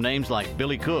saddles from names like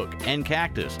Billy Cook and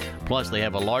Cactus. Plus, they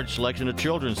have a large selection of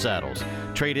children's saddles.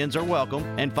 Trade-ins are welcome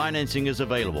and financing is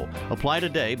available. Apply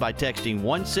today by texting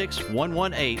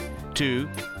 16118 to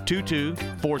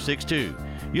 22462.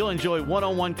 You'll enjoy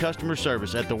one-on-one customer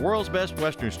service at the world's best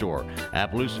Western store,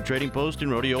 Appaloosa Trading Post in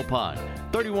Rodeo Pond,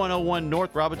 3101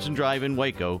 North Robinson Drive in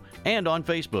Waco, and on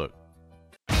Facebook.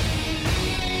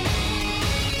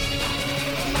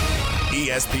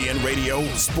 ESPN Radio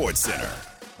Sports Center.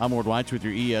 I'm Ward Weitz with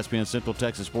your ESPN Central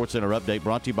Texas Sports Center update,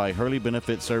 brought to you by Hurley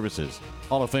Benefit Services.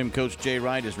 Hall of Fame coach Jay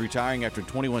Wright is retiring after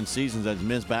 21 seasons as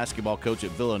men's basketball coach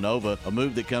at Villanova, a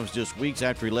move that comes just weeks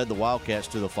after he led the Wildcats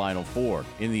to the Final Four.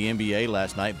 In the NBA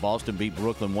last night, Boston beat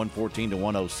Brooklyn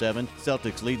 114-107.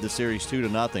 Celtics lead the series 2-0.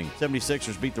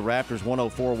 76ers beat the Raptors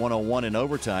 104-101 in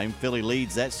overtime. Philly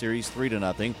leads that series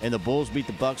 3-0. And the Bulls beat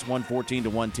the Bucks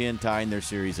 114-110, tying their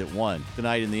series at 1.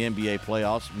 Tonight in the NBA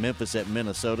playoffs, Memphis at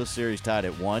Minnesota, series tied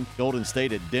at 1. Golden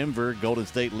State at Denver, Golden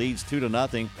State leads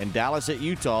 2-0. And Dallas at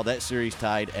Utah, that series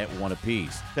tied at 1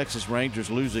 apiece. Texas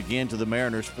Rangers lose again to the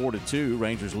Mariners 4-2.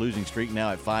 Rangers losing streak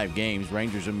now at 5 games.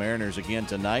 Rangers and Mariners again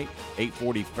tonight,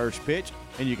 8:40 first pitch,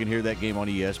 and you can hear that game on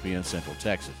ESPN Central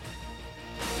Texas.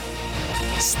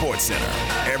 Sports Center,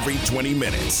 every 20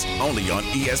 minutes, only on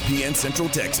ESPN Central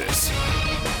Texas.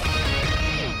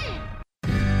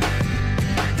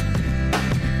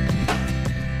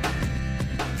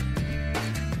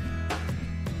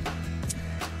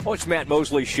 Oh, it's Matt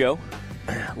Mosley Show,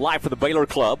 live for the Baylor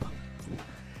Club.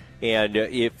 And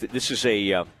if this is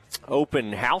a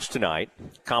open house tonight,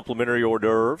 complimentary hors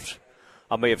d'oeuvres.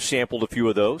 I may have sampled a few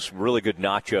of those. Really good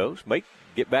nachos. May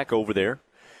get back over there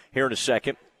here in a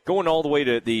second. Going all the way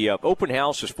to the open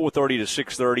house is 4:30 to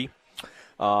 6:30.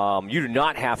 You do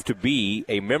not have to be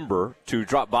a member to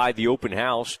drop by the open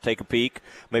house, take a peek,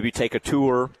 maybe take a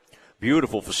tour.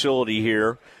 Beautiful facility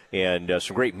here, and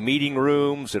some great meeting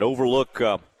rooms that overlook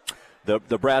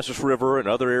the Brazos River and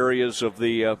other areas of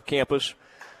the campus.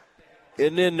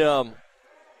 And then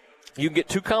you can get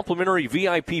 2 complimentary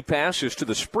VIP passes to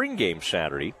the spring game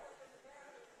Saturday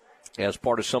as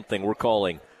part of something we're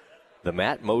calling the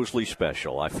Matt Mosley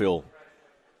Special. I feel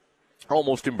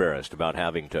almost embarrassed about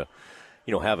having to,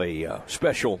 have a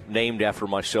special named after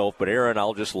myself. But, Aaron,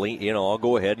 I'll just I'll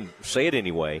go ahead and say it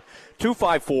anyway.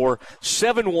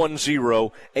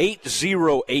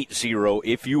 254-710-8080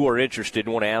 if you are interested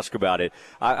and want to ask about it.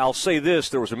 I'll say this.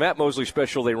 There was a Matt Mosley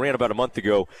special they ran about a month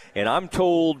ago, and I'm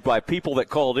told by people that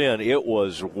called in it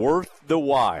was worth the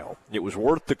while. It was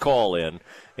worth the call in,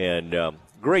 and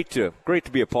great to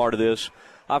be a part of this.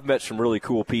 I've met some really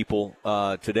cool people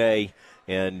today,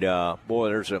 and, boy,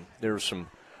 there's some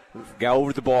guy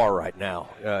over at the bar right now,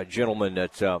 a gentleman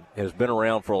that has been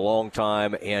around for a long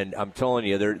time, and I'm telling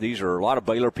you, these are a lot of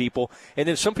Baylor people. And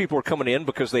then some people are coming in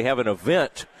because they have an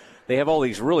event. They have all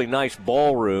these really nice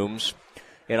ballrooms,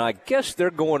 and I guess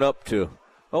they're going up to,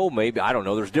 maybe, I don't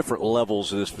know, there's different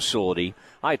levels of this facility.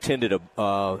 I attended an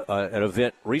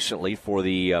event recently for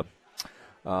the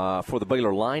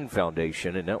Baylor Line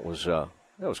Foundation, and that was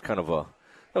kind of a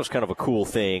cool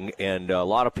thing, and a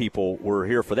lot of people were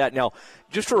here for that. Now,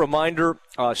 just a reminder,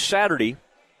 Saturday,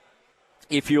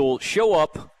 if you'll show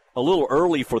up a little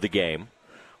early for the game,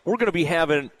 we're going to be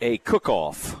having a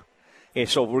cook-off. And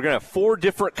so we're going to have 4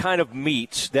 different kind of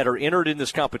meats that are entered in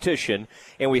this competition,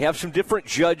 and we have some different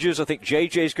judges. I think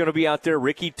JJ's going to be out there,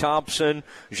 Ricky Thompson,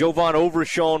 Jovan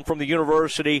Overshawn from the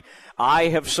university. I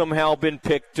have somehow been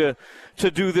picked to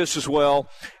do this as well,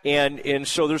 and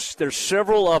so there's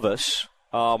several of us.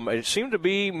 It seemed to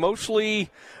be mostly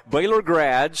Baylor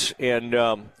grads, and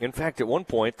in fact, at one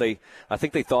point, I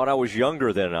think they thought I was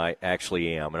younger than I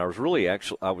actually am, and I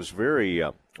was very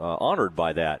honored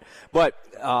by that. But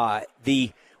we're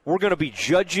going to be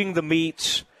judging the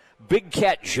meats. Big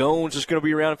Cat Jones is going to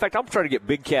be around. In fact, I'm trying to get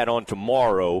Big Cat on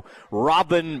tomorrow.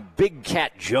 Robin Big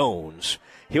Cat Jones.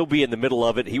 He'll be in the middle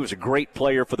of it. He was a great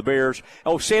player for the Bears.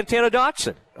 Santana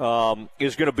Dotson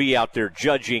is going to be out there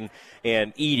judging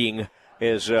and eating,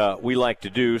 as we like to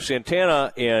do.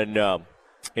 Santana and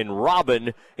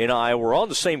Robin and I were on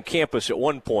the same campus at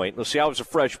one point. Let's see, I was a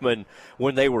freshman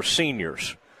when they were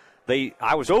seniors.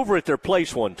 I was over at their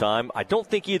place one time. I don't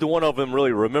think either one of them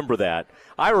really remember that.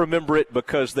 I remember it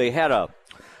because Santana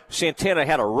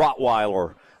had a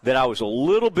Rottweiler that I was a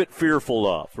little bit fearful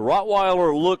of. The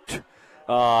Rottweiler looked,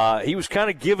 he was kind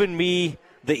of giving me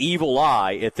the evil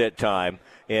eye at that time.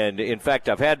 And, in fact,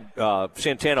 I've had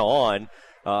Santana on,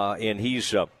 and he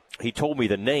told me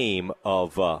the name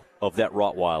of that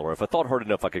Rottweiler. If I thought hard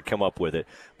enough, I could come up with it.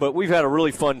 But we've had a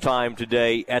really fun time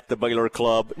today at the Baylor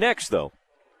Club. Next, though,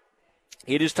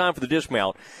 it is time for the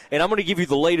dismount, and I'm going to give you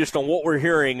the latest on what we're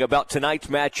hearing about tonight's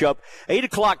matchup. 8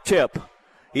 o'clock tip.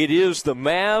 It is the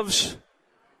Mavs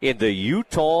and the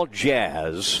Utah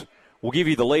Jazz. We'll give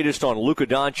you the latest on Luka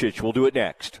Doncic. We'll do it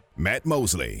next. Matt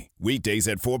Mosley, weekdays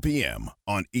at 4 p.m.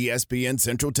 on ESPN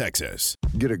Central Texas.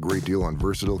 Get a great deal on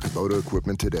versatile Kubota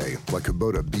equipment today, like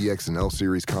Kubota BX and L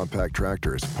Series compact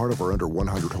tractors, part of our under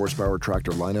 100 horsepower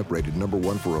tractor lineup rated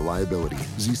 #1 for reliability.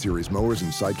 Z Series mowers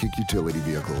and Sidekick utility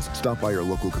vehicles. Stop by your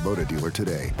local Kubota dealer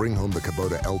today. Bring home the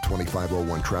Kubota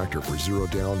L2501 tractor for 0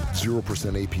 down,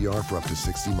 0% APR for up to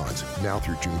 60 months. Now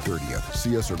through June 30th.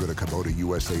 See us or go to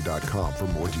KubotaUSA.com for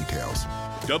more details.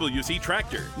 WC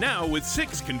Tractor, now with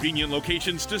 6 convenient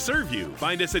locations to serve you.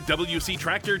 Find us at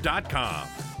WCTractor.com.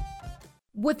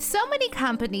 With so many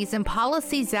companies and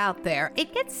policies out there,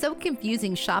 it gets so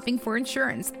confusing shopping for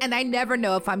insurance, and I never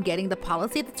know if I'm getting the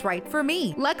policy that's right for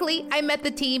me. Luckily, I met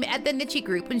the team at the Niche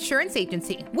Group Insurance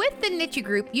Agency. With the Niche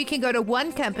Group, you can go to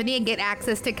one company and get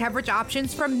access to coverage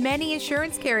options from many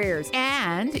insurance carriers,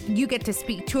 and you get to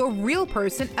speak to a real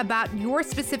person about your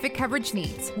specific coverage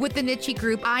needs. With the Niche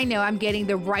Group, I know I'm getting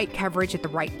the right coverage at the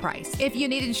right price. If you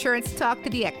need insurance, talk to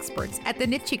the experts at the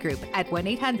Niche Group at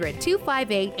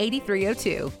 1-800-258-8302.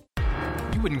 You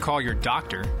wouldn't call your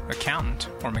doctor, accountant,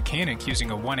 or mechanic using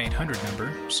a 1-800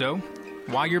 number, so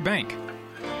why your bank?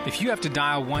 If you have to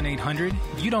dial 1-800,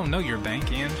 you don't know your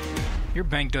bank and your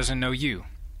bank doesn't know you.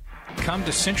 Come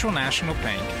to Central National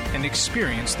Bank and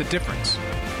experience the difference.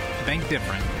 Bank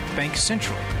different. Bank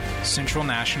Central. Central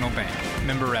National Bank.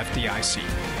 Member FDIC.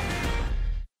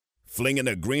 Flinging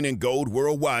the green and gold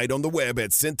worldwide on the web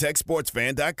at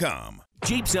syntechsportsfan.com.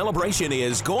 Jeep Celebration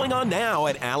is going on now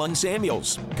at Allen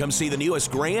Samuels. Come see the newest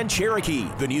Grand Cherokee,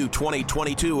 the new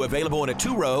 2022 available in a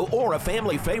 2-row or a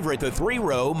family favorite, the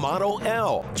 3-row Model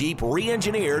L. Jeep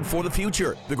re-engineered for the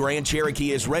future. The Grand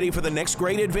Cherokee is ready for the next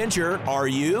great adventure. Are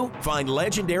you? Find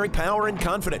legendary power and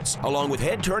confidence, along with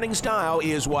head-turning style,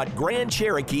 is what Grand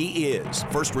Cherokee is.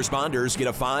 First responders get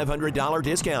a $500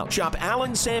 discount. Shop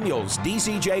Allen Samuels,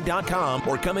 DCJ.com,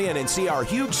 or come in and see our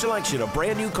huge selection of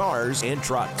brand new cars and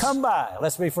trucks. Come by.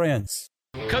 Let's be friends.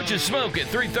 Coach's Smoke at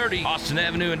 330 Austin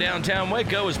Avenue in downtown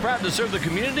Waco is proud to serve the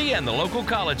community and the local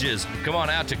colleges. Come on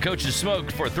out to Coach's Smoke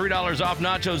for $3 off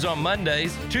nachos on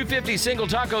Mondays, $2.50 single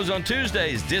tacos on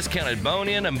Tuesdays, discounted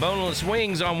bone-in and boneless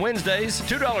wings on Wednesdays,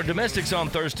 $2 domestics on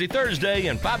Thursday,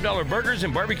 and $5 burgers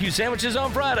and barbecue sandwiches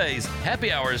on Fridays.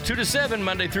 Happy hour is 2 to 7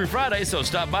 Monday through Friday, so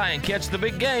stop by and catch the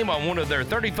big game on one of their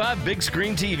 35 big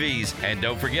screen TVs. And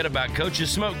don't forget about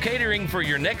Coach's Smoke catering for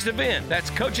your next event. That's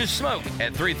Coach's Smoke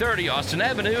at 330 Austin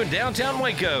Avenue in downtown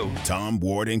Waco. Tom,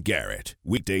 Ward, and Garrett,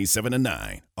 weekdays 7 to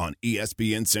 9 on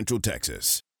ESPN Central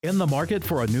Texas. In the market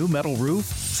for a new metal roof?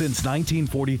 Since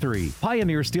 1943,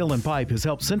 Pioneer Steel and Pipe has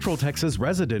helped Central Texas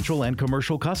residential and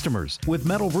commercial customers with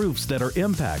metal roofs that are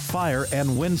impact, fire,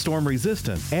 and windstorm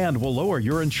resistant and will lower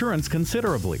your insurance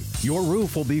considerably. Your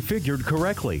roof will be figured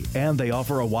correctly, and they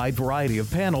offer a wide variety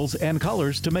of panels and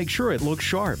colors to make sure it looks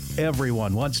sharp.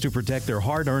 Everyone wants to protect their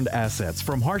hard-earned assets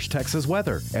from harsh Texas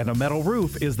weather, and a metal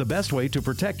roof is the best way to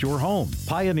protect your home.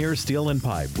 Pioneer Steel and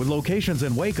Pipe, with locations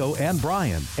in Waco and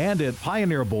Bryan, and at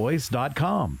pioneerboys.com.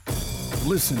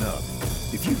 Listen up.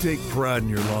 If you take pride in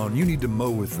your lawn, you need to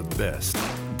mow with the best.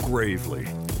 Gravely.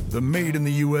 The made in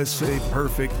the USA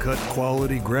perfect cut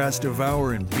quality grass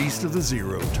devourer and beast of the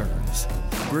zero turns.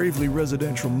 Gravely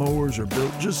residential mowers are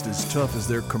built just as tough as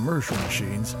their commercial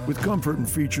machines, with comfort and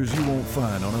features you won't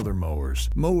find on other mowers.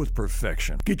 Mow with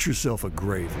perfection. Get yourself a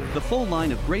Gravely. The full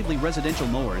line of Gravely residential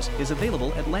mowers is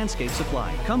available at Landscape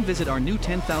Supply. Come visit our new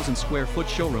 10,000 square foot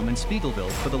showroom in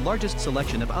Spiegelville for the largest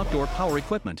selection of outdoor power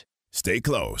equipment. Stay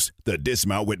close. The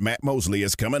Dismount with Matt Mosley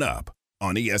is coming up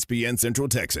on ESPN Central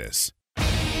Texas.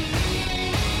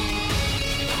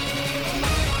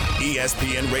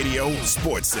 ESPN Radio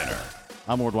Sports Center.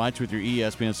 I'm Ward White with your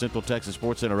ESPN Central Texas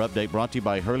Sports Center update, brought to you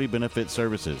by Hurley Benefit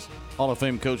Services. Hall of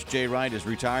Fame coach Jay Wright is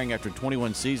retiring after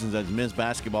 21 seasons as men's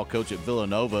basketball coach at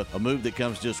Villanova, a move that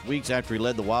comes just weeks after he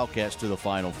led the Wildcats to the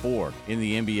Final Four. In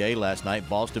the NBA last night,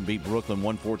 Boston beat Brooklyn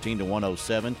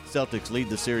 114-107. Celtics lead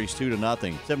the series 2-0.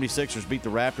 76ers beat the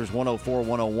Raptors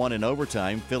 104-101 in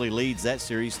overtime. Philly leads that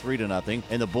series 3-0.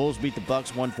 And the Bulls beat the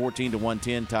Bucks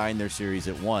 114-110, tying their series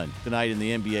at 1. Tonight in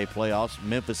the NBA playoffs,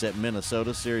 Memphis at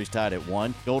Minnesota, series tied at 1.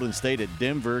 Golden State at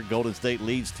Denver, Golden State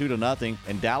leads 2-0.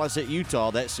 And Dallas at Utah,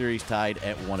 that series tied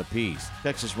at 1 apiece.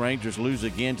 Texas Rangers lose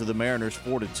again to the Mariners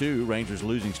 4-2. Rangers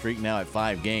losing streak now at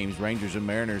 5 games. Rangers and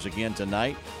Mariners again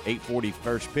tonight, 8:40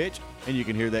 first pitch, and you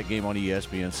can hear that game on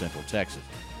ESPN Central Texas.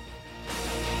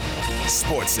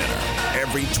 Sports Center,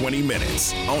 every 20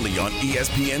 minutes, only on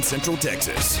ESPN Central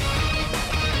Texas.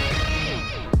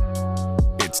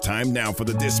 It's time now for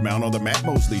the Dismount on the Matt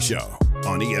Mosley Show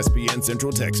on ESPN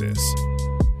Central Texas.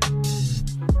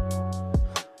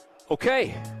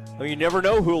 Okay, well, you never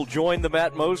know who'll join the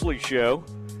Matt Mosley Show.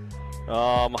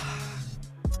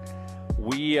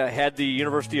 we had the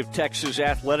University of Texas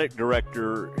athletic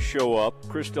director show up,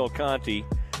 Chris Del Conte.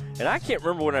 And I can't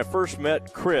remember when I first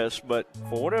met Chris, but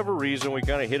for whatever reason, we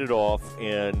kind of hit it off.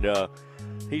 And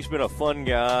he's been a fun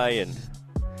guy. And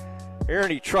Aaron,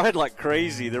 he tried like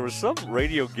crazy. There was some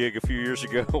radio gig a few years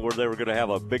ago where they were going to have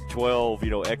a Big 12,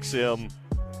 XM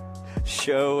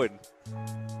show. And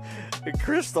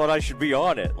Chris thought I should be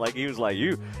on it. Like, he was like,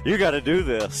 you got to do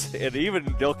this. And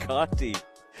even Del Conte,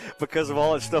 because of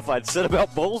all that stuff I'd said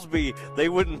about Bowlesby,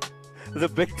 the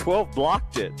Big 12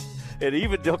 blocked it. And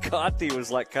even Del Conte was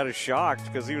like kind of shocked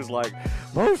because he was like,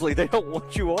 Mosley, they don't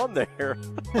want you on there.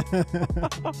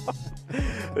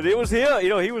 But it was him.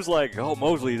 He was like, oh,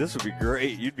 Mosley, this would be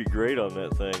great. You'd be great on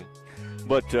that thing.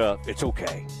 But it's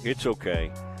okay. It's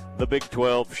okay. The Big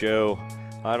 12 show,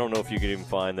 I don't know if you can even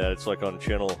find that. It's like on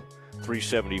channel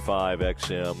 375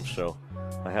 XM, so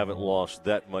I haven't lost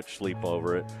that much sleep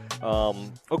over it.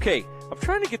 Okay, I'm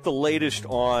trying to get the latest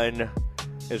on,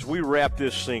 as we wrap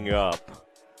this thing up,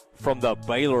 from the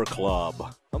Baylor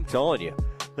Club. I'm telling you,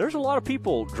 there's a lot of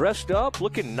people dressed up,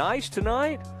 looking nice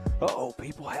tonight. Uh-oh,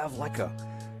 people have like a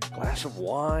glass of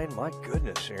wine. My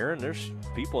goodness, Aaron, there's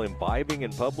people imbibing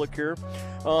in public here.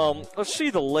 Let's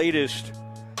see the latest.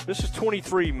 This is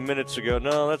 23 minutes ago.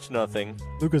 No, that's nothing.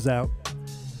 Luka's out.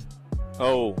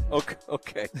 Oh,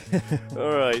 okay.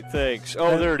 All right, thanks.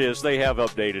 Oh, there it is. They have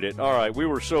updated it. All right, we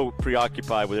were so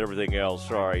preoccupied with everything else.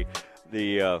 Sorry.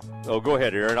 Go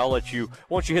ahead, Aaron. I'll let you,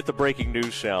 once you hit the breaking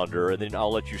news sounder, and then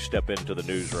I'll let you step into the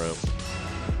newsroom.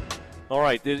 All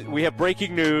right, we have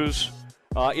breaking news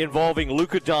involving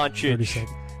Luka Doncic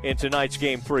in tonight's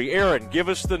Game 3. Aaron, give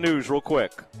us the news real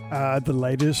quick. The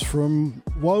latest from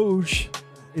Woj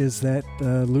is that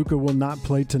Luka will not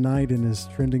play tonight and is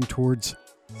trending towards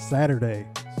Saturday.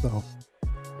 So,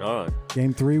 all right.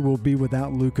 Game 3 will be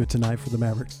without Luka tonight for the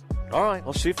Mavericks. All right,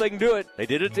 let's see if they can do it. They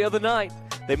did it the other night.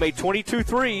 They made 22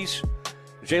 threes.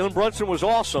 Jalen Brunson was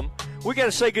awesome. We got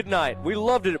to say goodnight. We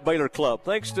loved it at Baylor Club.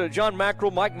 Thanks to John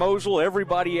Mackerel, Mike Mosley,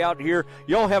 everybody out here.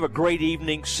 Y'all have a great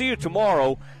evening. See you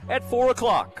tomorrow at 4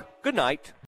 o'clock. Good night.